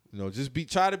just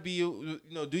try to be,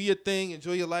 do your thing,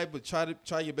 enjoy your life, but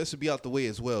try your best to be out the way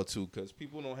as well too, because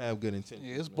people don't have good intentions.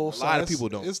 Yeah, it's man. both A sides. lot of people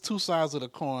don't. It's two sides of the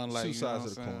coin. Like two you know sides what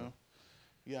of the I'm saying? coin.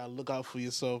 You gotta look out for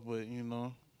yourself, but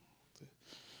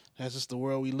that's just the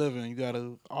world we live in. You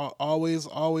gotta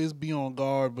always be on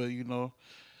guard, but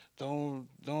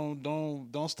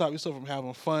don't stop yourself from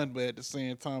having fun. But at the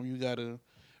same time, you gotta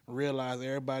realize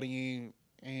everybody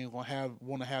ain't gonna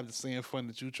want to have the same fun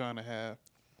that you trying to have.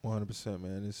 100%,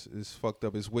 man. It's fucked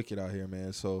up. It's wicked out here,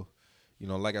 man. So,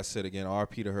 like I said again,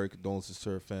 RP to her, condolences to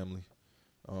her family.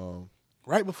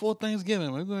 Right before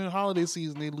Thanksgiving, we're going to holiday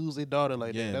season, they lose their daughter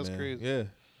like that. That's man. crazy. Yeah.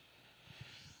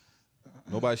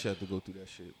 Nobody should have to go through that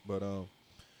shit. But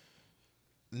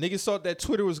niggas thought that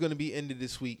Twitter was gonna be ended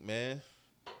this week, man.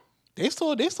 They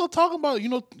still talking about,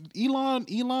 Elon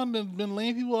done been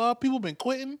laying people off. People been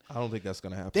quitting. I don't think that's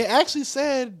gonna happen. They actually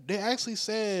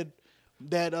said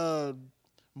that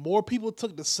more people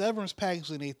took the severance package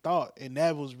than they thought, and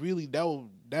that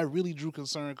really drew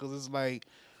concern because it's like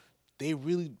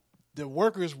the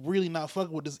workers really not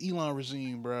fucking with this Elon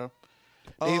regime, bro.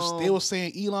 They were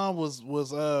saying Elon was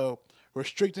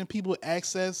restricting people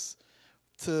access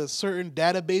to certain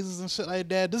databases and shit like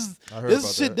that. This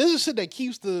is shit that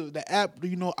keeps the app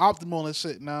optimal and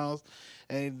shit now.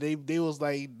 And they was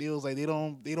like they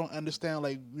don't understand,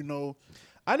 like,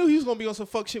 I knew he was gonna be on some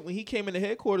fuck shit when he came in the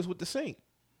headquarters with the sink.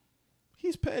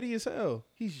 He's petty as hell.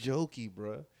 He's jokey,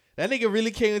 bro. That nigga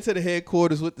really came into the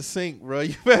headquarters with the sink, bro.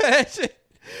 You remember that shit?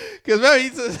 Because remember, he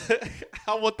said,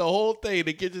 I want the whole thing,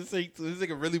 the kitchen sink. So this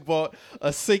nigga really bought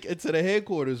a sink into the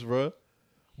headquarters, bro.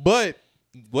 But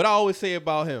what I always say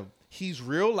about him, he's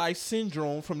real life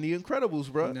Syndrome from The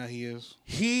Incredibles, bro. Yeah, he is.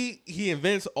 He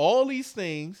invents all these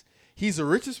things. He's the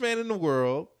richest man in the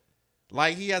world.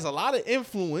 Like, he has a lot of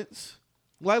influence.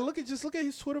 Like, look at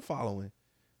his Twitter following.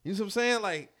 You know what I'm saying?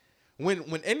 Like,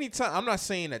 when any time, I'm not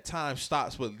saying that time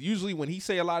stops, but usually when he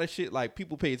say a lot of shit, like,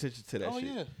 people pay attention to that shit.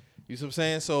 Yeah. You know what I'm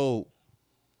saying? So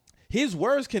his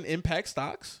words can impact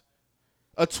stocks.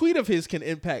 A tweet of his can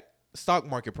impact stock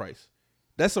market price.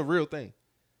 That's a real thing.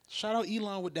 Shout out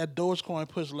Elon with that Dogecoin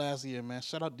push last year, man.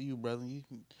 Shout out to you, brother. You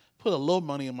can put a little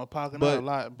money in my pocket, not a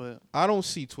lot, but I don't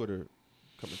see Twitter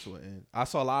coming to an end. I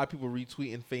saw a lot of people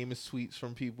retweeting famous tweets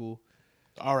from people.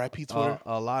 R.I.P. Twitter.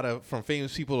 A lot of from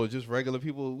famous people or just regular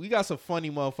people. We got some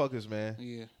funny motherfuckers, man.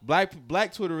 Yeah.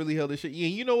 Black Twitter really held this shit. Yeah,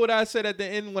 you know what I said at the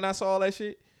end when I saw all that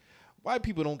shit? White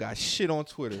people don't got shit on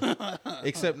Twitter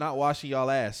except not washing y'all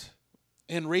ass.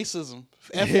 And racism.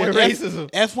 Racism.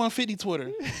 F-150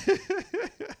 Twitter.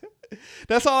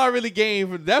 That's all I really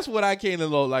gained from. That's what I came to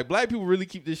know. Like, black people really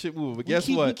keep this shit moving. But guess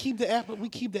what? We keep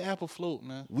the app afloat,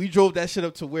 man. We drove that shit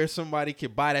up to where somebody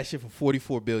could buy that shit for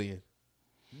 $44 billion.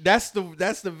 That's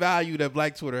the value that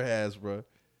Black Twitter has, bro.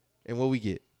 And what we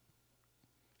get?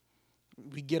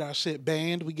 We get our shit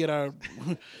banned. We get our.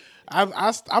 I'm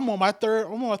on my third,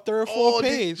 fourth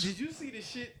page. Did you see this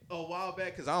shit a while back?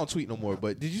 Because I don't tweet no more.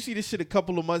 But did you see this shit a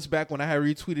couple of months back when I had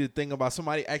retweeted a thing about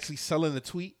somebody actually selling a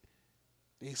tweet?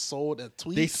 They sold a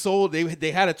tweet.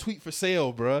 They had a tweet for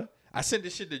sale, bro. I sent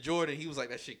this shit to Jordan. He was like,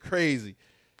 that shit crazy.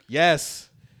 Yes.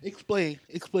 Explain.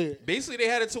 Basically, they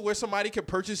had it to where somebody could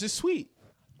purchase this tweet.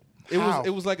 How? It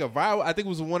was like a viral. I think it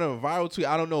was one of a viral tweet.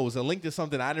 I don't know. It was a link to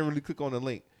something. I didn't really click on the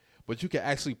link, but you can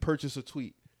actually purchase a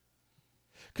tweet.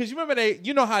 Cause you remember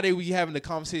how they were having the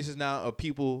conversations now of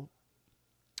people.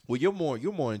 Well, you're more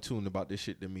in tune about this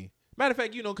shit than me. Matter of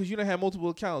fact, cause you don't have multiple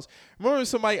accounts. Remember when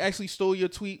somebody actually stole your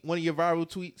tweet, one of your viral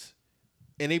tweets,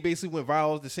 and they basically went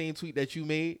viral with the same tweet that you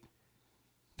made.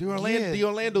 The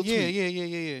Orlando tweet.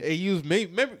 Yeah. And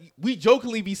remember, we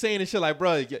jokingly be saying this shit like,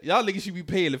 bro, y'all niggas should be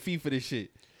paying the fee for this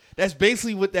shit. That's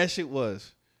basically what that shit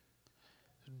was.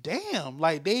 Damn,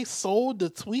 like they sold the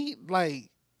tweet. Like,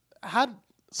 how?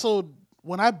 So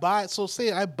when I buy,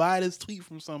 say I buy this tweet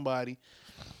from somebody,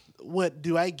 what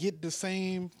do I get the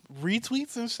same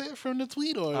retweets and shit from the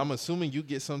tweet? Or I'm assuming you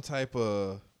get some type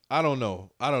of I don't know,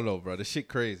 bro. This shit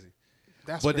crazy.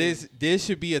 That's but crazy. there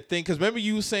should be a thing, because remember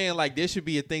you saying like there should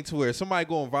be a thing to where somebody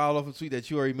going viral off a tweet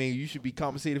that you already made, you should be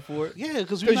compensated for it. Yeah,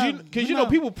 because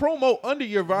people promote under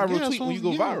your viral tweet when you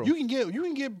go viral. You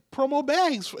can get promo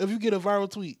bags if you get a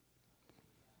viral tweet.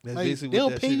 That's like, basically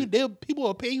what that shit is. People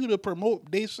will pay you to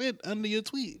promote their shit under your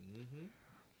tweet. Mm-hmm.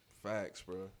 Facts,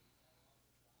 bro.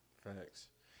 Facts.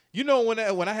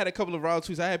 When I had a couple of viral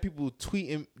tweets, I had people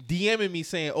DMing me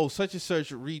saying, "Oh, such and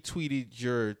such retweeted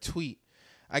your tweet."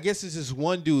 I guess it's this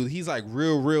one dude. He's like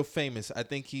real famous. I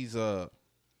think he's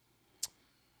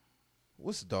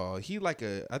what's the dog?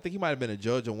 I think he might have been a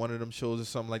judge on one of them shows or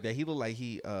something like that. He looked like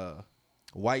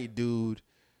white dude,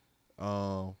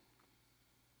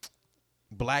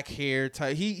 black hair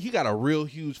type. He got a real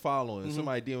huge following. Mm-hmm.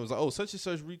 Somebody DM was like, "Oh, such and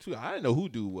such retweet." I didn't know who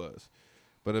dude was.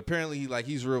 But apparently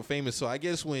he's real famous. So I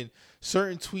guess when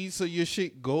certain tweets of your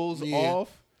shit goes off,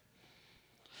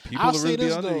 people will really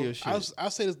be under your shit.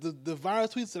 I'll say this: the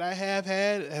viral tweets that I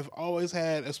have always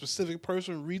had a specific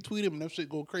person retweet them, and that shit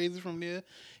go crazy from there.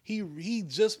 He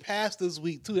just passed this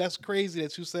week too. That's crazy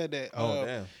that you said that. Oh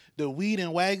damn! the weed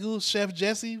and wagyu, Chef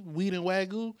Jesse, weed and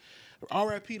wagyu.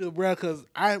 R.I.P. to bruh, cause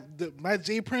my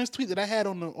Jay Prince tweet that I had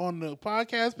on the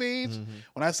podcast page,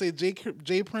 when I say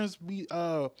Jay Prince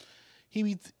he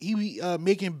be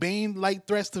making Bane like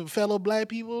threats to fellow black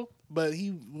people, but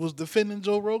he was defending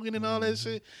Joe Rogan and all that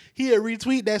shit. He had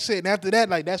retweet that shit, and after that,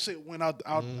 like that shit went out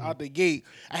the gate.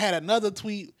 I had another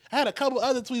tweet. I had a couple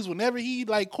other tweets. Whenever he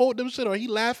like quote them shit or he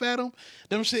laugh at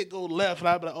them shit go left. And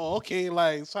I be like, oh okay,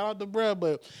 like shout out to bruh.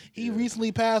 But he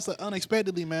recently passed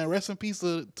unexpectedly, man. Rest in peace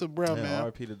to bruh, man.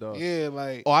 R.I.P. the dog. Yeah,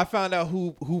 like. Oh, I found out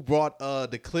who brought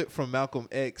the clip from Malcolm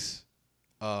X.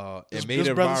 And made this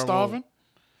it brother viral. starving.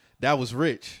 That was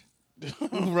Rich.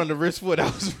 Who run the Rich Foot?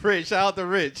 That was Rich. Shout out to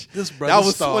Rich. This brother that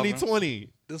was starving. 2020.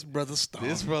 This brother starving.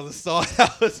 This brother starved.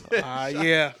 That was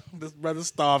yeah. This brother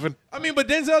starving. I mean, but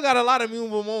Denzel got a lot of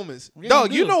memorable moments. Yeah, Dog,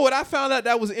 he you do. know what I found out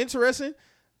that was interesting?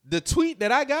 The tweet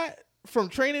that I got from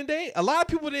Training Day, a lot of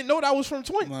people didn't know that was from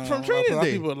Training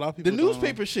Day. A lot of The people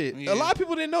newspaper don't. shit. Yeah. A lot of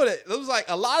people didn't know that. It was like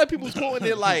a lot of people quoting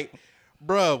it like,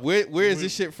 bruh, where is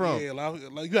this shit from? Yeah, like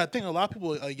you gotta think a lot of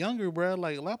people are younger, bro.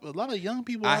 Like a lot of young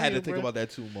people. I out had here, to think bruh. about that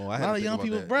too, Mo. I A had lot to of think young about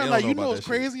people, that. bro. They Like don't you about know that what's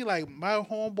shit. crazy? Like my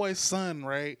homeboy's son,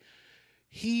 right?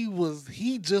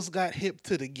 He just got hip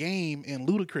to the game in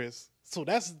Ludacris, so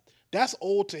that's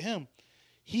old to him.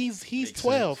 He's Makes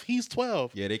 12. sense. He's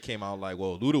 12. Yeah, they came out like,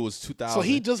 well, Luda was 2000. So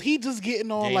he just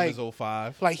getting on Game like is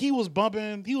 05. Like he was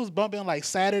bumping like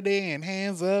Saturday and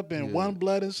Hands Up and Yeah. One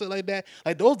Blood and shit like that.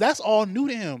 Like that's all new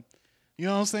to him. You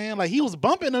know what I'm saying? Like he was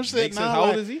bumping them shit. Makes Now sense. How old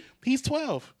like, is he? He's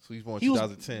 12. So he's born He was-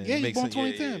 2010. Yeah, It he's makes born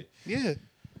sense. 2010. Yeah.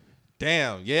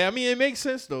 Damn. Yeah, I mean, it makes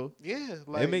sense, though. Yeah,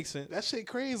 like makes sense. That shit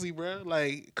crazy, bro.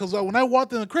 Like, cause when I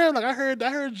walked in the crib, like I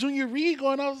heard Junior Reed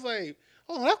going. I was like,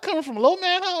 oh, that's coming from Low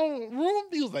Man room.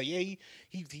 He was like, yeah,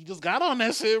 he just got on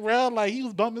that shit, bro. Like he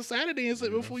was bumping Saturday and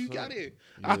shit before you got here.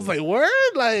 I was like, word,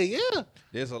 like yeah.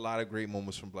 There's a lot of great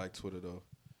moments from Black Twitter, though.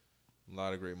 A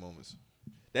lot of great moments.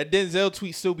 That Denzel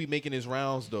tweet still be making his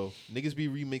rounds, though. Niggas be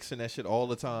remixing that shit all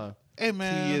the time. Hey 2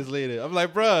 man, years later. I'm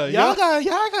like, bruh. y'all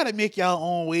gotta make y'all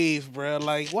own wave, bro.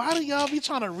 Like, why do y'all be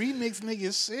trying to remix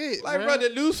niggas shit? Like, bruh? bro,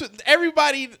 the news,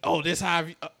 everybody, oh, this how,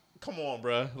 come on,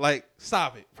 bruh. Like,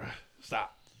 stop it, bruh.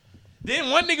 Stop. Then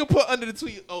one nigga put under the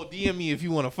tweet, oh, DM me if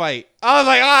you want to fight. I was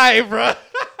like, all right,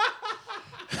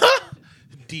 bruh.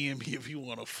 DM me if you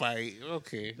want to fight.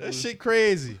 Okay, That shit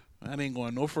crazy. I ain't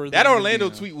going no further. That than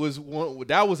Orlando DM. tweet was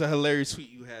that was a hilarious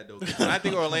tweet you had, though. When I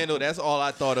think Orlando, that's all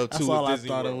I thought of, too. That's all I Disney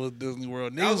thought World. it was Disney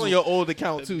World. That was Niggas on your old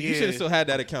account, too. You Yeah. should have still had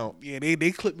that account. Yeah,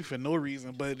 they clipped me for no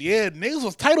reason. But yeah, niggas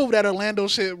was tight over that Orlando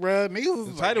shit, bro. Niggas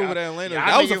was The title like, with that Orlando. y'all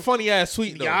That was a niggas- funny ass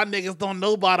tweet, though. Y'all niggas don't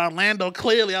know about Orlando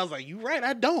clearly. I was like, you right,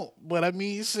 I don't. But I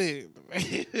mean, shit,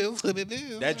 it's what it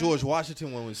is. That George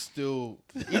Washington one was still,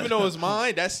 even though it's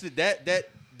mine,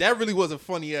 that really was a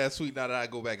funny ass tweet. Now that I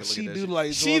go back and look She at that, do shit.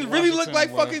 like she George really looked Washington, like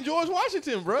bro. fucking George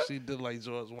Washington, bro. She did like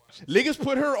George Washington. Niggas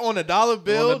put her on a dollar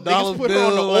bill. On a dollar Niggas put her on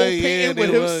the bill, old like, painting yeah, with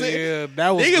they him was- sitting. yeah, that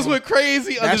was Niggas going- went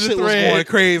crazy That under shit the was going thread.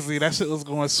 crazy. That shit was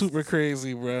going super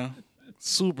crazy, bro.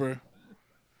 Super.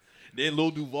 Then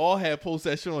Lil Duval had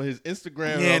posted that shit on his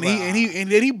Instagram. Yeah, and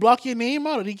did he block your name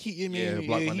out or did he keep your Yeah, name? he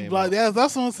blocked my name blocked. out.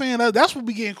 That's what I'm saying. That's what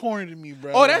be getting corny to me,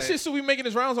 bro. Oh, that Like- shit still be making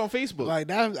his rounds on Facebook. Like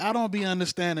that, I don't be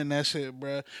understanding that shit,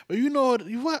 bro. But you know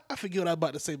what? I forget what I was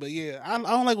about to say, but yeah, I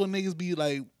don't like when niggas be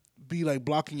like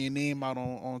blocking your name out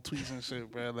on tweets and shit,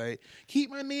 bro. Like keep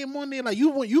my name on there. Like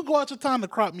you go out your time to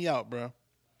crop me out, bro.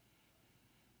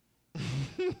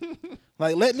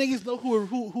 Like let niggas know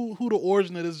who the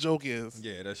origin of this joke is.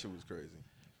 Yeah, that shit was crazy.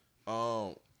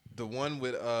 The one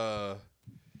with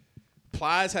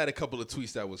Plies had a couple of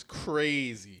tweets that was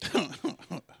crazy.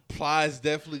 Plies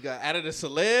definitely got out of the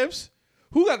celebs.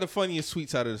 Who got the funniest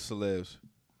tweets out of the celebs?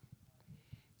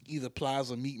 Either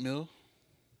Plies or Meek Mill.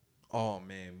 Oh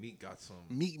man, Meek got some.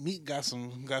 Meek got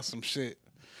some shit.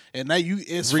 And now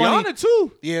it's Rihanna funny.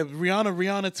 too. Yeah,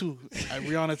 Rihanna too.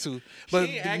 Rihanna too. But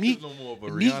She ain't active Meek, no more,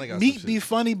 but Meek, Rihanna got Meek some be shit.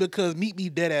 funny because Meek be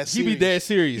dead ass He serious. be dead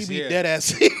serious. He be yeah. dead ass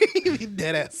serious. He be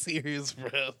dead ass serious, bro.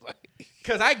 Like,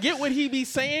 Cause I get what he be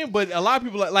saying, but a lot of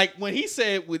people like when he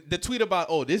said with the tweet about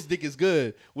this dick is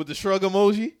good with the shrug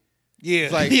emoji. yeah.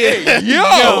 It's like, yeah. hey,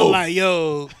 yo. like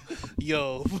yo.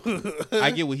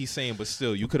 I get what he's saying, but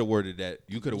still, you could have worded that.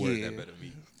 You could have worded Yeah. that better than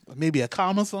me. Maybe a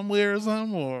comma somewhere or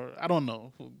something, or I don't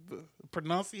know.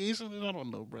 Pronunciation, I don't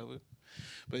know, brother.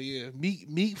 But yeah,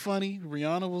 Meek funny.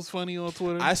 Rihanna was funny on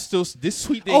Twitter. This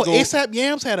tweet didn't go. ASAP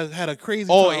Yams had a crazy.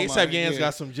 Oh, timeline. ASAP Yams Yeah.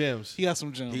 got some gems. He got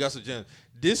some gems. He got some gems.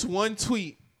 This one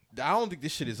tweet, I don't think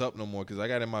this shit is up no more because I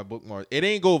got it in my bookmark. It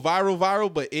ain't go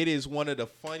viral, but it is one of the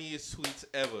funniest tweets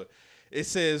ever. It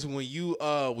says when you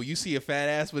see a fat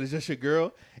ass, but it's just your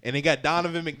girl, and they got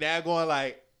Donovan McNabb going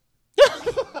like,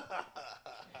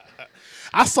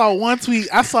 I saw one tweet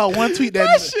that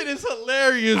That shit is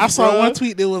hilarious. I saw bruh. one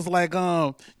tweet that was like,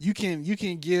 you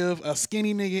can give a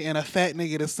skinny nigga and a fat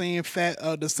nigga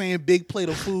the same big plate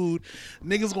of food.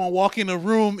 Niggas gonna walk in the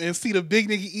room and see the big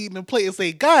nigga eating the plate and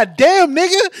say, "God damn,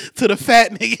 nigga," to the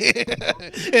fat nigga,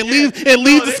 and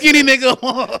leave the skinny nigga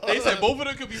alone. They said both of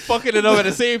them could be fucking it up at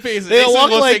the same pace. They'll They walk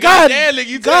gonna like, say, God damn, nigga,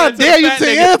 you God damn, you take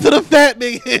take it to the fat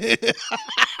nigga.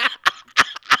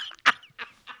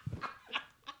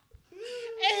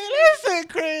 Hey, that shit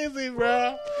crazy,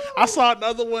 bro. I saw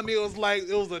another one that was like,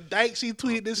 it was a dyke. She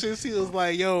tweeted this shit. She was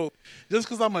like, yo, just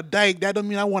because I'm a dyke, that don't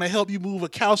mean I want to help you move a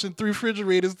couch and 3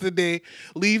 refrigerators today.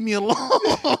 Leave me alone.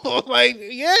 Like,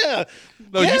 yeah.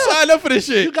 No, yeah. you signed up for this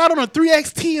shit. You got on a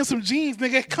 3XT and some jeans,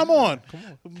 nigga. Come on.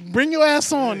 Bring your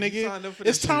ass on, Yeah, you nigga. signed up for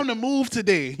this It's time to move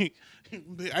today.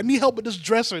 I need help with this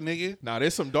dresser, nigga. Nah,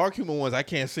 there's some dark humor ones I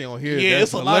can't say on here. Yeah, That's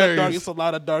it's hilarious. a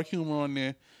lot of dark humor on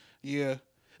there. Yeah.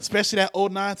 Especially that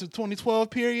 2009 to 2012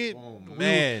 period. Oh,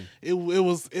 man. It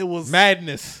was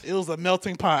Madness. It was a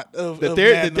melting pot of The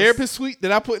madness. therapist suite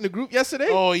that I put in the group yesterday.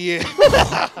 Oh yeah.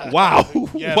 Wow.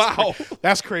 Yes. Wow.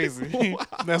 That's crazy.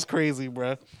 That's crazy,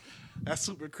 bro. That's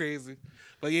super crazy.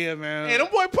 But yeah, man. And them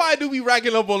boy probably do be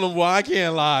racking up on them boy. I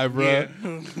can't lie, bro. Yeah.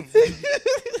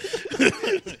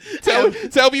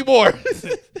 Tell me more.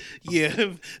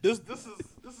 Yeah. This is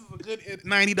a good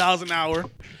 $90 an hour.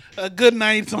 A good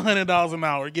 $90 to $100 an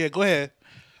hour. Yeah, go ahead.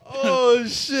 Oh Oh,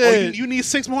 shit. you need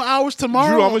 6 more hours tomorrow?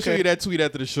 Drew, I'm gonna Okay. show you that tweet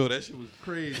after the show. That shit was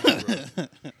crazy, bro.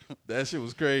 That shit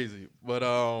was crazy. But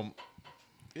yeah,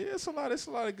 it's a lot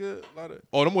of good.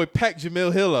 Oh, them boy packed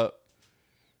Jamel Hill up.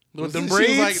 With them She was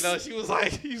braids? like, no,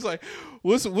 he was like,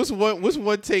 what's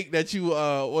one take that you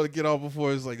want to get off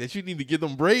before? It's like that you need to get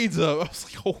them braids up. I was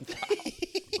like, oh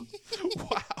wow.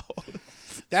 Wow.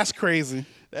 That's crazy.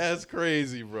 That's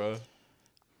crazy, bro.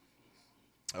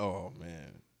 Oh man.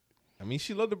 I mean,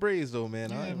 she loved the braids though, man.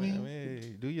 Yeah, All right, I man. mean,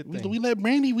 Hey, do your thing. We let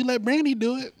Brandy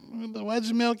do it. Why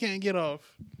Jamel can't get off?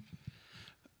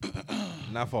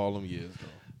 Not for all them years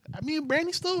though. I mean,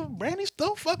 Brandy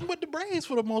still fucking with the braids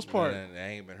for the most part. That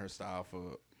ain't been her style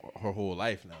for her whole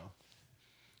life now.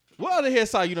 What other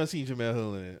hairstyle you done seen Jamel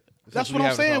Hill in it? That's Since what I'm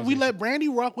having a saying. We conversation? let Brandy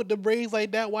rock with the braids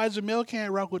like that. Why Jamel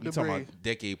can't rock with We the talking braids? about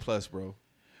decade plus, bro.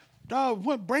 Dog,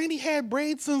 what Brandy had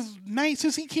braids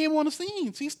since he came on the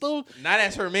scene. She still Not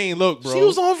as her main look, bro. she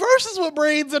was on Versus with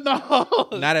braids and all.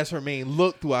 Not as her main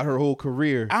look throughout her whole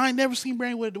career. I ain't never seen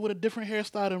Brandy with a different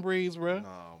hairstyle than braids, bro. Nah,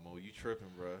 Mo, you tripping,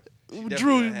 bro.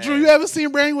 Drew, you ever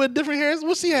seen Brandy with different hairs?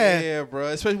 What she had? Yeah, bro.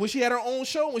 Especially when she had her own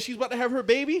show, when she was about to have her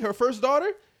baby, her first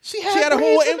daughter. She She had a braids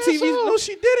whole in that MTV. show. No,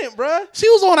 she didn't, bro. She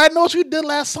was on I Know What You Did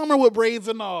Last Summer with braids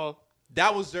and all.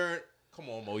 That was during. Come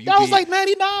on, Mo. That was like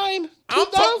 99,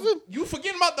 2000. You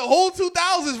forgetting about the whole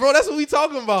 2000s, bro. That's what we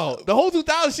talking about. The whole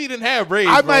 2000s, she didn't have braids,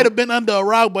 I bro. might have been under a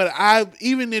rock, but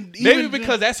Maybe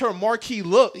because that's her marquee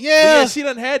look. But Yeah. she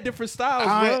done had different styles,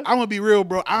 I'm bro. gonna be real,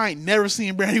 bro. I ain't never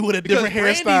seen Brandy with a Because different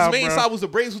Brandy's hairstyle, main bro. style was the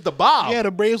braids with the bob. Yeah,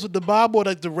 the braids with the bob or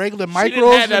like the regular micros. she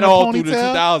didn't have that and the all through the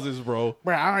ponytail. 2000s, bro.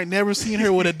 Bro, I ain't never seen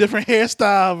her with a different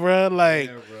hairstyle, bro. Like,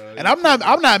 Yeah, bro. and I'm not mad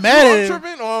I'm at it.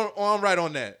 tripping or I'm right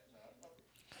on that.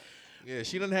 Yeah,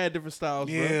 she done had different styles,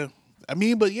 Yeah, I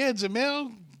mean, but yeah,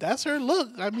 Jamel, that's her look.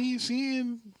 I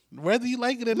mean, whether you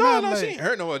like it or bro. not. No, like, she ain't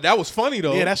hurt no one. That was funny,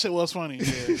 though. yeah, that shit was funny. Yeah,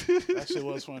 that shit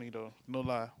was funny though. No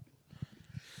lie.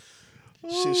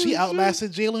 Shit, she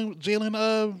outlasted Jalen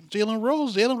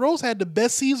Rose. Jalen Rose had the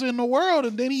best season in the world,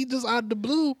 and then he just out of the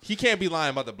blue. He can't be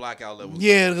lying about the blackout level.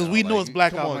 Yeah, because we know Like, it's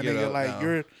blackout, come on, my get nigga. up Like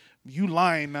now. you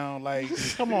lying now. Like,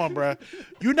 come on, bro.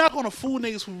 You're not gonna fool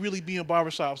niggas who really be in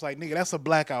barbershops. Like, nigga, that's a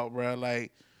blackout, bro.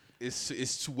 Like,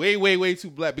 It's way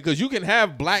too black because you can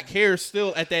have black hair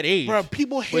still at that age. bro,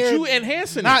 people hair. But you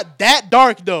enhancing not it. that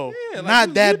dark though. Yeah, like, not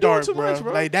you that doing dark, too bro. much,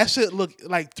 bro. Like that shit look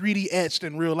like 3D etched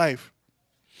in real life.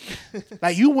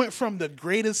 Like you went from the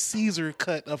greatest Caesar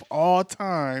cut of all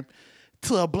time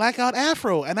to a blackout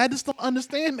afro, and I just don't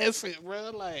understand that shit, bro.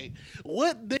 Like,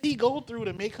 what did he go through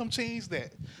to make him change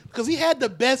that? Because he had the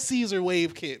best Caesar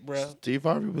wave kit, bro. Steve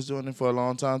Harvey was doing it for a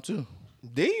long time too.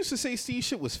 They used to say Steve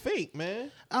shit was fake,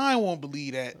 man. I won't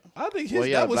believe that. I think Well,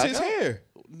 yeah, that was his blackout. hair.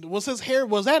 Was his hair,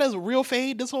 was that as a real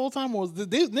fade this whole time? Or was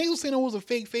they were saying it was a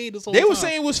fake fade this whole time? They were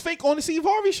saying it was fake on the Steve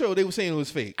Harvey show. They were saying it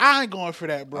was fake. I ain't going for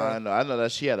that, bro. I know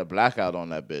that she had a blackout on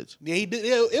that bitch. Yeah, he did.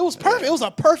 It was perfect. It was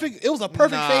a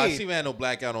perfect Nah, fade. Steve had no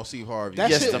blackout on Steve Harvey. That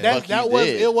Yes, shit, the that fuck he was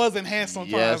did. it was enhanced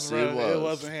sometimes, Yes, bro. it was. It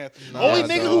was enhanced. Nah, Only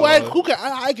nigga dog.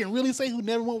 I can really say who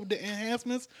never went with the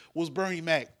enhancements was Bernie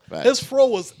Mac. Right. His fro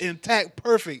was intact,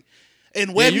 perfect.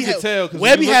 And Webby you had, could tell, 'cause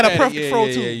when Webby you had a look at it, perfect yeah, fro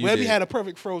yeah, too. yeah, you Webby did. had a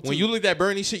perfect fro too. When you look at that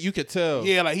Bernie shit, you could tell.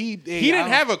 yeah, like He didn't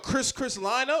have a Chris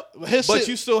lineup, His but shit-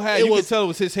 you still had. it You was- could tell it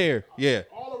was his hair. Yeah.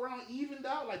 all around evened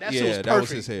out. Like that Yeah, shit was that perfect. was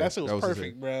his hair. That shit was That was his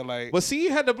perfect, bro. Like, But see, he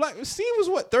had the black. Steve was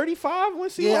what 35 when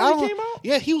Steve yeah, Harvey came out.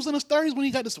 Yeah, he was in his 30s when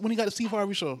he got the Steve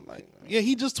Harvey show. Like, yeah,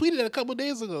 he just tweeted it a couple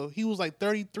days ago. He was like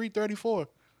 33, 34.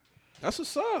 That's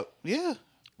what's up. Yeah.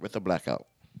 With a blackout.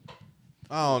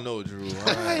 I don't know, Drew.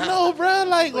 I know, bro.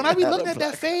 Like when I be looking at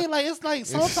that fade, like it's like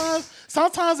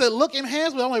sometimes it look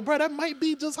enhanced, but I'm like, bro, that might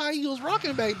be just how he was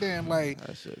rocking back then. Like,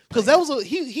 That shit. because that was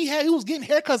he was getting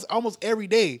haircuts almost every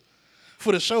day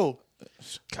for the show.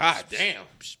 God damn.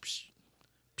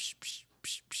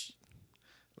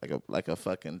 Like a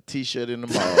fucking t-shirt in the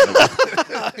mall.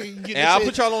 nigga. Getting And I'll shit-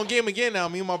 put y'all on game again now.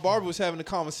 Me and my barber was having a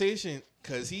conversation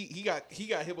because he got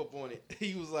hip up on it.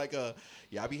 He was like,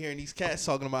 yeah, I be hearing these cats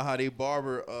talking about how they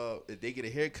barber, if they get a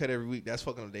haircut every week, that's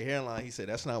fucking up their hairline. He said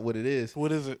that's not what it is.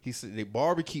 What is it? He said they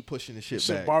barber keep pushing the shit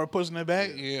Shit, back. barber pushing it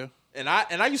back. Yeah. And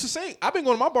I used to say I've been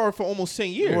going to my barber for almost 10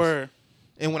 years. Word.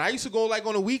 And when I used to go like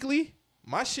on a weekly,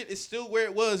 my shit is still where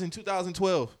it was in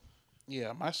 2012.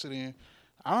 Yeah, my shit in.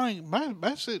 I ain't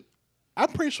my shit. I'm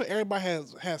pretty sure everybody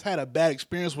has had a bad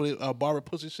experience with it, barber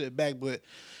pushing shit back, but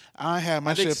I ain't had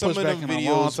my I think shit some pushed of back them in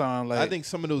a long videos. time. Like, I think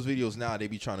some of those videos now they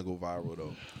be trying to go viral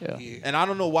though. Yeah. yeah. And I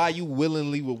don't know why you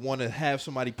willingly would want to have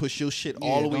somebody push your shit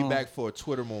all the way don't. back for a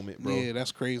Twitter moment, bro. Yeah,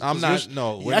 that's crazy. I'm 'Cause not. there's-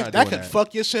 No, we're that, not that doing could that.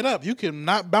 fuck your shit up. You can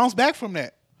not bounce back from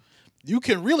that. You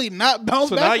can really not bounce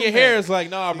So back. now from your that. hair is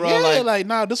like, nah, bro. Yeah, like,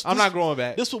 nah. This I'm not growing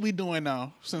back. This what we doing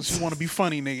now since you want to be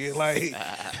funny, nigga.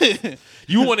 Like,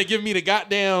 You want to give me the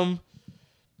goddamn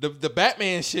the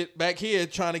Batman shit back here,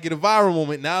 trying to get a viral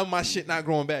moment. Now my shit not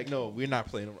growing back. No, we're not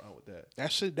playing around with that.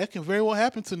 that shit that can very well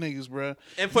happen to niggas, bro.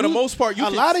 And for the most part, you a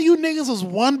can- lot of you niggas is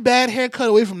one bad haircut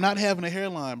away from not having a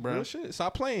hairline, bro. Real shit.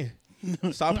 Stop playing.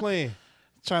 Stop playing.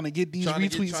 Trying to get these Trying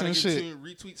retweets to and get shit. 2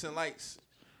 retweets and likes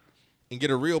and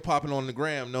get a reel popping on the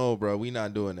gram. No, bro, we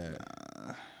not doing that.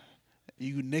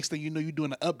 You next thing you know, you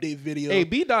doing an update video. Hey,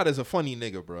 B Dot is a funny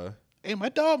nigga, bro. Hey, my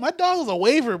dog is a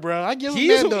waiver, bro. I give him He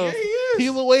is that a- though. yeah, he is. He's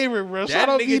a waiver, bro. That Shout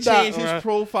out nigga B-Dot, changed his bro.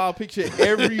 profile picture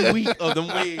every week of them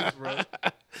waves, bro.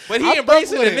 But he I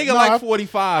embracing fuck the with it. nigga No, like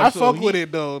 45. I so fuck he- with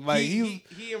it though. Like he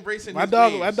embracing my his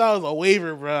dog. waves. My dog is a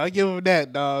waiver, bro. I give him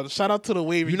that, dog. Shout out to the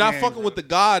waiver. You're not gang, fucking bro. with the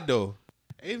God though.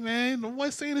 Hey man, no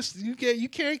one saying this. You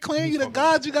can't claim you the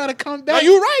God. You gotta come back. No,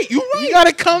 you right. You right. You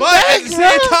gotta come but back, at the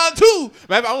same bro. time too,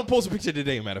 man, I'm gonna post a picture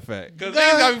today. Matter of fact, because Nah.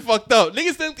 niggas got me fucked up.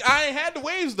 Niggas think I ain't had the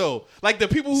waves though. Like the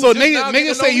people who So just now getting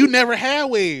niggas to say know you me. never had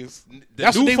waves. The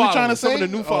That's new what they were trying to followers, some say? of the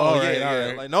new Oh, followers. all right, yeah, all yeah.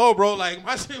 right. Like no, bro. Like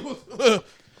my shit was.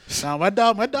 Nah, my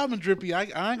dog been drippy. I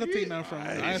ain't gonna take nothing from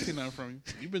you. I ain't take nothing from you.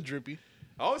 You been drippy.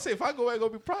 I always say if I go back, go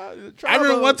be proud. I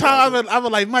remember one time I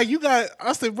was like, Mike, you got.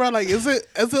 I said, bro, like, is it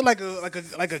like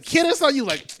a kid or something? You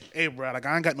like, hey, bro, like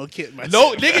I ain't got no kid. Myself.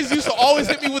 No, niggas used to always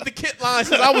hit me with the kit line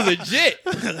since I was a jit.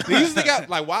 They used to got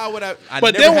like, why would I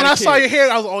But never then when had a I saw kid. your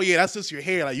hair, I was, oh yeah, that's just your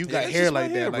hair. Like you got That's hair just my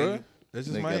like hair, that, bro. like. That's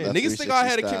just Nigga my got hair. that Niggas think I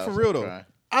had a 360 kid for style, real though. bro.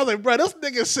 I was like, bro, this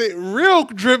nigga shit real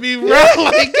drippy, bro.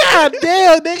 Like, god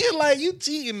damn, nigga, like you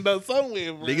cheating though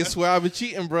somewhere, bro. Niggas swear I been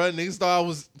cheating, bro. Niggas thought I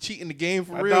was cheating the game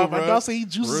for my real, dog, bro. my dog say he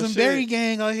juices Real and shit. berry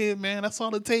gang out here, man. That's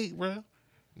all it take, bro.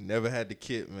 Never had the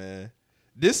kit, man.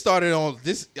 This started on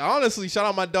this. Honestly, shout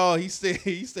out my dog. He said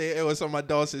it was on my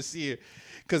dog Sincere,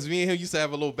 because me and him used to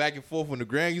have a little back and forth when the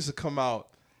Grand used to come out,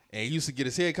 and he used to get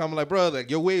his hair coming like, bro, like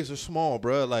your waves are small,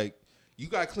 bro. Like you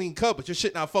got a clean cut, but your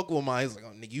shit not fucking with mine. He's like,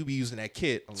 oh nigga, you be using that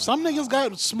kit. I'm like, Some niggas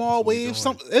got small what we waves.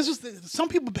 doing. It's just some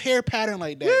people hair pattern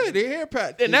like that. yeah, their hair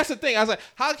pattern. And that's the thing. I was like,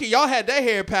 how can y'all have that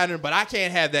hair pattern, but I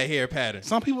can't have that hair pattern?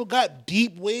 Some people got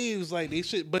deep waves like they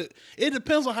shit, but it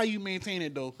depends on how you maintain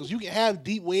it though. Because you can have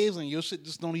deep waves and your shit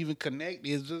just don't even connect.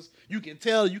 It's just you can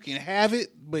tell you can have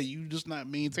it, but you just not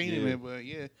maintaining Yeah. it. But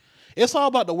yeah, it's all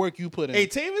about the work you put in. Hey,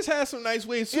 Tavis has some nice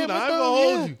waves too. Yeah, now, my I ain't dog, gonna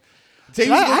yeah. hold you. Tavis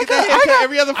gonna get that haircut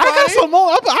every other I got Friday. some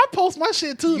more. I post my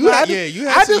shit too. You but had- I yeah, just, you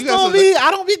had I some- just you got don't some- be.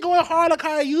 I don't be going hard like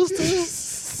I used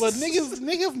to. But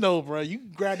niggas know, bro. You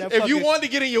grab that. If you fucking- wanted to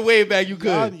get in your wave back, you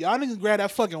could. Y'all niggas grab that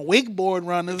fucking wakeboard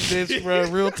around this bitch, bro.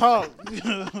 Real talk.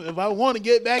 If I want to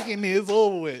get back in there, it's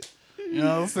over with. You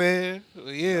know what I'm saying?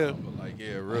 Yeah. Like,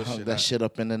 yeah, real Hung shit. that shit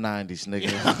up in the 90s,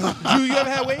 nigga. You ever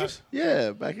had waves?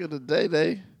 Yeah, back in the day,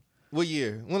 they. What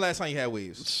year? When last time you had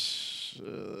waves?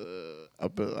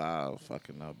 Up at, I don't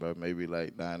fucking know, bro. Maybe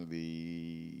like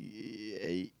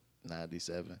 98,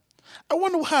 97. I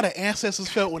wonder how the ancestors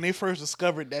felt when they first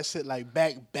discovered that shit, like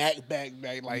back. What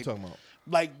you Like, talking about?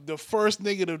 like the first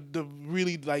nigga to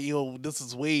really, like, yo, this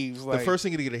is waves. Like, The first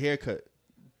thing to get a haircut.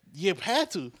 yeah,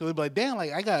 had to. Cause they be like, damn,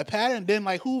 like, I got a pattern. Then,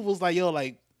 like, who was like, yo,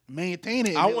 like, maintain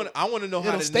it. I want to know how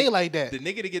it'll the stay nigga, like that. The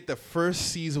nigga to get the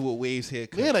first season with Waves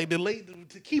haircut. Yeah, like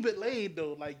to keep it laid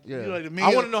though. Like Yeah. you know, like the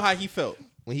I want to know how he felt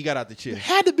when he got out the chair.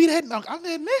 had to be that. I'm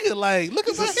that nigga. Like, look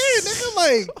at my hair, nigga.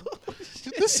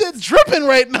 Like, this shit dripping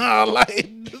right now. Like,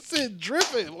 this shit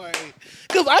dripping. Like,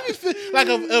 cause I be feel, like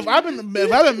if I've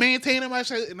been maintaining my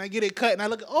shit and I get it cut and I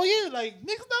look, oh yeah, like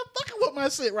niggas not fucking with my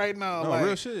shit right now. No, like,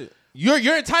 real shit.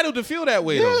 You're entitled to feel that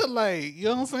way yeah, though. like you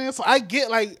know what I'm saying. So I get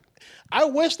like. I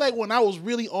wish like when I was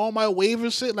really on my wave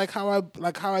and shit, like how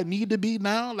I need to be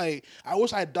now. Like I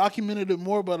wish I documented it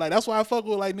more, but like that's why I fuck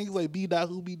with like niggas like B Dot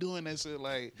who be doing that shit.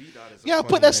 Like yeah,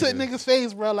 put that shit in niggas'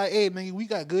 face, bro. Like, hey nigga, we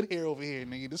got good hair over here,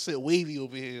 nigga. This shit wavy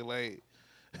over here. Like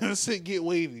this shit get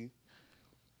wavy.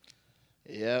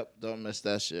 Yep, don't miss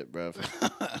that shit, bro.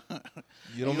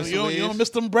 You don't miss the you waves? don't miss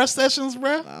them breast sessions,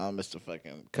 bro. I don't miss the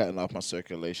fucking cutting off my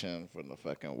circulation from the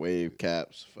fucking wave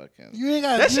caps. Fucking. You ain't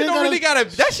got That shit don't really gotta.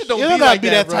 That shit don't It be don't gotta like be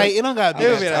that, that bro. tight. It don't gotta be I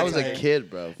that was- tight. I was a kid,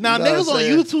 bro. Now You know niggas what on I'm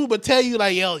saying? YouTube would tell you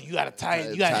like, yo, you gotta tight,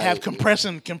 you gotta have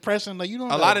Tight. compression. Like you don't.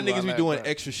 A gotta lot of do niggas all be that, doing bro.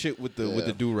 extra shit with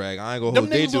the do rag. I ain't gonna Them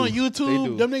hold. They niggas do on They YouTube,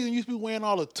 do. them niggas used to be wearing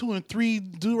all the 2 and 3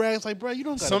 do rags. Like, bro, you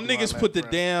don't. Gotta Some do all niggas that, put the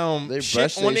bro. damn They shit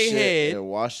brush on their their shit head. and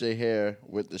wash their hair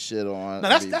with the shit on. No,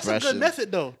 and be that's a good brushing.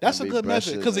 method though. That's a and be good method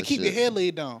brushing because it and keep your shit. hair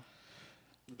laid down.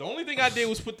 The only thing I did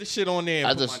was put the shit on there and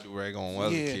I put just- my do rag on when I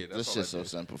was Yeah. a kid. That's This all I shit's so did.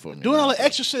 simple for me. Doing all man. the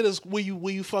extra shit is where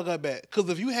you fuck up at. Because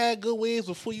if you had good waves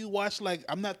before you watch, like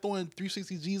I'm not throwing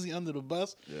 360 Jeezy under the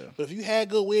bus. Yeah. But if you had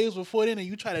good waves before then and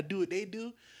you try to do what they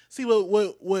do, see what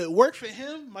worked for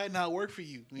him might not work for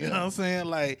you. You know what I'm saying?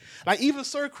 Like even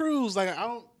Sir Cruz, like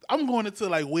I'm going into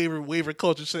like waiver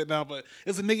culture shit now, but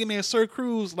it's a nigga named Sir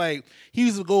Cruz. Like he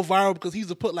used to go viral because he used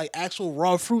to put like actual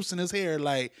raw fruits in his hair.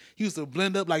 Like he used to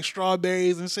blend up like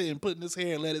strawberries and shit and put in his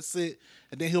hair and let it sit,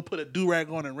 and then he'll put a do rag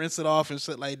on and rinse it off and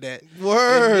shit like that.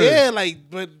 Word. And yeah, like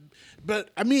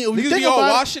but I mean, if you Niggas think be all about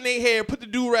it, washing their hair, put the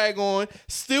do rag on,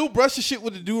 still brush the shit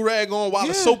with the do rag on while the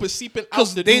Yeah. soap is seeping out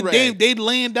because the they do rag.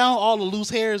 laying down all the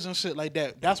loose hairs and shit like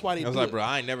that. That's why they I was do like, it. bro,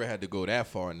 I ain't never had to go that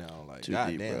far now. Like, Too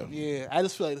goddamn. deep, bro. Yeah, I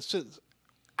just feel like the shit.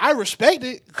 I respect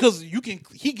it because he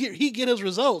get his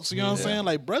results. You know what I'm saying?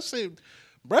 Like brush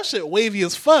shit wavy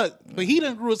as fuck, but he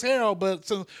didn't grew his hair out. But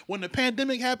since when the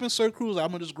pandemic happened, Sir Cruz,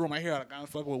 I'm gonna just grow my hair out. I can't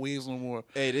fuck with waves no more.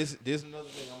 Hey, there's another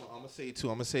thing I'm gonna say too.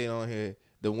 I'm gonna say it on here.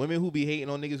 The women who be hating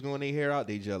on niggas growing their hair out,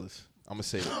 they jealous. I'm gonna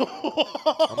say it.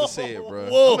 I'm gonna say it, bro.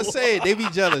 Whoa. I'm gonna say it. They be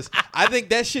jealous. I think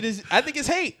that shit is. I think it's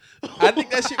hate. I think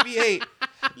that shit be hate.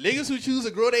 Niggas who choose to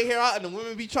grow their hair out and the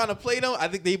women be trying to play them, I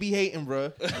think they be hating,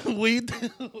 bro.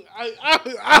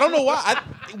 I don't know why.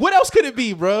 What else could it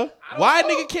be, bro? Why a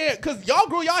nigga can't? Cause y'all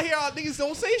grow y'all hair out, niggas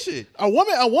don't say shit. A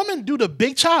woman do the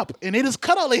big chop and they just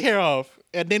cut all their hair off,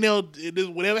 and then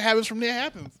whatever happens from there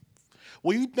happens.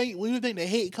 Where you think the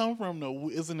hate come from though?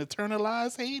 Is an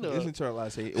internalized hate? Or? It's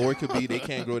internalized hate, or it could be they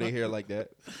can't grow their hair like that.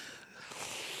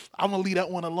 I'm gonna leave that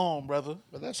one alone, brother.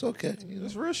 But that's okay. You know?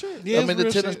 That's real shit. Yeah, I it's mean, the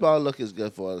real tennis shit. ball look is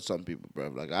good for some people, bro.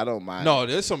 Like I don't mind. No,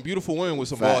 there's some beautiful women with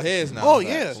some Facts. bald heads now. Oh,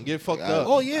 yeah. Don't get fucked I, up.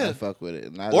 Oh, yeah. I fuck with it,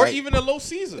 and I Or like, even a low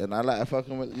season. and I like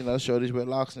fucking with shorties with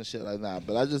locks and shit like that.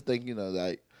 But I just think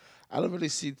like I don't really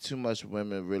see too much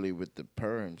women really with the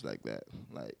perms like that.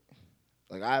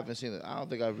 Like I haven't seen it. I don't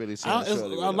think I've really seen It's a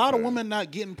shorty with a lot of perm. women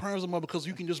not getting perms anymore because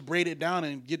you can just braid it down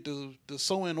and get the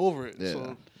sewing over it. Yeah.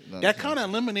 So No, that it's kind of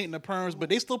eliminating the perms, but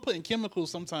they still putting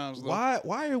chemicals sometimes. Though.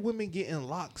 Why are women getting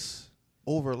locks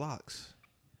over locks?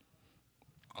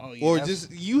 Oh, yeah, Or that's-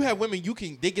 just you have women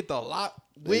they get the lock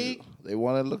wig. They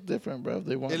want to look different, bro.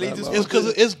 They want. And they that just- look. it's because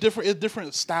it's different. It's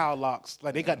different style locks.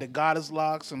 Like they got the goddess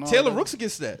locks and all. Taylor that. Rooks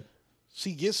gets that.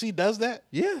 She does that.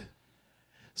 Yeah.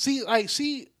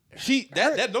 She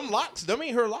Them locks, them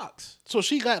ain't her locks. So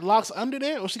she got locks under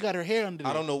there, or she got her hair under there.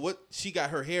 I don't know what she got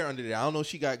her hair under there. I don't know if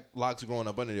she got locks growing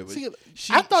up under there. But See,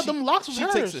 I thought them locks was she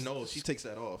hers. takes it. No, she takes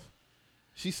that off.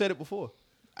 She said it before.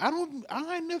 I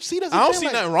ain't never see that. I don't see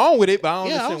nothing wrong with it, but I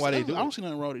don't understand why they do I don't it. see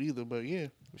nothing wrong with it either. But yeah,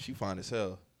 She fine as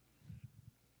hell.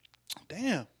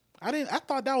 damn. I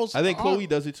thought that was. I think Chloe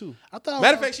does it too. I thought.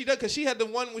 Matter of fact, she does because she had the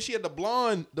one when she had the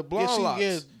blonde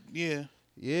locks. Yeah.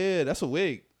 Yeah, that's a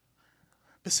wig.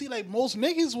 But see, like most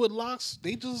niggas with locks,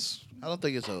 they just I don't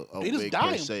think it's a They just wig dye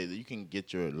per 'em. se that you can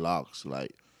get your locks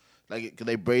like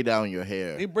they braid down your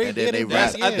hair. They braid- and then yeah, they they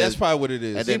wrap. braid- That's probably what it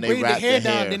is. And they then they braid the wrap hair the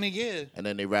down, hair. then they And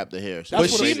then they wrap the hair. So But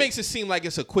That's what she they- makes it seem like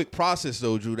it's a quick process,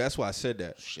 though, Drew. That's why I said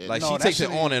that. Shit. Like No, she that takes it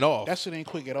shit ain't- on and off. That shit ain't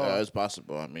quick at all. it's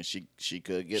possible. I mean, she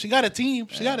could get. She got a team.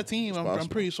 She got a it's team. I'm possible.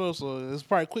 pretty sure. So it's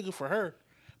probably quicker for her.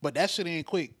 But that shit ain't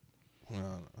quick.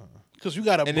 Because you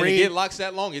got to And then to braid. get locks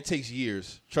that long, it takes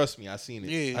years. Trust me, I seen it.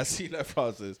 Yeah. I seen that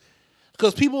process.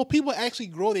 Because people actually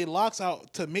grow their locks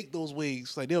out to make those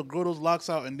wigs. Like they'll grow those locks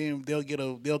out and then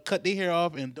they'll cut their hair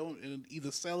off and and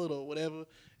either sell it or whatever.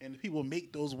 And people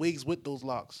make those wigs with those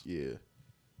locks. Yeah.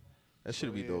 That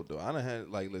should be dope though. I done had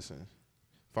listen,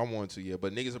 if I wanted to, yeah.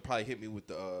 But niggas would probably hit me with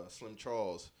the Slim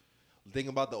Charles. The thing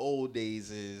about the old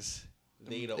days is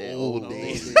the old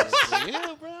days.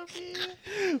 Yeah, bro.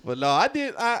 Yeah. But no, I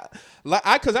did.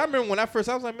 Cause I remember when I was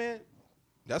like, man,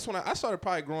 that's when I started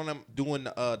probably growing up doing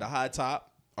the high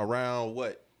top around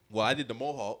what? Well, I did the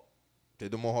mohawk.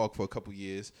 Did the mohawk for a couple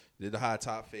years. Did the high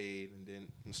top fade, and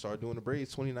then started doing the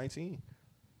braids 2019.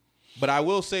 But I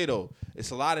will say though,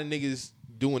 it's a lot of niggas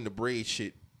doing the braid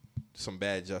shit. Some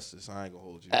bad justice. I ain't gonna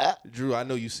hold you, Drew. I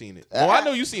know you seen it. Oh, I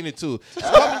know you seen it too.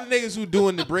 Some of the niggas who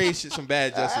doing the braid shit, some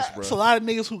bad justice, bro. It's a lot of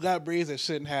niggas who got braids that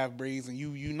shouldn't have braids, and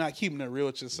you not keeping it real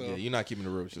with yourself. Yeah, you're not keeping it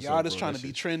real with yourself. Y'all just trying to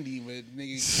be trendy, but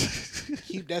nigga,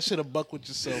 keep that shit a buck with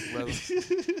yourself, brother.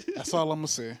 That's all I'm gonna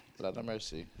say. Lord have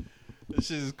mercy. This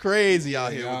shit is crazy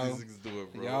out here. What these niggas doing,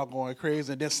 bro? Y'all going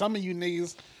crazy, and then some of you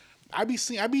niggas. I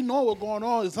be knowing what's going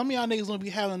on. Some of y'all niggas don't be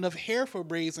having enough hair for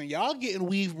braids, and y'all getting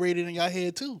weave braided in y'all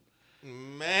head too.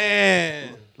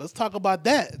 Man, let's talk about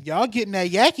that. Y'all getting that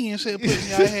yaki and shit put in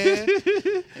y'all head.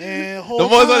 And the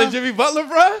ones on the Jimmy Butler,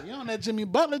 bro. You on that Jimmy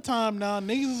Butler time now?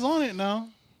 Niggas is on it now.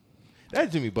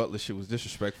 That Jimmy Butler shit was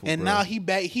disrespectful. And bro. now he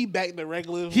back the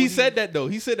regular. He said that though.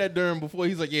 He said that during before.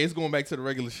 He's like, yeah, it's going back to the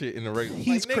regular shit in the regular.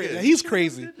 He's crazy. He's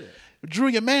crazy. Drew,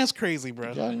 your man's crazy,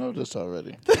 bro. Y'all know this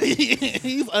already.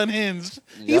 He's unhinged.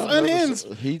 He's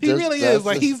unhinged. He really is.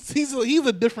 Like he's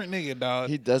a different nigga, dog.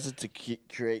 He does it to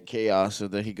create chaos,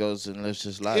 and then he goes and lives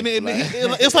his life. And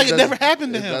it's like it never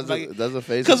happened to him. It doesn't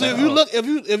phase. Because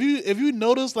if you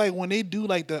notice, like when they do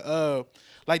like the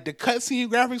cutscene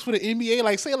graphics for the NBA,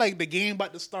 like say like the game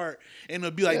about to start, and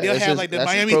it'll be like they'll have like the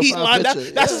Miami Heat line.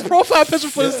 That's his profile picture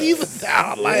for the season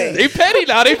now. Like they petty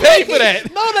now. They pay for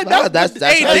that.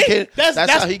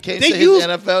 That's how he came to his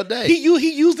NFL day.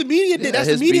 He used the media day. That's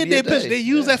the media day picture. They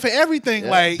use that for everything.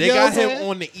 Like they got him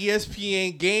on the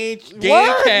ESPN game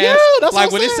cast.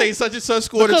 Like when they say such and such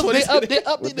scored a 20. They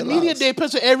update the media day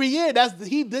picture every year.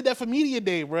 He did that for media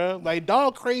day, bro. Like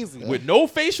dog crazy with no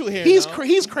facial hair. He's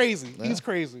crazy. He's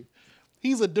crazy.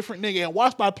 He's a different nigga. And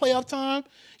watch by playoff time,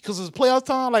 because it's playoff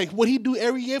time, like what he do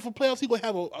every year for playoffs, he gonna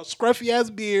have a scruffy ass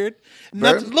beard,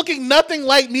 looking nothing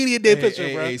like media day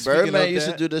picture, bro. Birdman used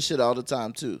to do this shit all the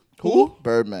time too. Who?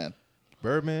 Birdman.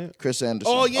 Chris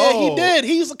Anderson. Oh yeah, he did.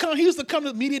 He used to come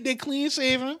to media day clean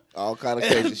shaven. All kind of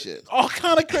crazy shit. All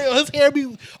kind of crazy. His hair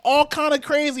be all kind of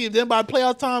crazy. And then by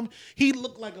playoff time, he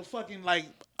looked like a fucking like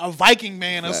a Viking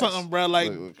man or something, bro.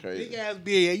 Like big ass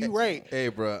beard. Yeah, you right. Hey,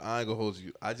 bro, I ain't gonna hold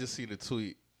you. I just seen a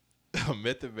tweet of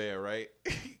Method Man, right?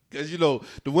 Because you know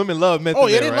the women love Method Man. Oh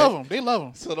yeah, they right? love him. They love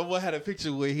him. So the one had a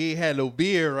picture where he had no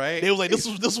beard, right? They was like, "This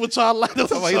is what y'all like." He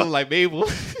look like Mabel.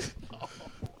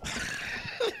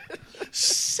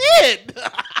 Shit.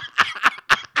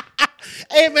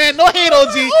 Hey man, no hate,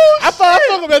 OG. I fuck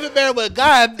with Method Man, but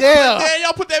goddamn. Damn,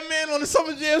 y'all put that man on the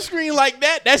Summer Jam screen like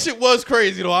that. That shit was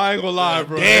crazy though. I ain't gonna lie,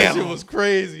 bro. Damn. That shit was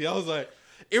crazy. I was like,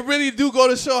 it really do go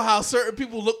to show how certain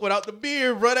people look without the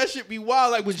beard, bro. That shit be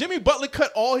wild. Like when Jimmy Butler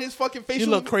cut all his fucking facial,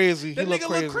 he look crazy. That he nigga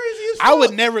look crazy as fuck. I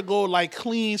would never go like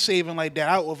clean shaven like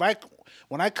that.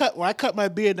 When I cut my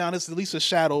beard down, it's at least a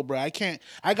shadow, bro.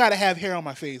 I gotta have hair on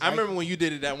my face. I remember when you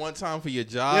did it that one time for your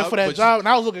job. Yeah, for that job, and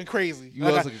I was looking crazy. You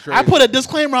was looking crazy. I put a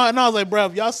disclaimer on, and I was like, bro,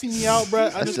 if y'all see me out, bro,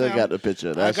 I still got the picture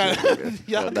of that shit.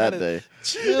 Y'all that day.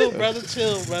 Chill, brother.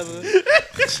 Chill, brother.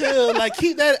 Chill. Like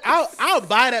keep that. I'll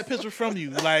buy that picture from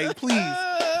you. Like please.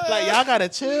 Like y'all gotta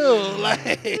chill. Like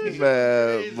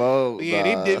man, Mo, yeah,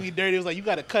 they did me dirty. It was like you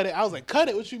gotta cut it. I was like, cut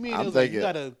it. What you mean? It was like you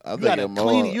gotta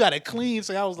clean it. You gotta clean.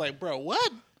 So I was like, bro,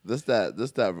 what? This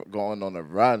that going on a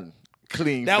run.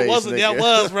 Clean that face, wasn't nigga. That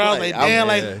was, bro. Like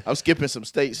damn, I'm skipping some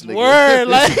states, nigga. Word,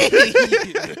 like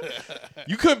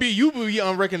you could be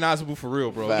unrecognizable for real,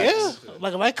 bro. Facts. Yeah,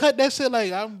 like if I cut that shit,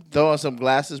 like I'm throwing some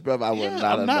glasses, bro. I would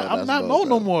not. I'm not Mo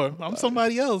no more. I'm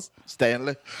somebody else.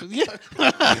 Stanley. Yeah.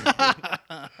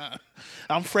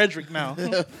 I'm Frederick now.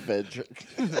 Frederick.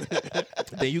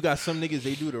 Then you got some niggas.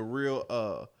 They do the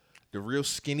real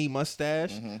skinny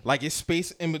mustache, like it's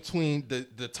space in between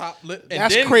the top lip, and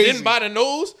that's then, crazy. Then by the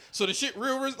nose, so the shit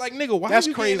real like nigga. Why that's are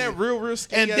you crazy. getting that real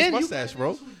skinny ass mustache,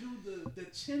 bro? Who do the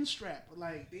chin strap,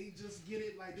 like they just get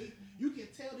it, like you can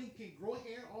tell they can grow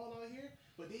hair all out here,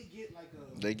 but they get like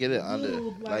a. They get it under,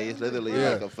 like it's literally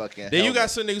like a fucking. Then you got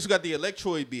some niggas who got the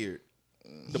Electroid beard.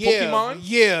 The yeah, Pokemon?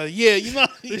 Yeah, you know.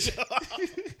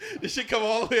 This shit come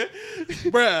all the way.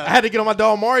 Bruh. I had to get on my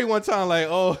dog Mari one time, like,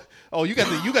 oh, Oh, you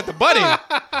got the button.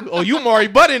 Oh, you Maury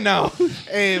Button now.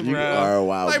 Hey, You bro. are a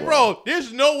wild Like, boy. bro,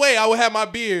 there's no way I would have my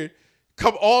beard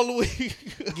come all the way.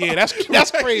 Yeah,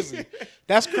 that's crazy.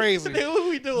 That's crazy. Nigga, what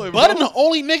we doing, Button bro? the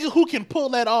only nigga who can pull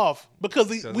that off because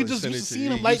we like just send used to it to see you.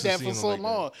 him like Used to that see for him so like that.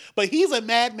 long. But he's a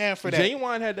madman for that.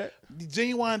 Genuine had that.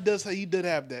 Genuine he did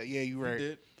have that. Yeah, you right.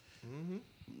 Did.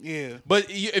 Yeah. But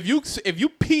if you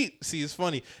peep, see, it's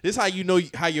funny. This is how you know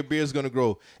how your beard's gonna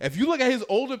grow. If you look at his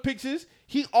older pictures,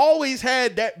 he always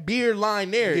had that beard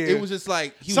line there. Yeah. It was just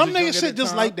like he was Some just young niggas at shit the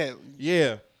just time. like that.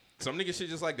 Yeah, some niggas shit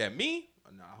just like that. Me,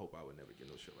 nah, I hope I would never get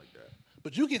no shit like that.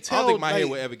 But you can I tell don't think my hair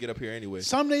like, would ever get up here anyway.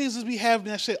 some niggas just be having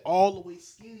that shit all the way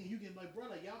skinny. You can like, bro,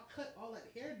 like y'all cut all that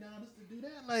hair down just to do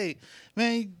that. Like,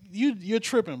 man, you're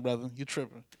tripping, brother. You're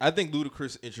tripping. I think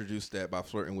Ludacris introduced that by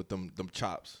flirting with them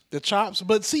chops. The chops,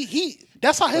 but see,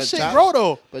 that's how his But shit Chops- grow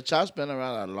though. But Chop's been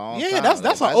around a long Yeah, time. that's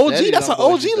Like, an my OG. daddy That's them an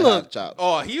boys OG used to look. have Chops.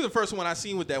 Oh, he was the first one I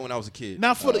seen with that when I was a kid.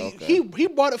 Now for the okay. he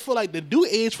bought it for like the new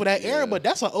age for that era, but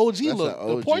that's an OG That's look. an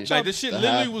The OG. pork Like chop. this shit The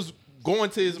literally half- was going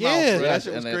to his Yeah. mouth, bro. That Yes,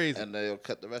 shit was and crazy. And they'll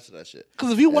cut the rest of that shit.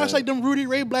 Because if you watch Yeah. like them Rudy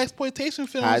Ray Blaxploitation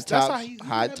films, High that's how tops, he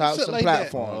high have tops shit and like that.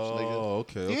 platforms. nigga. Oh,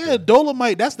 okay. Yeah,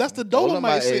 Dolomite. That's the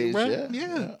Dolomite shit, age, bro. yeah.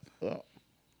 Yeah. Yeah.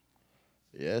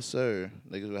 Yes, sir.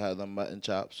 Niggas would have them mutton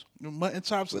chops The mutton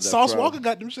chops. With a Sauce fro. Walker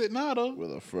got them shit now though.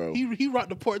 with a fro. He rocked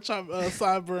the pork chop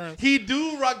sideburns. He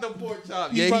do rock the pork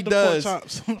chop. Yeah, he rock the pork does.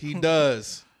 chops. He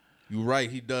does. You right,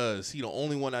 he does. He the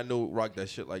only one I know rock that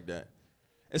shit like that.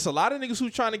 It's a lot of niggas who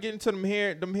trying to get into them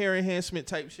hair enhancement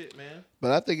type shit, man.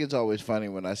 But I think it's always funny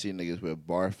when I see niggas with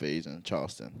bar fades in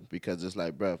Charleston because it's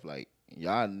like, bruh, like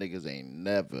y'all niggas ain't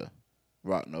never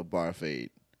rock no bar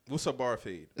fade. What's a bar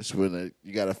fade? It's when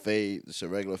you got a fade, it's a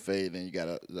regular fade, and you got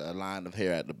a line of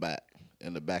hair at the back,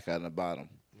 and the back and the bottom.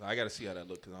 I gotta see how that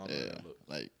look because I don't know how Yeah, that look.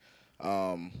 like,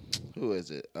 who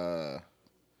is it?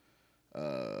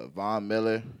 Von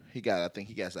Miller. I think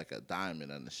he got like a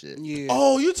diamond on the shit. Yeah.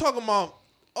 Oh, you talking about?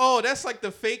 Oh, that's like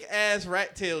the fake ass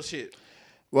rat tail shit.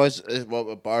 Well,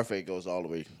 a bar fade goes all the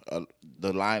way,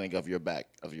 the lining of your back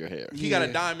of your hair. He got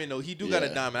a diamond though. He do got a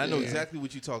Yeah, diamond. I know yeah. exactly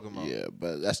what you talking about. Yeah,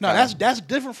 but that's No, kinda- that's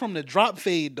different from the drop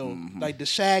fade though. Like the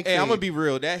shag Hey, fade. I'm gonna be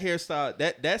real. That hairstyle,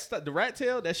 the rat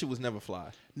tail, that shit was never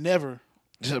fly. Never.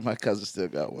 My cousin still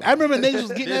got one. I remember niggas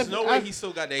was getting There's that. no way he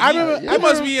still got that. I He- remember- he I must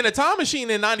remember- be in a time machine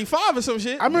in '95 or some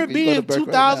shit. I remember You can go being to Burke right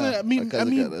 2000. now. I mean, My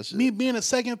cousin got that shit. me being a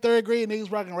second, third grade, niggas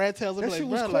rocking rat tails. I'm That like, shit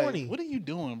was bro, corny. like, what are you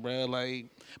doing, bro? Like,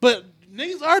 but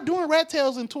niggas are doing rat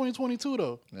tails in 2022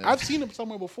 though. I've seen them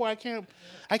somewhere before. I can't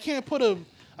put a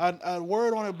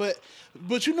word on it,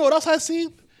 but you know what else I see?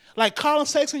 Like Colin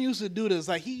Sexton used to do this.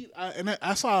 Like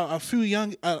I saw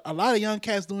a lot of young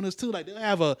cats doing this too. Like they'll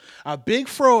have a big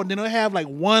fro and then they'll have like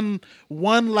one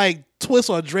like twist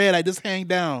or dread like just hang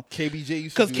down. KBJ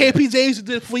used to Because do that. KPJ used to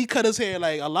do it before he cut his hair.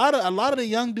 Like a lot of the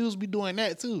young dudes be doing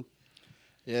that too.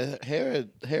 Yeah, hair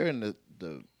in the.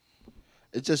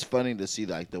 It's just funny to see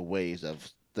like the waves of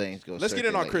things go. Let's get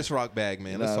in our circulating. Chris Rock bag,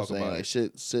 man. You know Let's what talk I'm saying? about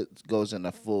Like it. shit goes in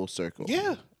a full circle.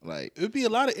 Yeah. Like It'd be a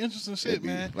lot of interesting shit, It'd be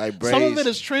man. like some of braids. it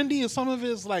is trendy and some of it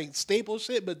is like staple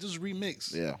shit, but just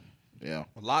remixed. yeah.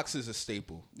 Locks is a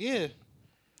staple. Yeah.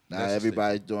 Now That's the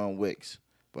everybody's doing wicks,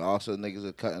 but also niggas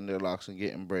are cutting their locks and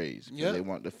getting braids. 'Cause Yep. They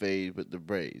want the fade with the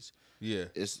braids. Yeah.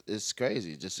 It's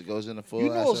crazy. Just it goes in a full. You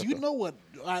know, ass you circle.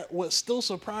 know what still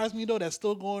surprised me though? That's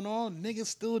still going on. Niggas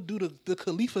still do the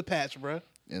Khalifa patch, bro.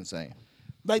 Insane.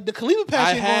 Like the Khalifa patch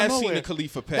I ain't have going seen nowhere. the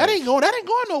Khalifa patch. That ain't going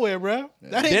nowhere, bro.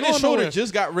 That ain't Dennis going Schroeder nowhere.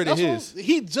 just got rid of That's his. what-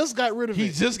 he just got rid of He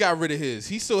it. just got rid of his.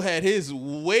 He still had his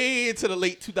way into the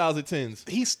late 2010s.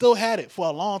 He still had it for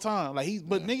a long time. Like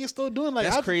but niggas still doing like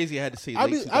That's crazy. I had to say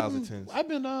late 2010s. I've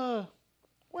been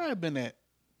where I've been at.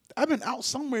 I've been out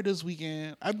somewhere this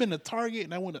weekend. I've been to Target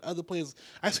and I went to other places.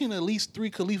 I've seen at least 3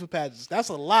 Khalifa patches. That's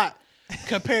a lot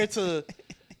compared to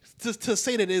to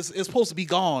say that it's supposed to be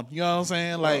gone. You know what I'm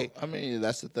saying? Like I mean,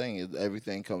 that's the thing.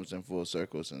 Everything comes in full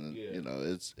circles, and you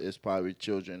know, it's probably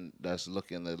children that's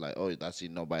looking at like, oh, I see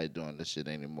nobody doing this shit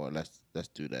anymore. Let's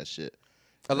do that shit.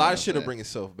 A lot Yeah, of shit will man. bring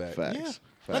itself back. Facts. yeah. Facts.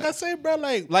 Like I said, bro,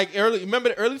 Like remember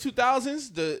the early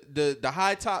 2000s, the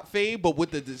high top fade, but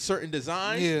with the certain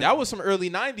designs. Yeah. That was some early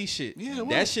 90s shit. Yeah, it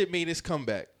that was. shit made its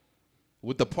comeback.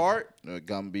 With the part,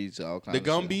 Gumbies, all kinds.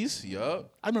 the of shit. Gumbies,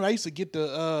 yup. I remember I used to get the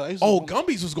I used to Oh, go-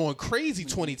 Gumbies was going crazy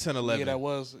 2010, 11. yeah, it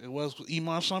was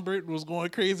Iman Shumpert was going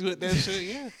crazy with that shit.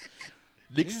 Yeah.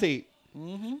 Nick Tate.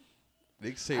 Mm-hmm.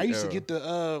 Nick Tate. I used to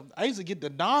era. get the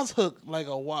Nas hook like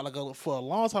a while ago for a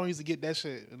long time. I used to get that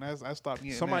shit, and I stopped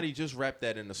getting Somebody just rapped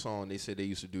that in the song. They said they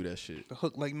used to do that shit. the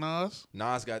hook like Nas.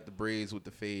 Nas got the braids with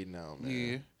the fade now, man.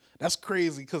 Yeah, that's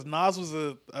crazy because Nas was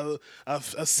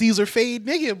a Caesar fade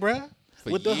nigga, bruh.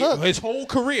 With the hook. His whole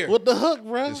career. With the hook,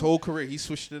 bro. His whole career, he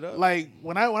switched it up. Like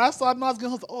when I saw Nas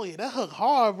getting hooked, oh yeah, that hook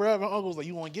hard, bro. My uncle was like,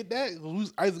 "You want to get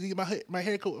that?" I used to get my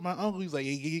haircut with my uncle. He's like,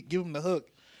 "Yeah, give him the hook."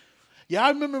 Yeah, I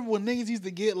remember when niggas used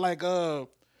to get like real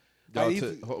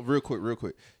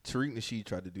quick. Tariq Nasheed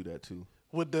tried to do that too.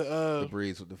 With the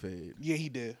braids with the fade. Yeah, he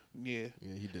did. Yeah,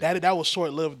 he did. That was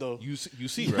short lived though. You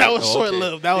see, right? That was short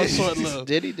lived. That was short lived.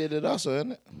 Diddy did it also,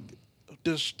 isn't it?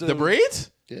 The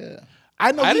braids? Yeah.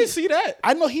 I didn't see that.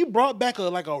 I know he brought back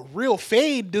a real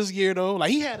fade this year though.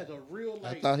 Like he had like a real.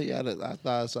 Like, I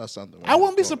thought I saw something. I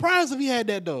wouldn't be surprised if he had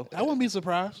that though. I wouldn't be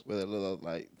surprised. With a little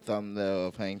like thumbnail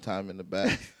of Hang Time in the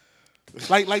back.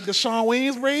 like the Shawn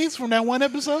Wayans braids from that one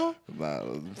episode.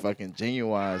 About fucking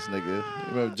Genuine's nigga. You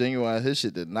remember Genuine? His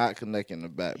shit did not connect in the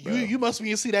back, bro. You must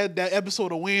be see that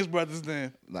episode of Wayans Brothers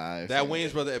then. Nah, that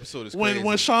Wayans Brother episode is crazy.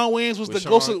 When Shawn Wayans was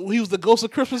he was the ghost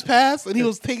of Christmas past, and he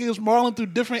was taking his Marlon through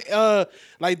different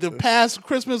like the past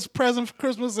Christmas, present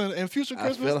Christmas, and future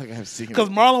Christmas. I feel like I've seen because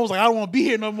Marlon was like, I don't want to be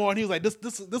here no more, and he was like,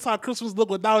 this how Christmas look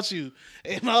without you,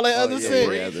 and all that other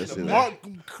shit.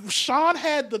 Shawn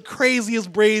had the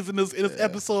craziest braids in this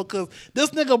episode because this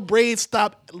nigga braids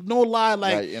stopped, no lie,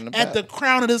 like at the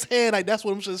crown of his head, like that's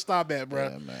what them should stop at, bro.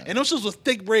 Yeah, and them shits was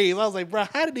thick braids. I was like, bro,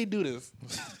 how did they do this?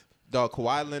 Dog,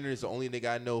 Kawhi Leonard is the only nigga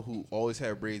I know who always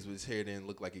had braids, but his hair didn't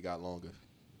look like it got longer.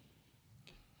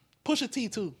 Pusha T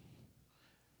too.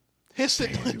 His shit,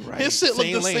 right. His shit look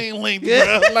the same length,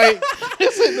 bro. Like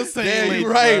his shit the same length. Yeah,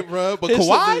 you're right, bro. But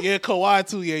Kawhi, Kawhi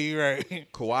too. Yeah, you're right.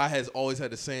 Kawhi has always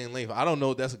had the same length. I don't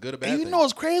know if that's a good or bad. And you thing. know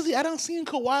what's crazy? I done seen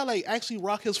Kawhi like actually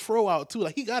rock his fro out too.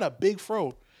 Like he got a big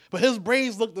fro, but his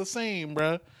braids look the same,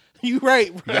 bro. You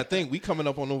right, bro. I think we coming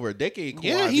up on over a decade. Kawhi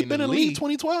yeah, he been in the league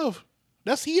 2012.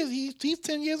 He's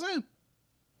 10 years in.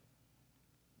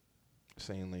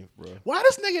 Same length, bro. Why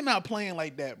this nigga not playing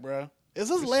like that, bro? Is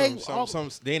his leg?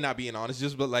 They not being honest.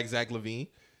 Just like Zach LaVine.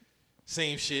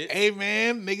 Same shit. Hey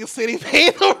man, niggas say they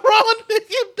paid the wrong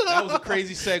nigga. Dog. That was a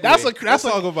crazy segue. Let's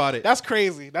talk about it. That's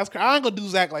crazy. I ain't gonna do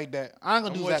Zach like that. I ain't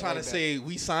gonna do Zach trying like to that. say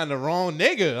we signed the wrong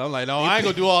nigga. I'm like, no, I ain't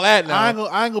gonna do all that now. I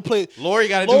ain't gonna play. Lori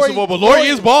got to do some more, but Lori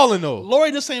is balling though.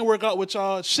 Lori just ain't work out with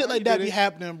y'all. Shit like that be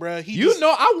happening, bro.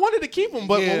 I wanted to keep him,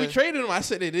 but when we traded him, I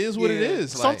said it is what it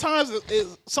is. Like,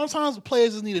 sometimes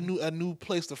players just need a new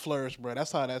place to flourish, bro.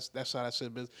 That's how that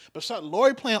shit is. But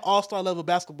Lori playing all-star level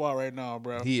basketball right now,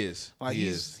 bro. He is. Like he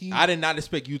is. I did not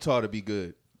expect Utah to be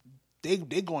good. They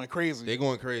going crazy. They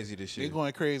going crazy this year. They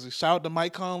going crazy. Shout out to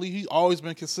Mike Conley. He always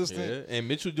been consistent. Yeah. And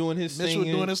Mitchell doing his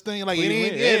thing. Like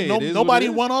nobody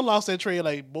won or lost that trade.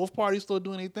 Like both parties still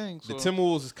doing their thing. So. The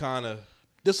Timberwolves is kind of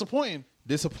disappointing.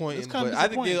 But I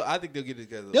think they'll get it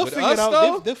together. They'll figure it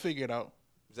out. They'll figure it out.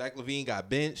 Zach LaVine got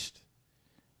benched.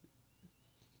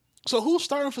 So who's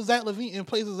starting for Zach LaVine in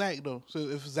place of Zach though? So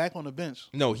if Zach on the bench?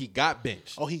 No, he got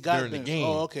benched. Oh, he got during benched. the game.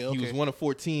 Oh, okay. He was 1 of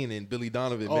 14, and Billy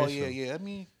Donovan. Oh benched him. yeah. I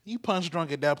mean, you punch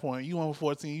drunk at that point. You 1 for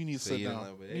 14. You need to sit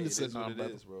down. You need to sit down,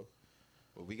 bro.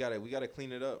 But we gotta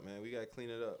clean it up, man. We gotta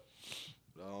clean it up.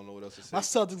 I don't know what else to say. My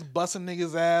Celtics busting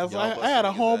niggas' ass. I had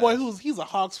a homeboy he's a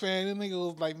Hawks fan. And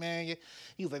nigga was like, man,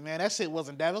 he was like, man, that shit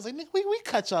wasn't that. I was like, nigga, we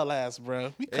cut y'all ass,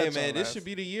 bro. We cut y'all this ass. should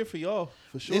be the year for y'all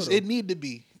for sure. It need to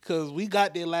be because we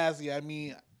got there last year. I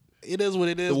mean. It is what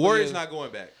it is. The Warriors not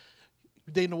going back.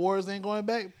 You think the Warriors ain't going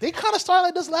back? They kind of started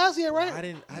like this last year,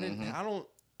 right?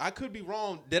 I could be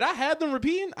wrong. Did I have them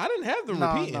repeating? I didn't have them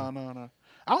repeating. No.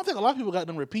 I don't think a lot of people got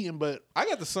them repeating, but I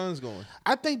got the Suns going.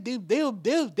 I think they gonna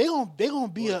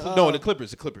be the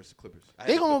Clippers.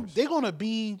 They gonna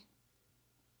be.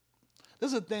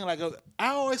 This is the thing. Like I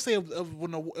always say, if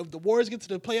the Warriors get to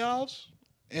the playoffs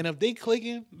and if they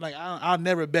clicking, like I'll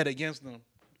never bet against them.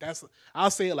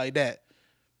 I'll say it like that.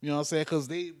 You know what I'm saying? Because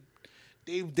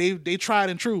they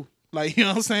tried and true. Like, you know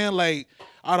what I'm saying? Like,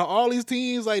 out of all these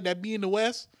teams like that be in the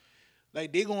West,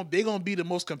 like they gonna be the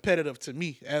most competitive to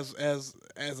me as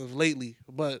of lately.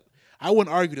 But I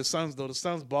wouldn't argue the Suns though. The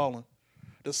Suns balling.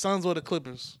 The Suns or the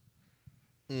Clippers.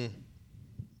 Yeah,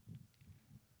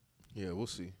 we'll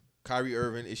see. Kyrie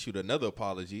Irving issued another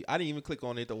apology. I didn't even click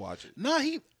on it to watch it. Nah,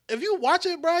 if you watch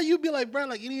it, bro, you'd be like, bro,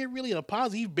 like it ain't really an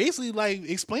apology. He basically like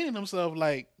explaining himself.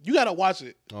 Like you gotta watch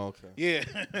it. Oh, okay. Yeah,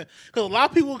 because a lot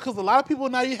of people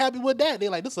not even happy with that. They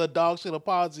like this is a dog shit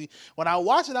apology. When I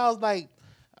watched it, I was like,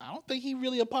 I don't think he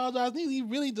really apologized. He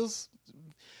really just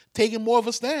taking more of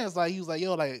a stance. Like he was like,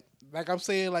 yo, like I'm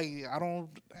saying, like I don't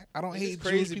hate it's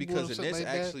crazy Jewish people because the Nets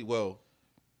actually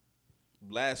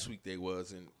last week they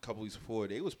was and a couple weeks before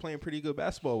they was playing pretty good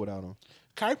basketball without him.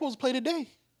 Kyrie supposed to play today.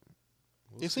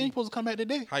 They said he's supposed to come back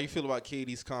today. How you feel about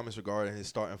KD's comments regarding his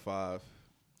starting five?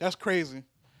 That's crazy.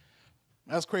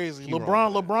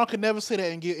 LeBron could never say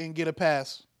that and get a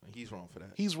pass. He's wrong for that.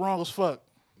 He's wrong as fuck.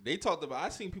 They talked about. I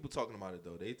seen people talking about it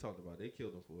though. They talked about. They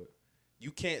killed him for it.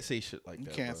 You can't say shit like that.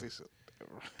 You can't bro. say shit.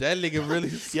 That nigga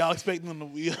really. Y'all expecting him to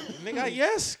Nigga,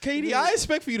 yes, KD. I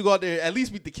expect for you to go out there at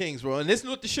least beat the Kings, bro. And let's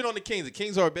not the shit on the Kings. The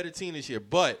Kings are a better team this year,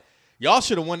 but y'all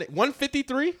should have won it.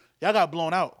 153. Y'all got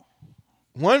blown out.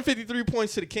 153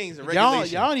 points to the Kings in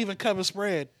regulation. Y'all don't even cover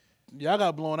spread. Y'all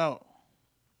got blown out.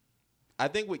 I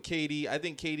think with KD,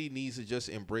 KD needs to just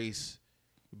embrace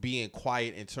being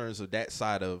quiet in terms of that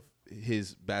side of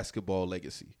his basketball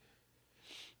legacy.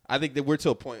 I think that we're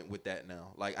to a point with that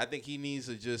now. Like, I think he needs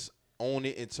to just own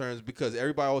it in terms, because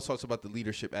everybody always talks about the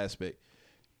leadership aspect.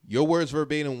 Your words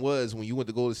verbatim was, when you went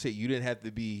to Golden State, you didn't have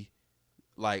to be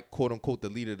like, quote unquote, the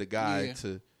leader, the guy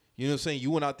to, you know what I'm saying?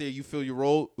 You went out there, you feel your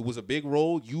role. It was a big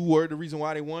role. You were the reason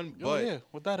why they won. But yeah,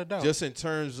 without a doubt. just in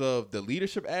terms of the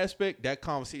leadership aspect, that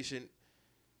conversation,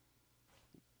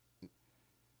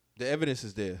 the evidence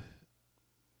is there.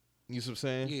 You know what I'm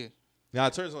saying? Yeah. Now,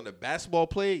 in terms on the basketball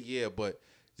play, yeah, but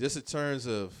just in terms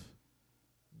of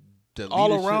the all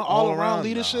leadership, around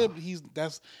leadership, nah.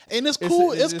 it's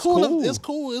cool. It's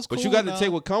cool. It's But cool. you got to now.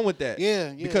 take what come with that.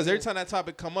 Yeah, Because every time that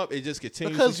topic come up, it just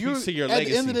continues because to speak to your at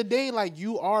legacy. the end of the day, like,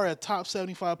 you are a top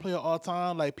 75 player all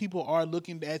time. Like, people are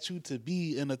looking at you to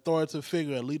be an authoritative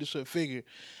figure, a leadership figure,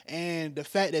 and the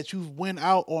fact that you went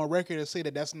out on record and say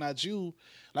that that's not you,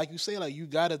 like you say, like, you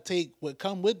got to take what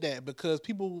come with that, because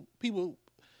people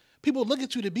look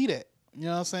at you to be that. You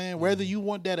know what I'm saying? Whether you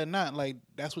want that or not, like,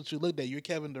 that's what you looked at. You're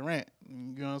Kevin Durant.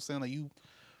 You know what I'm saying? Like, you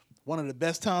one of the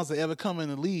best talents to ever come in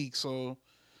the league. So,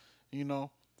 you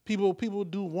know, people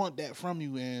do want that from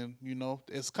you, and, you know,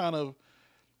 it's not a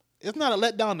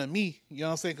letdown to me. You know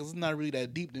what I'm saying? Because it's not really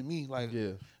that deep to me. Like,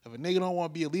 Yeah. if a nigga don't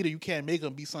want to be a leader, you can't make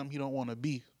him be something he don't want to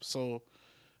be. So,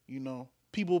 you know,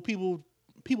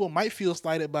 people might feel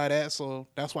slighted by that. So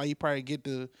that's why he probably get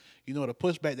the, you know, the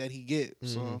pushback that he get.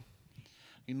 So.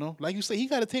 You know, like you say, he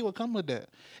got to take what comes with that.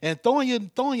 And throwing your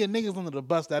niggas under the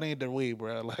bus, that ain't the way,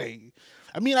 bro. Like,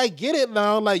 I mean, I get it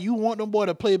now. Like, you want them boy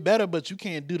to play better, but you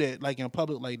can't do that like in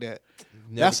public like that.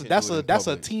 That's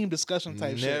a team discussion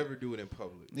type shit. Never do it in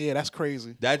public. Yeah, that's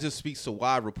crazy. That just speaks to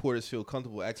why reporters feel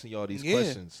comfortable asking y'all these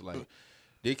questions. Like,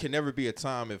 there can never be a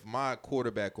time if my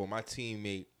quarterback or my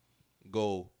teammate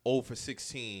go 0 for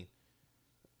 16.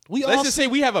 Let's just say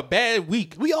we have a bad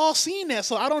week. We all seen that,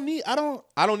 so I don't need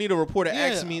a reporter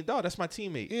asking me, dog, that's my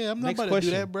teammate. Yeah, I'm not Next about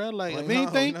question. to do that, bro. Like, if no,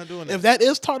 anything, we're not doing that. if that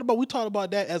is talked about, we talked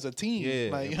about that as a team. Yeah,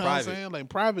 like, you know private. what I'm saying? Like,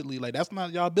 privately. Like, that's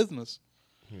not y'all business.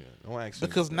 Yeah, don't ask me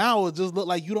Because about now it just look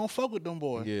like you don't fuck with them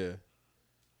boys. that. Yeah.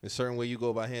 There's a certain way you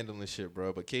go about handling shit,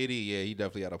 bro. But KD, yeah, he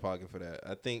definitely out of pocket for that.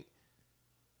 I think,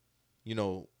 you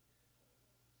know,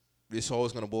 it's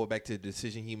always going to boil back to the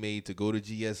decision he made to go to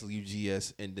GS, leave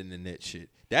GS, and then the net shit.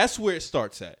 That's where it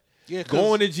starts at. Yeah,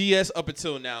 going to GS up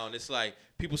until now, and it's like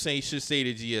people saying he should stay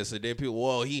to GS, and then people,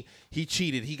 well, he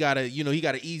cheated. He got an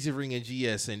easy ring in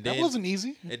GS, and then that wasn't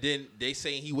easy. And then they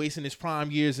saying he wasting his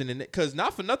prime years in the net, because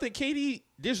not for nothing, KD,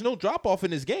 there's no drop off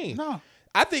in this game. No.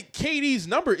 I think KD's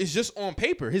number is just on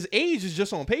paper. His age is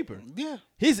just on paper. Yeah.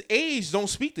 His age don't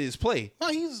speak to his play. No,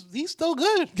 he's still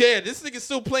good. Yeah, this nigga's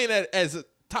still playing as a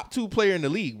top 2 player in the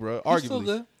league, bro. Arguably. He's still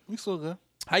good. He's still good.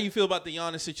 How you feel about the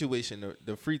Giannis situation,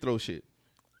 the free throw shit?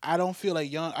 I don't feel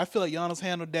like I feel like Giannis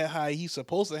handled that how he's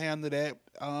supposed to handle that.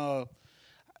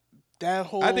 That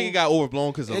whole I think it got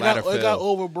overblown because the ladder fell. It got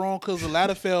overblown because the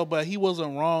ladder fell, but he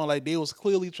wasn't wrong. Like, they was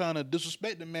clearly trying to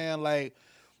disrespect the man. Like,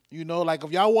 you know, like,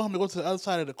 if y'all want him to go to the other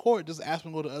side of the court, just ask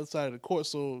him to go to the other side of the court.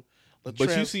 So, but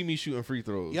you see me shooting free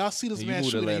throws. Y'all see this and man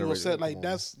shooting, and he was set like, on.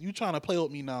 that's, you trying to play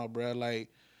with me now, bro. Like,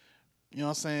 you know what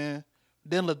I'm saying?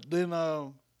 Then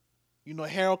you know,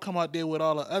 Harold come out there with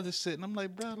all the other shit, and I'm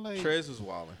like, bro, like, Trez was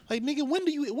wilding. like, nigga, when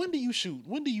do you shoot?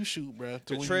 When do you shoot, bro?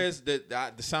 The Trez, the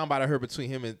soundbite I heard between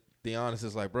him and Giannis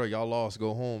is like, bro, y'all lost,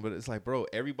 go home. But it's like, bro,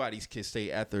 everybody's can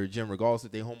stay at their gym regardless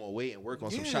if they home or away and work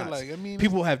on some shots. Like, I mean,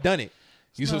 people have done it.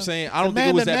 You see what I'm saying? I don't think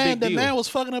it was that big deal. The man was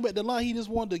fucking up at the line. He just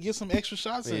wanted to get some extra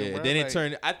shots in. Yeah, Bro. then like, it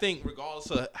turned. I think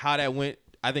regardless of how that went,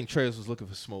 I think Trez was looking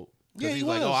for smoke. Yeah, he's he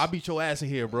like, was. oh, I beat your ass in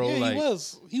here, bro. Yeah, like, he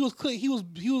was. He was clear. He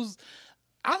was.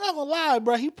 I'm not gonna lie,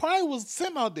 bro. He probably was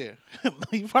sent out there.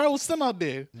 He probably was sent out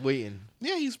there. waiting.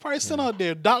 Yeah, he's probably sent out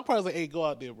there. Doc probably was like, hey, go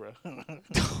out there, bro.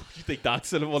 You think Doc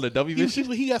sent him on the W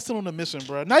mission? He got sent on a mission,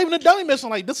 bro. Not even a dummy mission.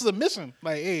 Like, this is a mission.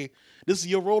 Like, hey, this is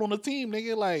your role on the team,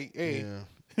 nigga. Like, hey.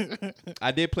 Yeah.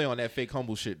 I did play on that fake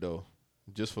humble shit though,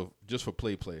 just for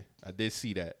play. I did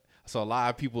see that. I saw a lot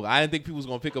of people. I didn't think people was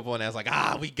gonna pick up on that. I was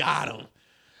like, we got him.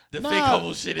 The fake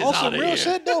humble shit is out of real here.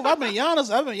 Shit though. If I've been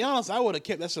honest, I would have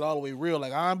kept that shit all the way real.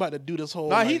 Like, I'm about to do this whole.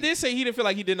 Nah, like, he did say he didn't feel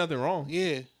like he did nothing wrong.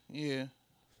 Yeah.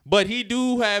 But he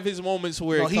do have his moments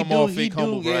where No, it he come do, off he fake do,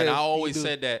 humble, bro. And yeah, I he always do.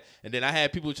 said that. And then I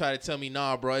had people try to tell me,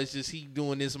 nah, bro, it's just he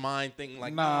doing this mind thing.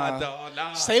 Like, Nah. dawg,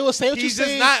 nah. Say what you He's just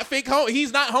saying. not fake humble.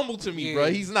 He's not humble to me, Yeah.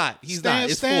 bro. He's not. He's not.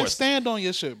 It's forced. Stand on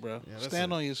your shit, bro. that's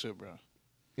Stand it. on your shit, bro.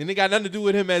 And it got nothing to do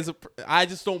with him as a. I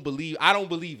just don't believe. I don't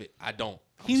believe it. I don't.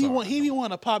 He be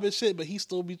wanting to pop his shit, but he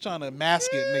still be trying to mask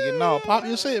it, nigga. No, pop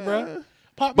your shit, bro.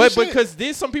 Pop your But shit. because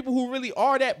there's some people who really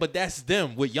are that, but that's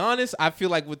them. With Giannis, I feel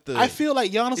like with the. I feel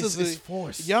like Giannis it's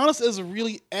forced. Giannis is a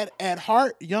really at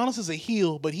heart. Giannis is a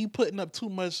heel, but he putting up too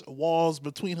much walls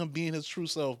between him being his true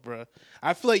self, bro.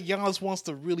 I feel like Giannis wants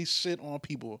to really shit on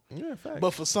people, Yeah, fact.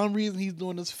 but for some reason he's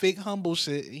doing this fake humble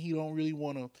shit, and he don't really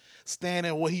want to stand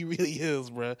in what he really is,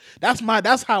 bro. That's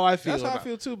how I feel. That's how I about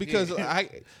feel it. too, because Yeah. I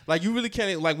like you really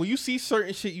can't like when you see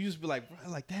certain shit, you just be like,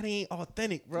 bro, like that ain't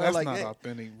authentic, bro. That's like not that,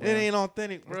 authentic, bro. It ain't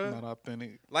authentic, That's bro. not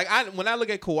authentic. Like when I look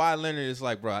at Kawhi Leonard, it's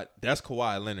like, bro, that's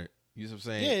Kawhi Leonard. You know what I'm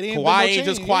saying? Yeah, it ain't been Kawhi no ain't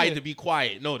just change, quiet yeah. to be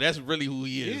quiet. No, that's really who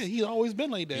he is. Yeah, he's always been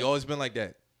like that. He always been like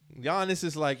that. Giannis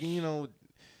is like, you know,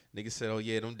 niggas said, oh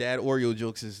yeah, them dad Oreo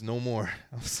jokes is no more.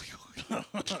 I was like,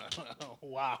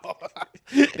 Wow.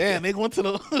 Damn, they went to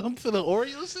the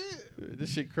Oreo shit?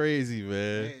 this shit crazy,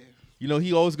 man. Man. You know,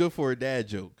 he always good for a dad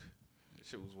joke. That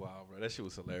shit was wild, bro. That shit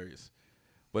was hilarious.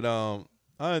 But I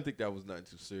didn't think that was nothing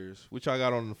too serious. Which I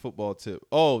got on the football tip.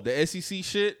 Oh, the SEC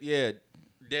shit? Yeah,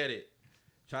 dead it.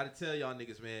 Try to tell y'all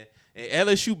niggas, man. And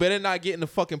LSU better not get in the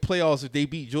fucking playoffs if they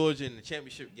beat Georgia in the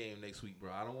championship game next week,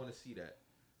 bro. I don't want to see that.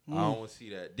 I don't want to see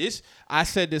that. I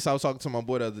said this. I was talking to my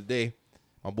boy the other day,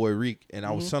 my boy Reek, and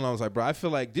I was telling him, I was like, bro, I feel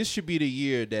like this should be the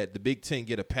year that the Big Ten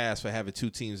get a pass for having two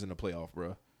teams in the playoff,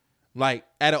 bro. Like,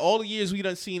 out of all the years we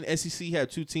done seen SEC have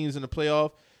two teams in the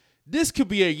playoff, this could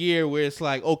be a year where it's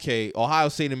like, okay, Ohio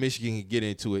State and Michigan can get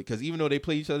into it. Because even though they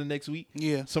play each other next week,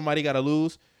 Yeah. somebody got to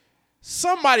lose.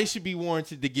 Somebody should be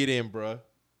warranted to get in, bro.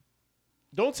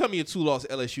 Don't tell me a two-loss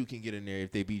LSU can get in there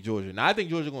if they beat Georgia. Now, I think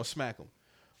Georgia going to smack them.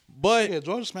 But Yeah,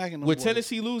 Georgia smacking them with boys.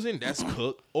 Tennessee losing, that's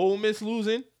cooked. Ole Miss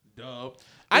losing, dub.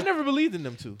 I never believed in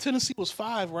them two. Tennessee was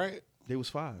 5, right? They was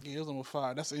 5. Yeah, it was number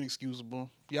 5. That's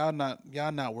inexcusable. Y'all not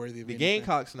worthy of The anything.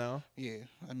 Gamecocks now. Yeah,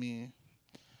 I mean,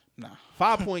 nah.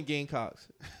 5-point Gamecocks.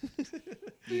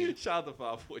 Shout out to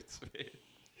 5 points, man.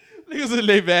 Niggas in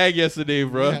their bag yesterday,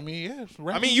 bro. Yeah, I mean,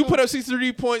 yeah. I mean, you put up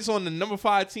 63 points on the number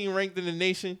 5 team ranked in the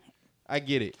nation. I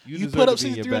get it. you deserve put up to be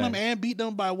in your 63 on them bag. and beat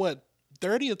them by what,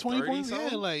 30 or 20 30 points? something?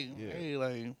 Yeah, like, Yeah. hey,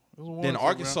 like. It was Then wonderful,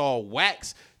 Arkansas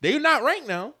wax. They're not ranked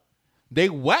now. They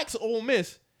wax Ole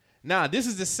Miss. Now, this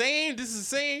is the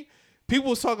same. People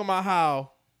was talking about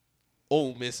how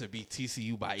Ole Miss would beat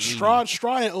TCU by 80.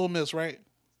 Straw at Ole Miss, right?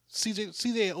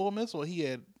 CJ at Ole Miss, or he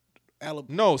had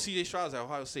Alabama? No, CJ Stroud's at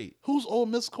Ohio State. Who's Ole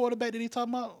Miss quarterback that he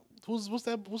talking about? What's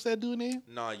that dude name?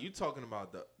 Nah, you talking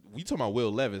about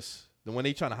Will Levis, the one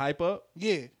they trying to hype up.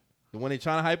 Yeah. The one they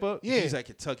trying to hype up. Yeah. He's at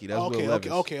Kentucky. That's Okay, Will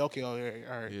Levis. okay. All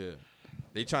right. Yeah.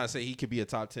 They trying to say he could be a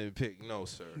top 10 pick. No,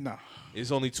 sir. Nah.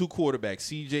 It's only 2 quarterbacks,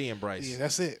 CJ and Bryce. Yeah,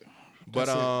 that's it. But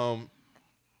That's it.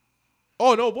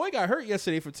 oh no, boy got hurt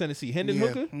yesterday for Tennessee. Hendon Yeah.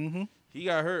 Hooker. Mm-hmm. He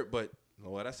got hurt, but you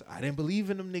know what? I didn't believe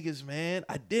in them niggas, man.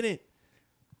 I didn't.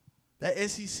 That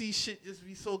SEC shit just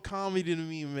be so comedy to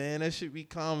me, man. That should be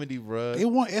comedy, bro. They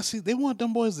want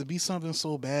them boys to be something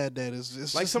so bad that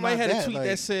it's Like just somebody not had a that. tweet Like,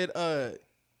 that said,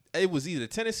 it was either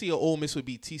Tennessee or Ole Miss would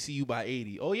beat TCU by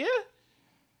 80. Oh yeah,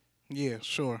 yeah,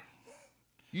 sure.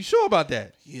 you sure about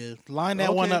that? Yeah, line that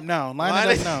Okay. one up now. Line Line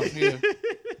it it- up now. Yeah.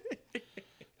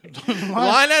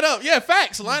 Line that up. Yeah,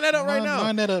 facts. Line that up right now.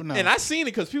 Line that up now. And I seen it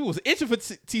because people was itching for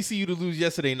TCU to lose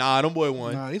yesterday. Nah, them boy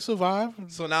won. Nah, they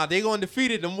survived. So now they going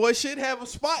undefeated. Them boys should have a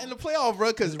spot in the playoff, bro.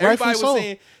 Because Rightfully everybody was so.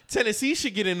 saying Tennessee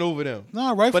should get in over them. Nah,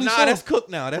 rightfully But nah, so. that's cooked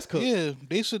now. That's cooked. Yeah,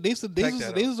 they that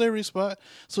up. deserve every spot.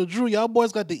 So Drew, y'all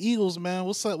boys got the Eagles, man.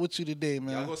 What's up with you today, Y'all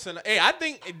man? gonna send hey, I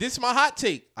think this is my hot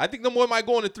take. I think them boy might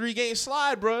go on a 3-game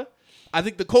slide, bro. I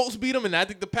think the Colts beat them, and I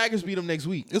think the Packers beat them next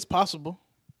week. It's possible.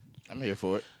 I'm here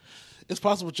for it. It's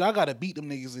possible. Y'all got to beat them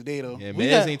niggas today, though. Yeah, we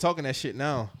man, got, ain't talking that shit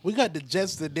now. we got the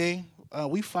Jets today.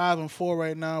 We 5-4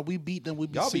 right now. We beat them. We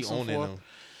beat Y'all be 6-4. owning them.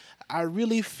 I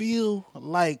really feel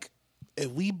like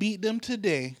if we beat them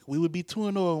today, we would be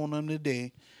 2-0 on them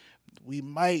today. We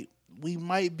might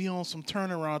be on some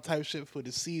turnaround type shit for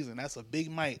the season. That's a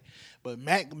big might. But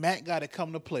Mac got to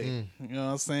come to play. You know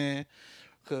what I'm saying?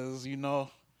 Because,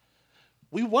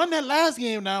 we won that last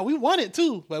game now. We won it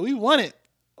too, but we won it.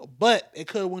 But it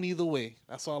could have went either way.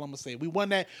 That's all I'm gonna say. We won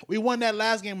that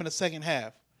last game in the second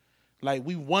half. Like,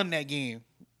 we won that game.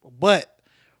 But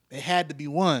it had to be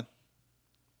won.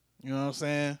 You know what I'm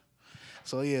saying?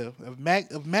 So yeah,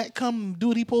 if Mac come do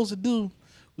what he supposed to do,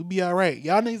 we'll be all right.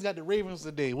 Y'all niggas got the Ravens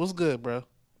today. What's good, bro?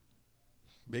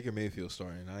 Baker Mayfield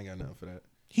starting. I ain't got nothing for that.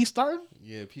 He starting?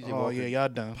 Yeah, PJ Oh Walker yeah, y'all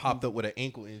done. popped up with an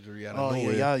ankle injury out of Oh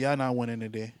nowhere. yeah, y'all not winning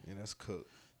today. Yeah, that's cooked.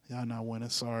 Y'all not winning.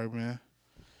 Sorry, man.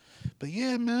 But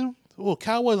yeah, man. Oh,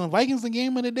 Cowboys and Vikings the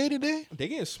game of the day today. They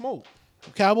getting smoked.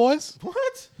 Cowboys.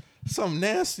 What? Something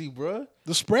nasty, bro.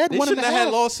 The spread They 1.5. shouldn't have had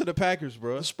lost to the Packers,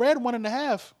 bro. The spread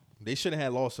 1.5. They shouldn't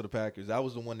have lost to the Packers. That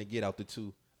was the one to get out the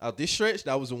two. Out this stretch,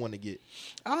 that was the one to get.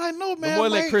 I know, The man. boy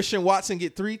like, let Christian Watson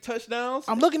get 3 touchdowns.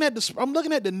 I'm looking at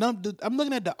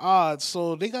the odds.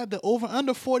 So they got the over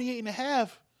under 48.5.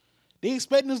 They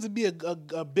expecting this to be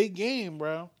a big game,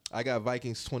 bro. I got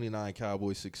Vikings 29,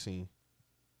 Cowboys 16.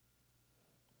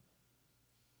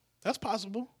 That's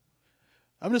possible.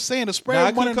 I'm just saying the Now, spread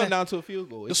it one could and come a, down to a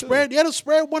field goal. the spread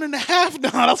 1.5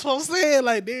 now. That's what I'm saying.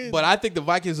 Like, But I think the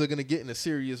Vikings are gonna get in a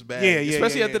serious bag. Yeah,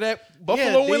 especially after yeah. that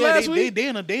Buffalo win last week. They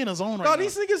in a zone right Dog, now.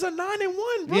 these niggas are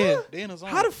 9-1, bro. Yeah, they in a zone.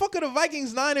 How the fuck are the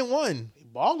Vikings 9-1? They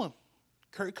balling.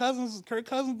 Kirk Cousins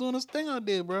doing his thing out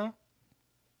there, bro.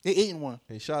 They 8-1.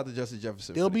 Hey, shout out to Justin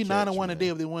Jefferson. They'll for the be catch, 9-1 man. today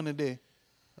if they win today.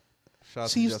 Shout out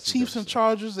to Chiefs Justin and Jefferson.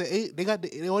 Chargers at 8.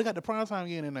 They only got the primetime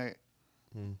game tonight.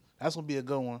 That's gonna be a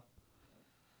good one.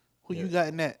 Who you got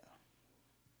in that?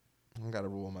 I gotta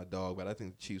roll my dog, but I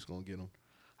think the Chiefs gonna get him.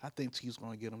 I think Chiefs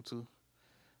gonna get them too.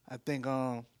 I think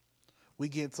we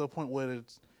get to a point where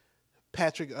it's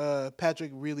Patrick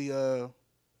really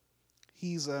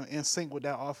he's in sync with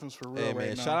that offense for real Hey right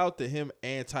man, now. shout out to him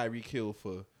and Tyreek Hill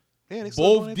for Yeah, they still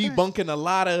both doing their thing. debunking a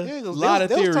lot of Yeah, 'cause lot of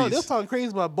they was theories. they was talking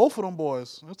crazy about both of them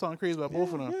boys. They was talking crazy about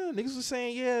both of them. Yeah, niggas was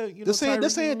saying, yeah, you know,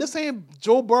 This ain't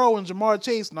Joe Burrow and Jamar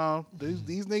Chase now.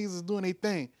 These niggas is doing their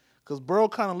thing. Cause Burrow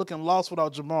kind of looking lost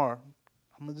without Jamar.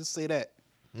 I'm gonna just say that.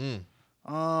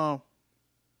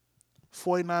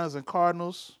 49ers and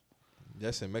Cardinals.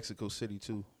 That's in Mexico City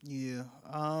too. Yeah. I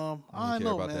I don't don't care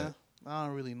know, about man. that. I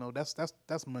don't really know. That's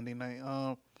Monday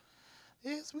night.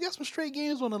 Yes, we got some straight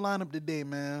games on the lineup today,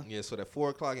 man. Yeah, so that 4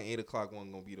 o'clock and 8 o'clock one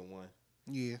gonna be the one.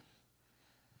 Yeah.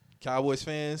 Cowboys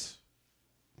fans,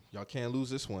 y'all can't lose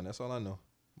this one. That's all I know.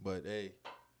 But hey,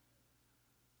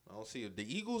 I don't see it.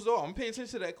 The Eagles though. I'm paying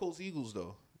attention to that Colts Eagles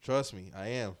though. Trust me, I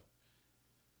am.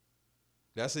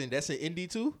 That's in Indy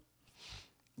too.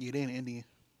 Yeah, they in Indy.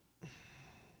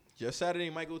 Your Saturday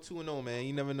might go 2-0, man.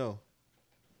 You never know.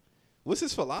 What's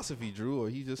his philosophy, Drew? Or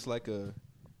he just like a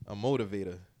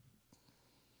motivator?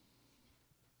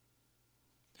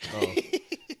 Oh,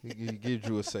 you give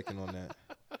Drew a second on that.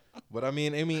 But I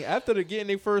mean, after getting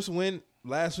their first win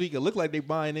last week, it looked like they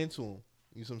buying into him.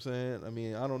 You know what I'm saying? I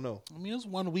mean, I don't know. I mean, it's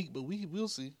 1 week, but we'll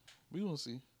see. We will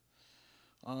see.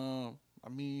 I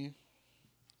mean,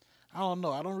 I don't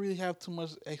know. I don't really have too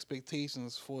much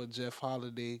expectations for Jeff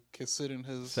Holiday, considering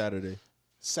his Saturday,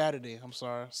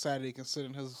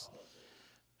 considering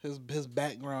his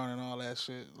background and all that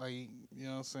shit. Like, you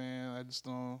know what I'm saying? I just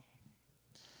don't.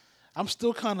 I'm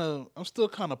still kind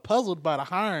of puzzled by the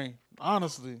hiring,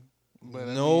 honestly. But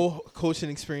No coaching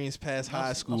experience past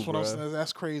high school, that's what bro. I'm saying.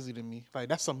 That's crazy to me. Like,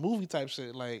 that's some movie type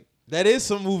shit. Like, That is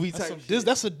some movie type shit.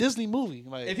 that's a Disney movie.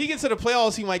 Like, If he gets to the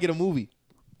playoffs, he might get a movie.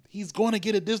 he's going to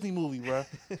get a Disney movie, bro.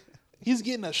 He's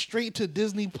getting a straight to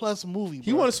Disney Plus movie.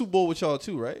 He bro. won a Super Bowl with y'all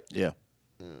too, right? Yeah.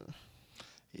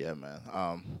 Yeah, man.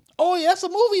 Oh, yeah, that's a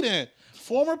movie then.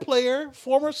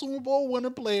 Former Super Bowl winner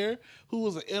player who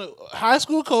was a high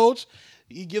school coach.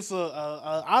 He gets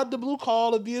a out the blue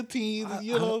call to be a team.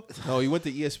 No, he went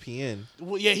to ESPN.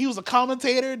 Well, yeah, he was a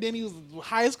commentator. Then he was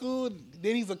high school.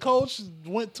 Then he's a coach.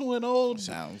 Went 2-0.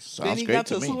 Sounds Then he great got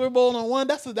to to me. Super Bowl and won.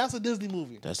 That's a Disney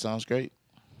movie. That sounds great.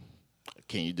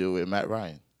 Can you do it with Matt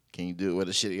Ryan? Can you do it with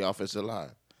a shitty offensive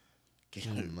line?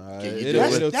 Can you do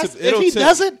it?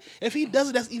 If he does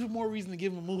it, that's even more reason to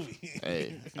give him a movie.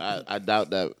 Hey, I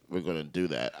doubt that we're gonna do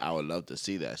that. I would love to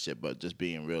see that shit, but just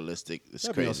being realistic, it's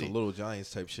That'd be on crazy. some Little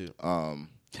Giants type shit.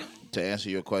 To answer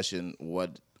your question,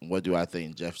 what do I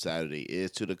think Jeff Saturday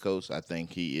is to the coach? I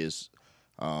think he is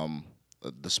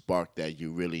the spark that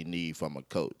you really need from a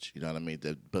coach. You know what I mean?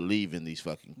 To believe in these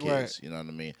fucking kids. Right. You know what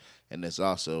I mean? And it's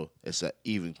an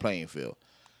even playing field.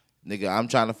 Nigga, I'm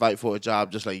trying to fight for a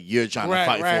job just like you're trying to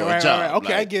fight for a job. Right. Okay,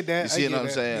 Like, I get that. You see what I'm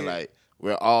saying? Yeah. Like,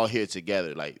 we're all here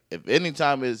together. Like, if any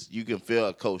time is you can feel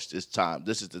a coach this time,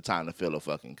 this is the time to feel a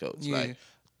fucking coach. Yeah. Like,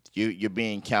 you're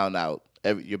being counted out.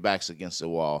 Your back's against the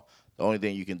wall. The only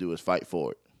thing you can do is fight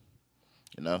for it.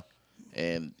 You know?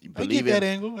 And I get that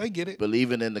angle. I get it.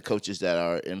 believing in the coaches that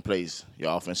are in place.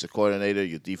 Your offensive coordinator,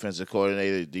 your defensive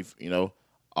coordinator,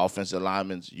 offensive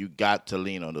linemen, you got to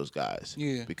lean on those guys.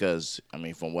 Yeah. Because, I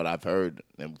mean, from what I've heard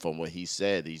and from what he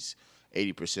said, he's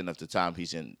 80% of the time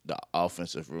he's in the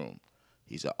offensive room.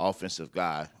 He's an offensive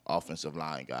guy, offensive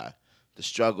line guy. The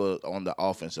struggle on the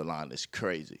offensive line is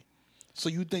crazy. So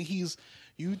you think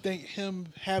him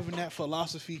having that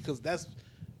philosophy, because that's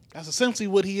essentially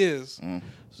what he is.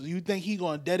 So you think he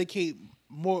gonna dedicate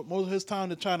more of his time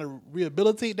to trying to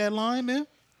rehabilitate that line, man?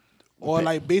 Or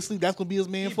like basically that's gonna be his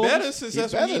main He focus? better since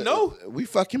that's what he know. We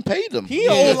fucking paid him. He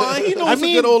O-line. He knows a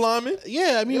good O-lineman.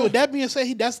 Yeah, I mean, with that being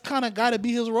said, that's kind of got to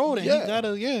be his role. And he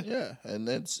gotta, Yeah, and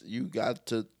that's you got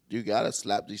to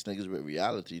slap these niggas with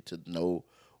reality to know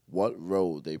what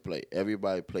role they play.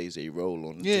 Everybody plays a role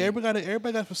on the team. everybody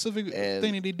got a specific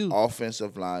thing that they do.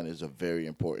 Offensive line is a very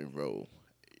important role.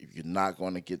 If you're not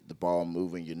going to get the ball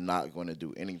moving, you're not going to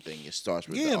do anything. It starts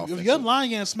with the offensive. If your line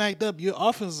getting smacked up, your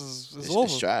offense is over.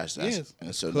 It's trash.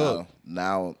 And so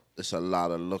now it's a lot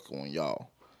of look on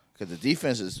y'all. Because the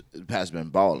defense has been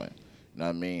balling. You know what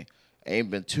I mean?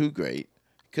 Ain't been too great.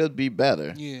 Could be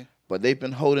better. Yeah. But they've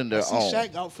been holding their own.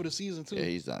 Shaq out for the season, too. Yeah,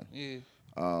 he's done. Yeah.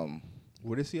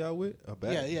 What is he out with? A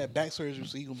back? Yeah, back surgery,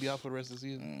 so he's going to be out for the rest of the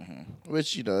season.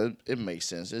 Which, it makes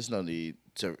sense. There's no need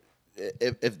to...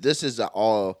 If this is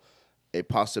all a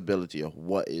possibility of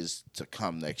what is to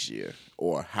come next year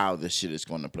or how this shit is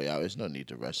going to play out, there's no need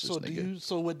to rush this nigga.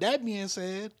 So with that being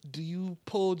said, do you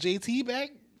pull JT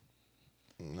back?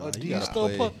 No, Or do you you still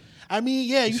play. put? I mean,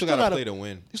 yeah, You still gotta play to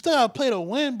win. You still gotta play to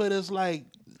win, but it's like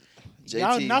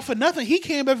y'all, JT, not for nothing. He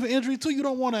came back from injury too. You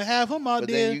don't want to have him out but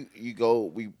there. then you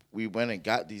go. We went and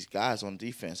got these guys on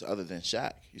defense other than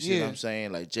Shaq. You see what I'm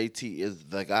saying? Like JT is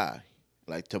the guy.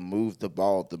 Like to move the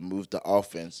ball, to move the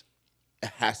offense. It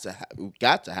has to. We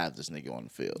got to have this nigga on the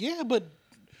field. Yeah, but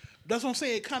that's what I'm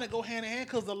saying. It kind of go hand in hand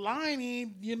because the line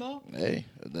ain't, Hey,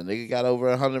 the nigga got over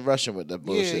 100 rushing with that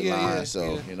bullshit line.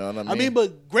 So you know what I mean. I mean,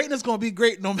 but greatness gonna be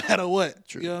great no matter what.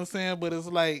 True. You know what I'm saying? But it's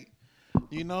like,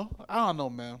 I don't know,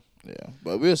 man. Yeah,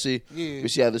 but we'll see. Yeah. We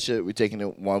see how the shit. We're taking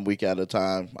it 1 week at a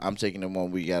time. I'm taking it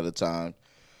 1 week at a time.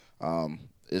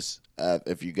 It's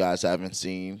if you guys haven't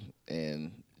seen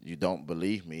and you don't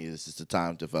believe me, this is the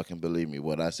time to fucking believe me.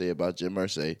 What I say about Jim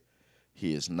Irsay,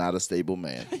 he is not a stable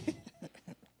man.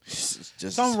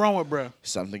 Just Something wrong with bro.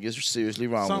 something is seriously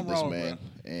wrong with this man.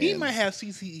 And He might have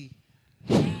CTE.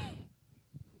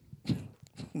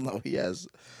 no, he has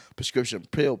prescription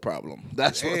pill problem.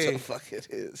 That's what the fuck it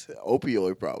is.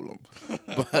 Opioid problem.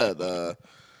 But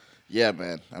yeah,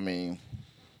 man. I mean,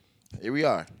 here we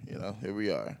are. Here we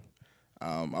are.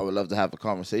 I would love to have a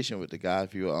conversation with the guy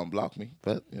if you unblock me,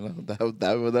 but that would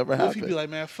never What happen. if you be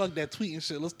like, man, fuck that tweet and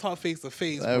shit. Let's talk face to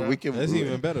face, We can. That's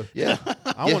even better. Yeah,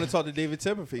 I want to talk to David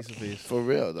Tepper face to face. for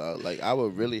real, dog. Like I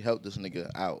would really help this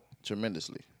nigga out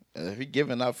tremendously. And if he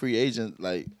giving out free agent,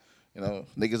 like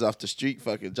niggas off the street,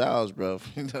 fucking jobs, bro.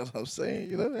 You know what I'm saying?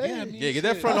 Hey. Yeah, get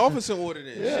that front office in order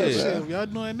then. Yeah, Shit. Shit, if y'all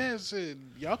doing that shit,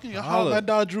 y'all can holler at my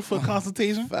dog Drew for a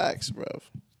consultation. Facts, bro.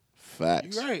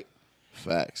 Facts. You right.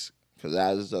 Facts. Because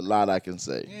there's a lot I can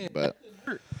say. Yeah. But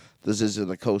this isn't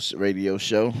a Coast Radio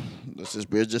show.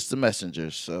 We're just the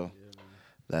messengers. So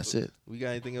that's it. We got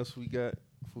anything else we got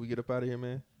before we get up out of here,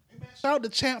 man? Shout out to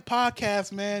Champ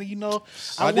Podcast, man.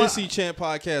 I did see Champ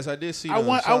Podcast. I did see them.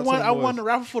 I won the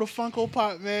raffle for the Funko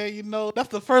Pop, man. That's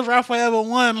the first raffle I ever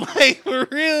won. Like for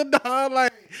real, dog.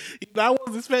 Like I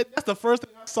wasn't expecting. That's the first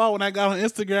thing I saw when I got on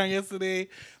Instagram yesterday.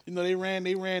 They ran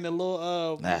the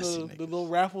little the little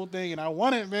raffle thing, and I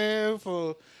won it, man.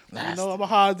 So I'm a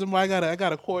hard them. I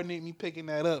gotta coordinate me picking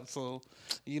that up. So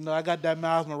I got that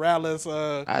Miles Morales.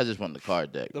 I just want the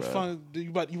card deck, The bro. fun.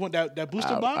 You want that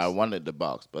booster box? I wanted the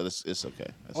box, but it's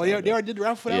okay. It's Oh, they all good. already did the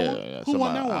raffle for that one? Yeah. Who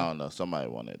won that one? I don't know. Somebody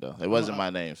won it though. It wasn't my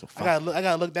name, so fuck. I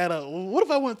gotta look that up. What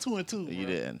if I went 2 and 2? You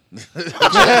didn't.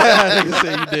 Nigga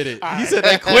said you did it. He said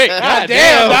that quick. God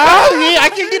Damn, dog. Yeah, I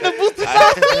can't get the booster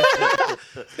box.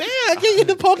 Damn, I can't get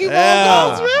the Pokemon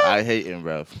cards, man. I hate him,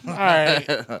 bro. All right,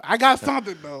 I got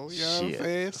something though. You know what I'm Shit.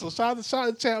 saying? So shout out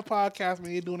to Champ Podcast,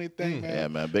 man. They doing their thing, man. Yeah,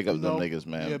 man. Big up them niggas,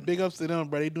 man. Yeah, big ups to them,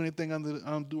 bro. They doing their thing under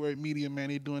Do Right Media, man.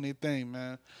 They doing their thing,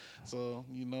 man. So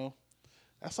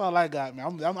that's all I got,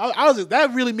 man. I was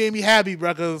that really made me happy,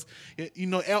 bro. Cause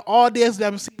all days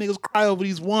I've been seeing niggas cry over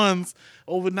these ones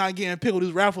over not getting picked with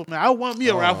these raffles, man. I won me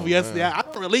a raffle yesterday. I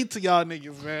don't relate to y'all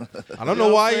niggas, man. I don't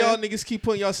know why y'all niggas keep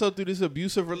putting yourself through this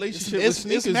abusive relationship with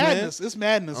sneakers, it's madness. man. It's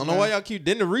madness. I don't know why y'all keep.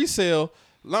 Then the resale.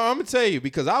 No, I'm gonna tell you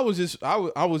because I was just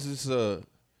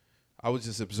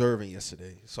observing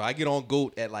yesterday. So I get on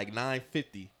GOAT at like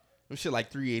 9:50. Them shit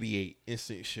like 388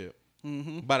 instant ship.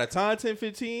 By the time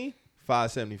 10:15,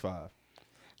 575.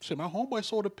 Shit, my homeboy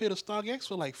sold a pair of StockX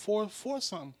for like four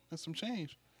something and some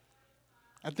change.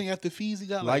 I think after fees, he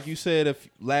got Like you said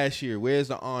last year, where's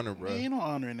the honor, bro? Man, ain't no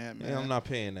honor in that, man. Man, I'm not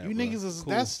paying that. You bro. niggas is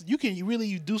Cool. you can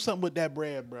really do something with that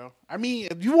bread, bro. I mean,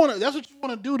 if you wanna, that's what you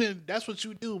wanna do, then that's what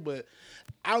you do. But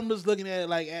I'm just looking at it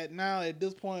like at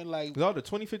this point, like All the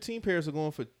 2015 pairs are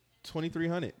going for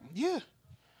 $2,300. yeah,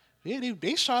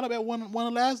 they shot up at one of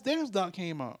the last Dance Doc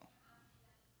came out,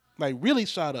 like really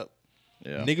shot up.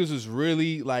 Yeah. Niggas was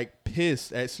really like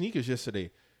pissed at sneakers yesterday.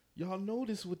 Y'all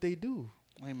notice what they do.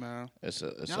 Hey man, It's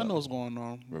y'all know what's going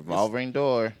on. revolving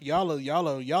door. Y'all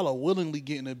are willingly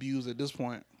getting abused at this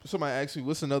point. Somebody asked me,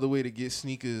 what's another way to get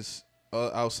sneakers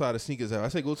outside of sneakers out? I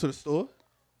say, go to the store.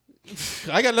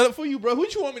 I got nothing for you, bro.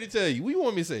 What you want me to tell you? What you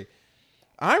want me to say?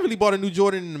 I ain't really bought a new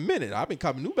Jordan in a minute. I've been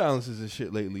copping New Balances and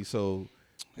shit lately. So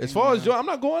as far as Jordan, I'm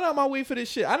not going out my way for this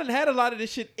shit. I done had a lot of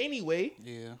this shit anyway.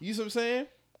 Yeah. You see what I'm saying?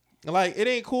 Like, it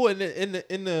ain't cool. In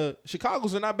the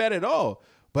Chicago's are not bad at all.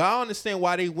 But I understand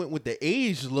why they went with the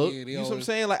age look. Yeah, You know what I'm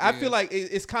saying? Like, I yeah. feel like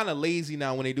it's kind of lazy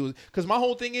now when they do it. Because my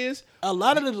whole thing is, A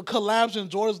lot of the collabs and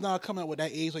Jordans now coming out with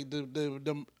that age, like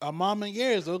the Mom and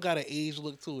Years, they got an age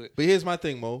look to it. but here's my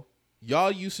thing, Mo. Y'all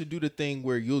used to do the thing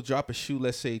where you'll drop a shoe,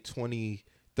 let's say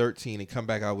 2013, and come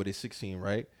back out with it 16,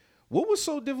 right? What was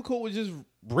so difficult with just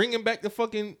bringing back the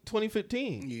fucking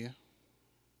 2015? Yeah,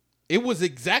 It was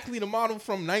exactly the model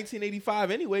from 1985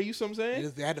 anyway. You see what I'm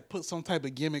saying? they had to put some type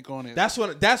of gimmick on it. That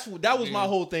was my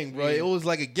whole thing, bro. Yeah. It was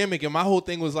like a gimmick, and my whole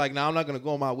thing was like, nah, I'm not gonna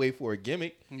go my way for a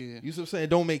gimmick. Yeah. You see what I'm saying? It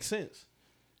don't make sense.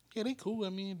 Yeah, they cool. I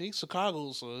mean, they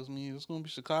Chicago, so I mean, it's gonna be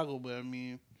Chicago. But I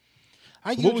mean,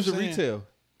 I get What was the you're saying. retail?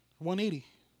 180.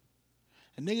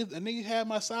 A nigga had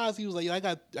my size. He was like, I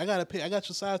got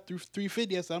your size through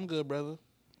 350. I said, I'm good, brother.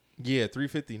 Yeah,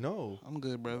 350. No, I'm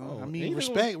good, brother. Oh, I mean, ain't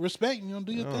respect. You know,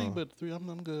 do your thing. Oh. But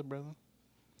I'm good, brother.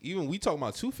 even we talking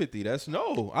about 250. That's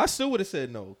no. I still would have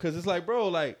said no, because it's like, bro,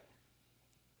 like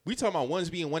we talking about ones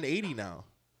being 180 now.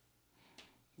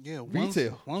 Yeah,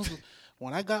 Retail. Ones,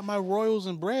 when I got my Royals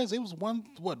and Breads, it was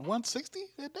 160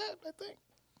 at that, I think.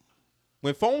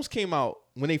 When phones came out,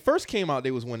 when they first came out,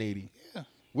 they was 180. Yeah,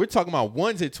 We're talking about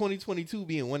ones at 2022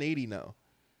 being 180 now.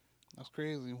 that's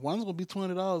crazy. One's gonna be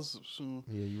 $20 soon.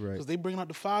 Yeah, you're right. Because they bringing out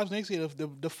the fives next year.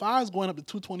 The fives going up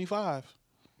to $225.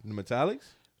 The metallics?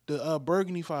 The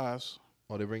burgundy fives.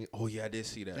 Oh, they bring. Oh yeah, I did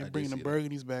see that. They're I did bringing the see that.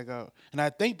 burgundies back out, and I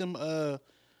think them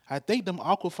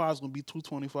aqua fives gonna be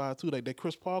 $225 too. Like that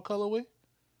Chris Paul colorway,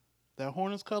 that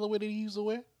Hornets colorway that he used to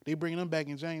wear. They bringing them back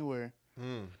in January.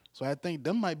 So I think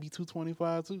them might be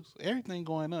 $225 too. So everything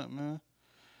going up, man.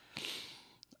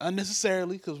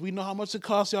 Unnecessarily, because we know how much it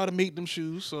costs y'all to make them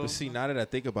shoes. So But see, now that I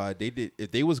think about it, they did.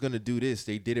 If they was gonna do this,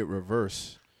 they did it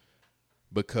reverse.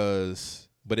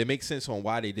 But it makes sense on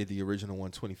why they did the original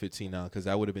one 2015 now, because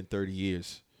that would have been 30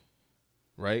 years,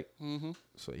 right? Mhm.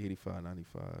 So 85,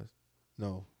 95.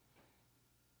 No.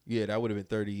 Yeah, that would have been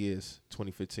 30 years,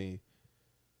 2015.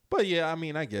 But yeah, I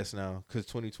mean, I guess now, because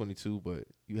 2022, but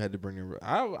you had to bring in.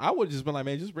 I would have just been like,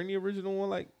 man, just bring the original one.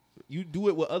 Like, you do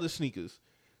it with other sneakers.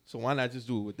 So why not just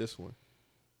do it with this one?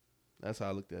 That's how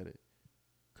I looked at it.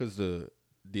 Because the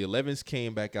 11s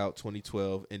came back out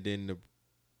 2012, and then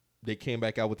they came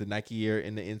back out with the Nike Air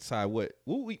in the inside. What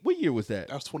year was that?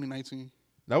 that was 2019.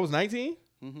 That was 19?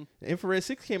 Mhm. The Infrared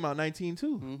 6 came out 19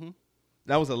 too. Mhm.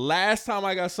 That was the last time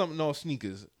I got something on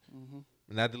sneakers.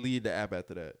 And I deleted the app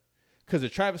after that. Because the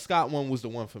Travis Scott one was the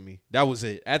one for me. That was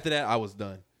it. After that, I was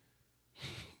done.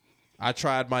 I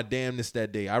tried my damnness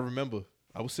that day. I remember.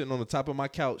 I was sitting on the top of my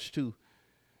couch too.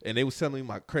 And they was telling me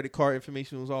my credit card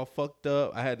information was all fucked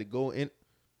up. I had to go in.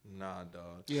 Nah,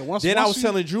 dog. Yeah. Then I was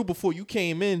telling Drew before you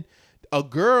came in,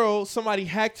 somebody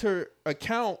hacked her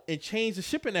account and changed the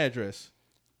shipping address.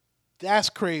 That's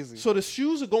crazy. So the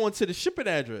shoes are going to the shipping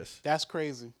address. That's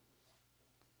crazy.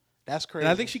 That's crazy.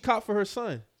 And I think she copped for her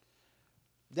son.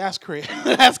 That's crazy.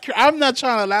 I'm not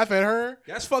trying to laugh at her.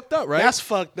 That's fucked up, right? That's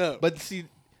fucked up. But see,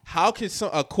 how can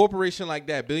a corporation like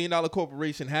that, $1 billion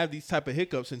corporation, have these type of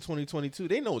hiccups in 2022?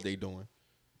 They know what they doing.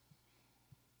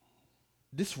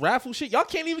 This raffle shit, y'all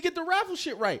can't even get the raffle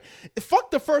shit right.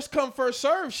 Fuck the first come, first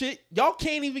serve shit. Y'all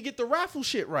can't even get the raffle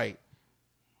shit right.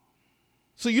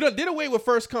 So you done did away with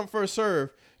first come, first serve.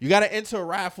 You got to enter a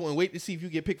raffle and wait to see if you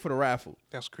get picked for the raffle.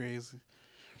 That's crazy.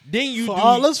 Then you For do.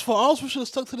 all us, we should have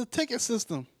stuck to the ticket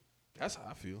system. That's how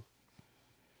I feel.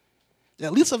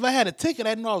 At least if I had a ticket,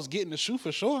 I know I was getting the shoe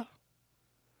for sure.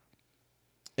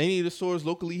 Any of the stores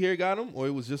locally here got them, or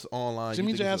it was just online?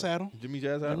 Jimmy You think Jazz it's had 'em. Jimmy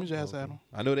Jazz had them. Jimmy Jazz had 'em.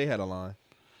 I know they had a line.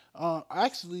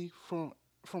 Actually,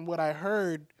 from what I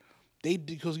heard, they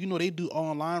because they do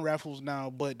online raffles now,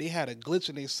 but they had a glitch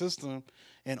in their system,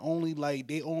 and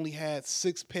they only had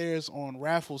 6 pairs on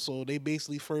raffle, so they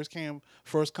basically first come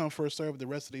first serve the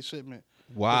rest of their shipment.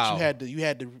 Wow. But you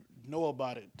had to know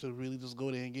about it to really just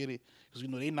go there and get it. Because,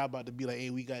 they not about to be like, hey,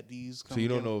 we got these. So you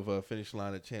don't know if Finish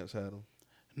Line of Champs had them?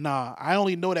 Nah, I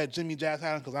only know that Jimmy Jazz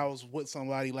had them because I was with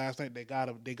somebody last night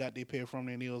that they got their pair from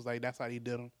there, and it was like, that's how they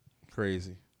did them.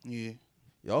 Crazy. Yeah.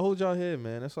 Y'all hold y'all head,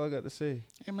 man. That's all I got to say.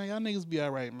 Hey, man, y'all niggas be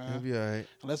all right, man. You'll be all right.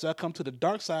 Unless y'all come to the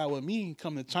dark side with me,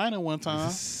 come to China one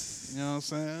time. You know what I'm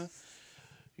saying?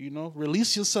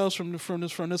 Release yourselves from this false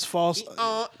this false.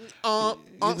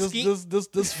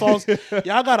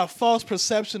 Y'all got a false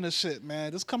perception of shit,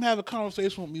 man. Just come have a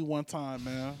conversation with me one time,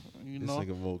 man. This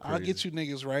nigga Mo I'll crazy. get you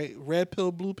niggas right. Red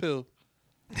pill, blue pill.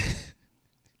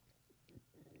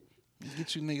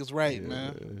 Get you niggas right,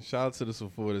 man. Shout out to the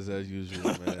supporters as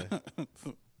usual, man.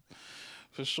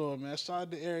 For sure, man. Shout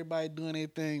out to everybody doing their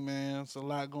thing, man. It's a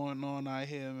lot going on out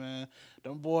here, man.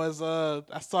 Them boys, I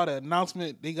saw the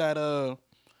announcement. They got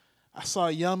I saw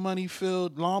Long Money Phil.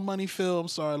 I'm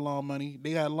sorry, Long Money.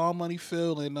 They got Long Money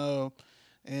Phil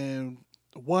and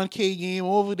 1K Game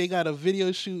Over. They got a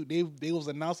video shoot. They was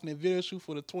announcing a video shoot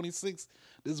for the 26th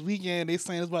this weekend. They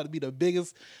saying it's about to be the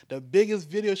biggest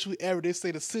video shoot ever. They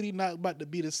say the city not about to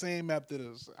be the same after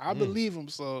this. I believe them.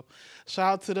 So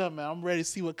shout out to them, man. I'm ready to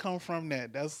see what comes from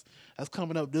that. That's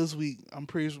coming up this week. I'm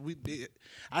pretty sure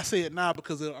I say it now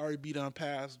because it'll already be done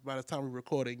past by the time we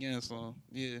record it again. So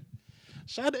yeah.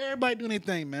 Shout out to everybody doing their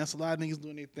thing, man. It's a lot of niggas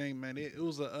doing their thing, man. It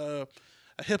was a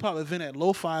hip hop event at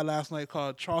Lo-Fi last night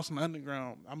called Charleston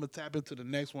Underground. I'm gonna tap into the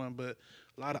next one, but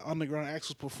a lot of underground acts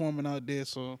was performing out there,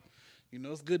 so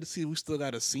it's good to see we still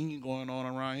got a scene going on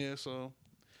around here. So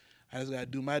I just gotta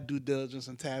do my due diligence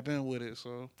and tap in with it.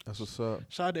 So That's what's up.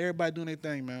 shout out to everybody doing their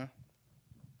thing, man.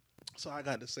 That's all I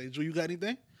got to say. Drew, you got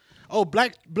anything? Oh,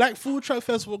 Black Food Truck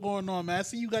Festival going on, man. I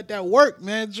see you got that work,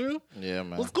 man, Drew. Yeah,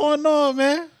 man. What's going on,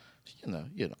 man? You know.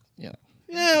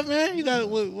 Yeah, man. You got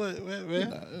what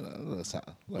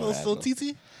man? Little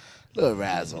TT? Little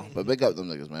razzle. But big up them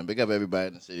niggas, man. Big up everybody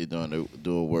in the city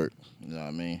doing work. You know what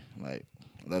I mean? Like,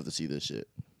 I love to see this shit.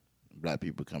 Black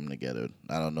people coming together.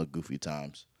 I don't know, goofy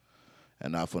times.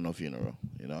 And not for no funeral,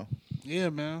 Yeah,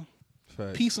 man.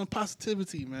 Facts. Peace and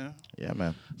positivity, man. Yeah,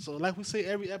 man. So like we say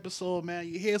every episode, man,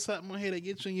 you hear something on here that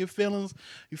gets you in your feelings,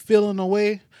 you feeling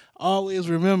away, always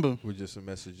remember. We're just some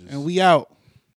messages. And we out.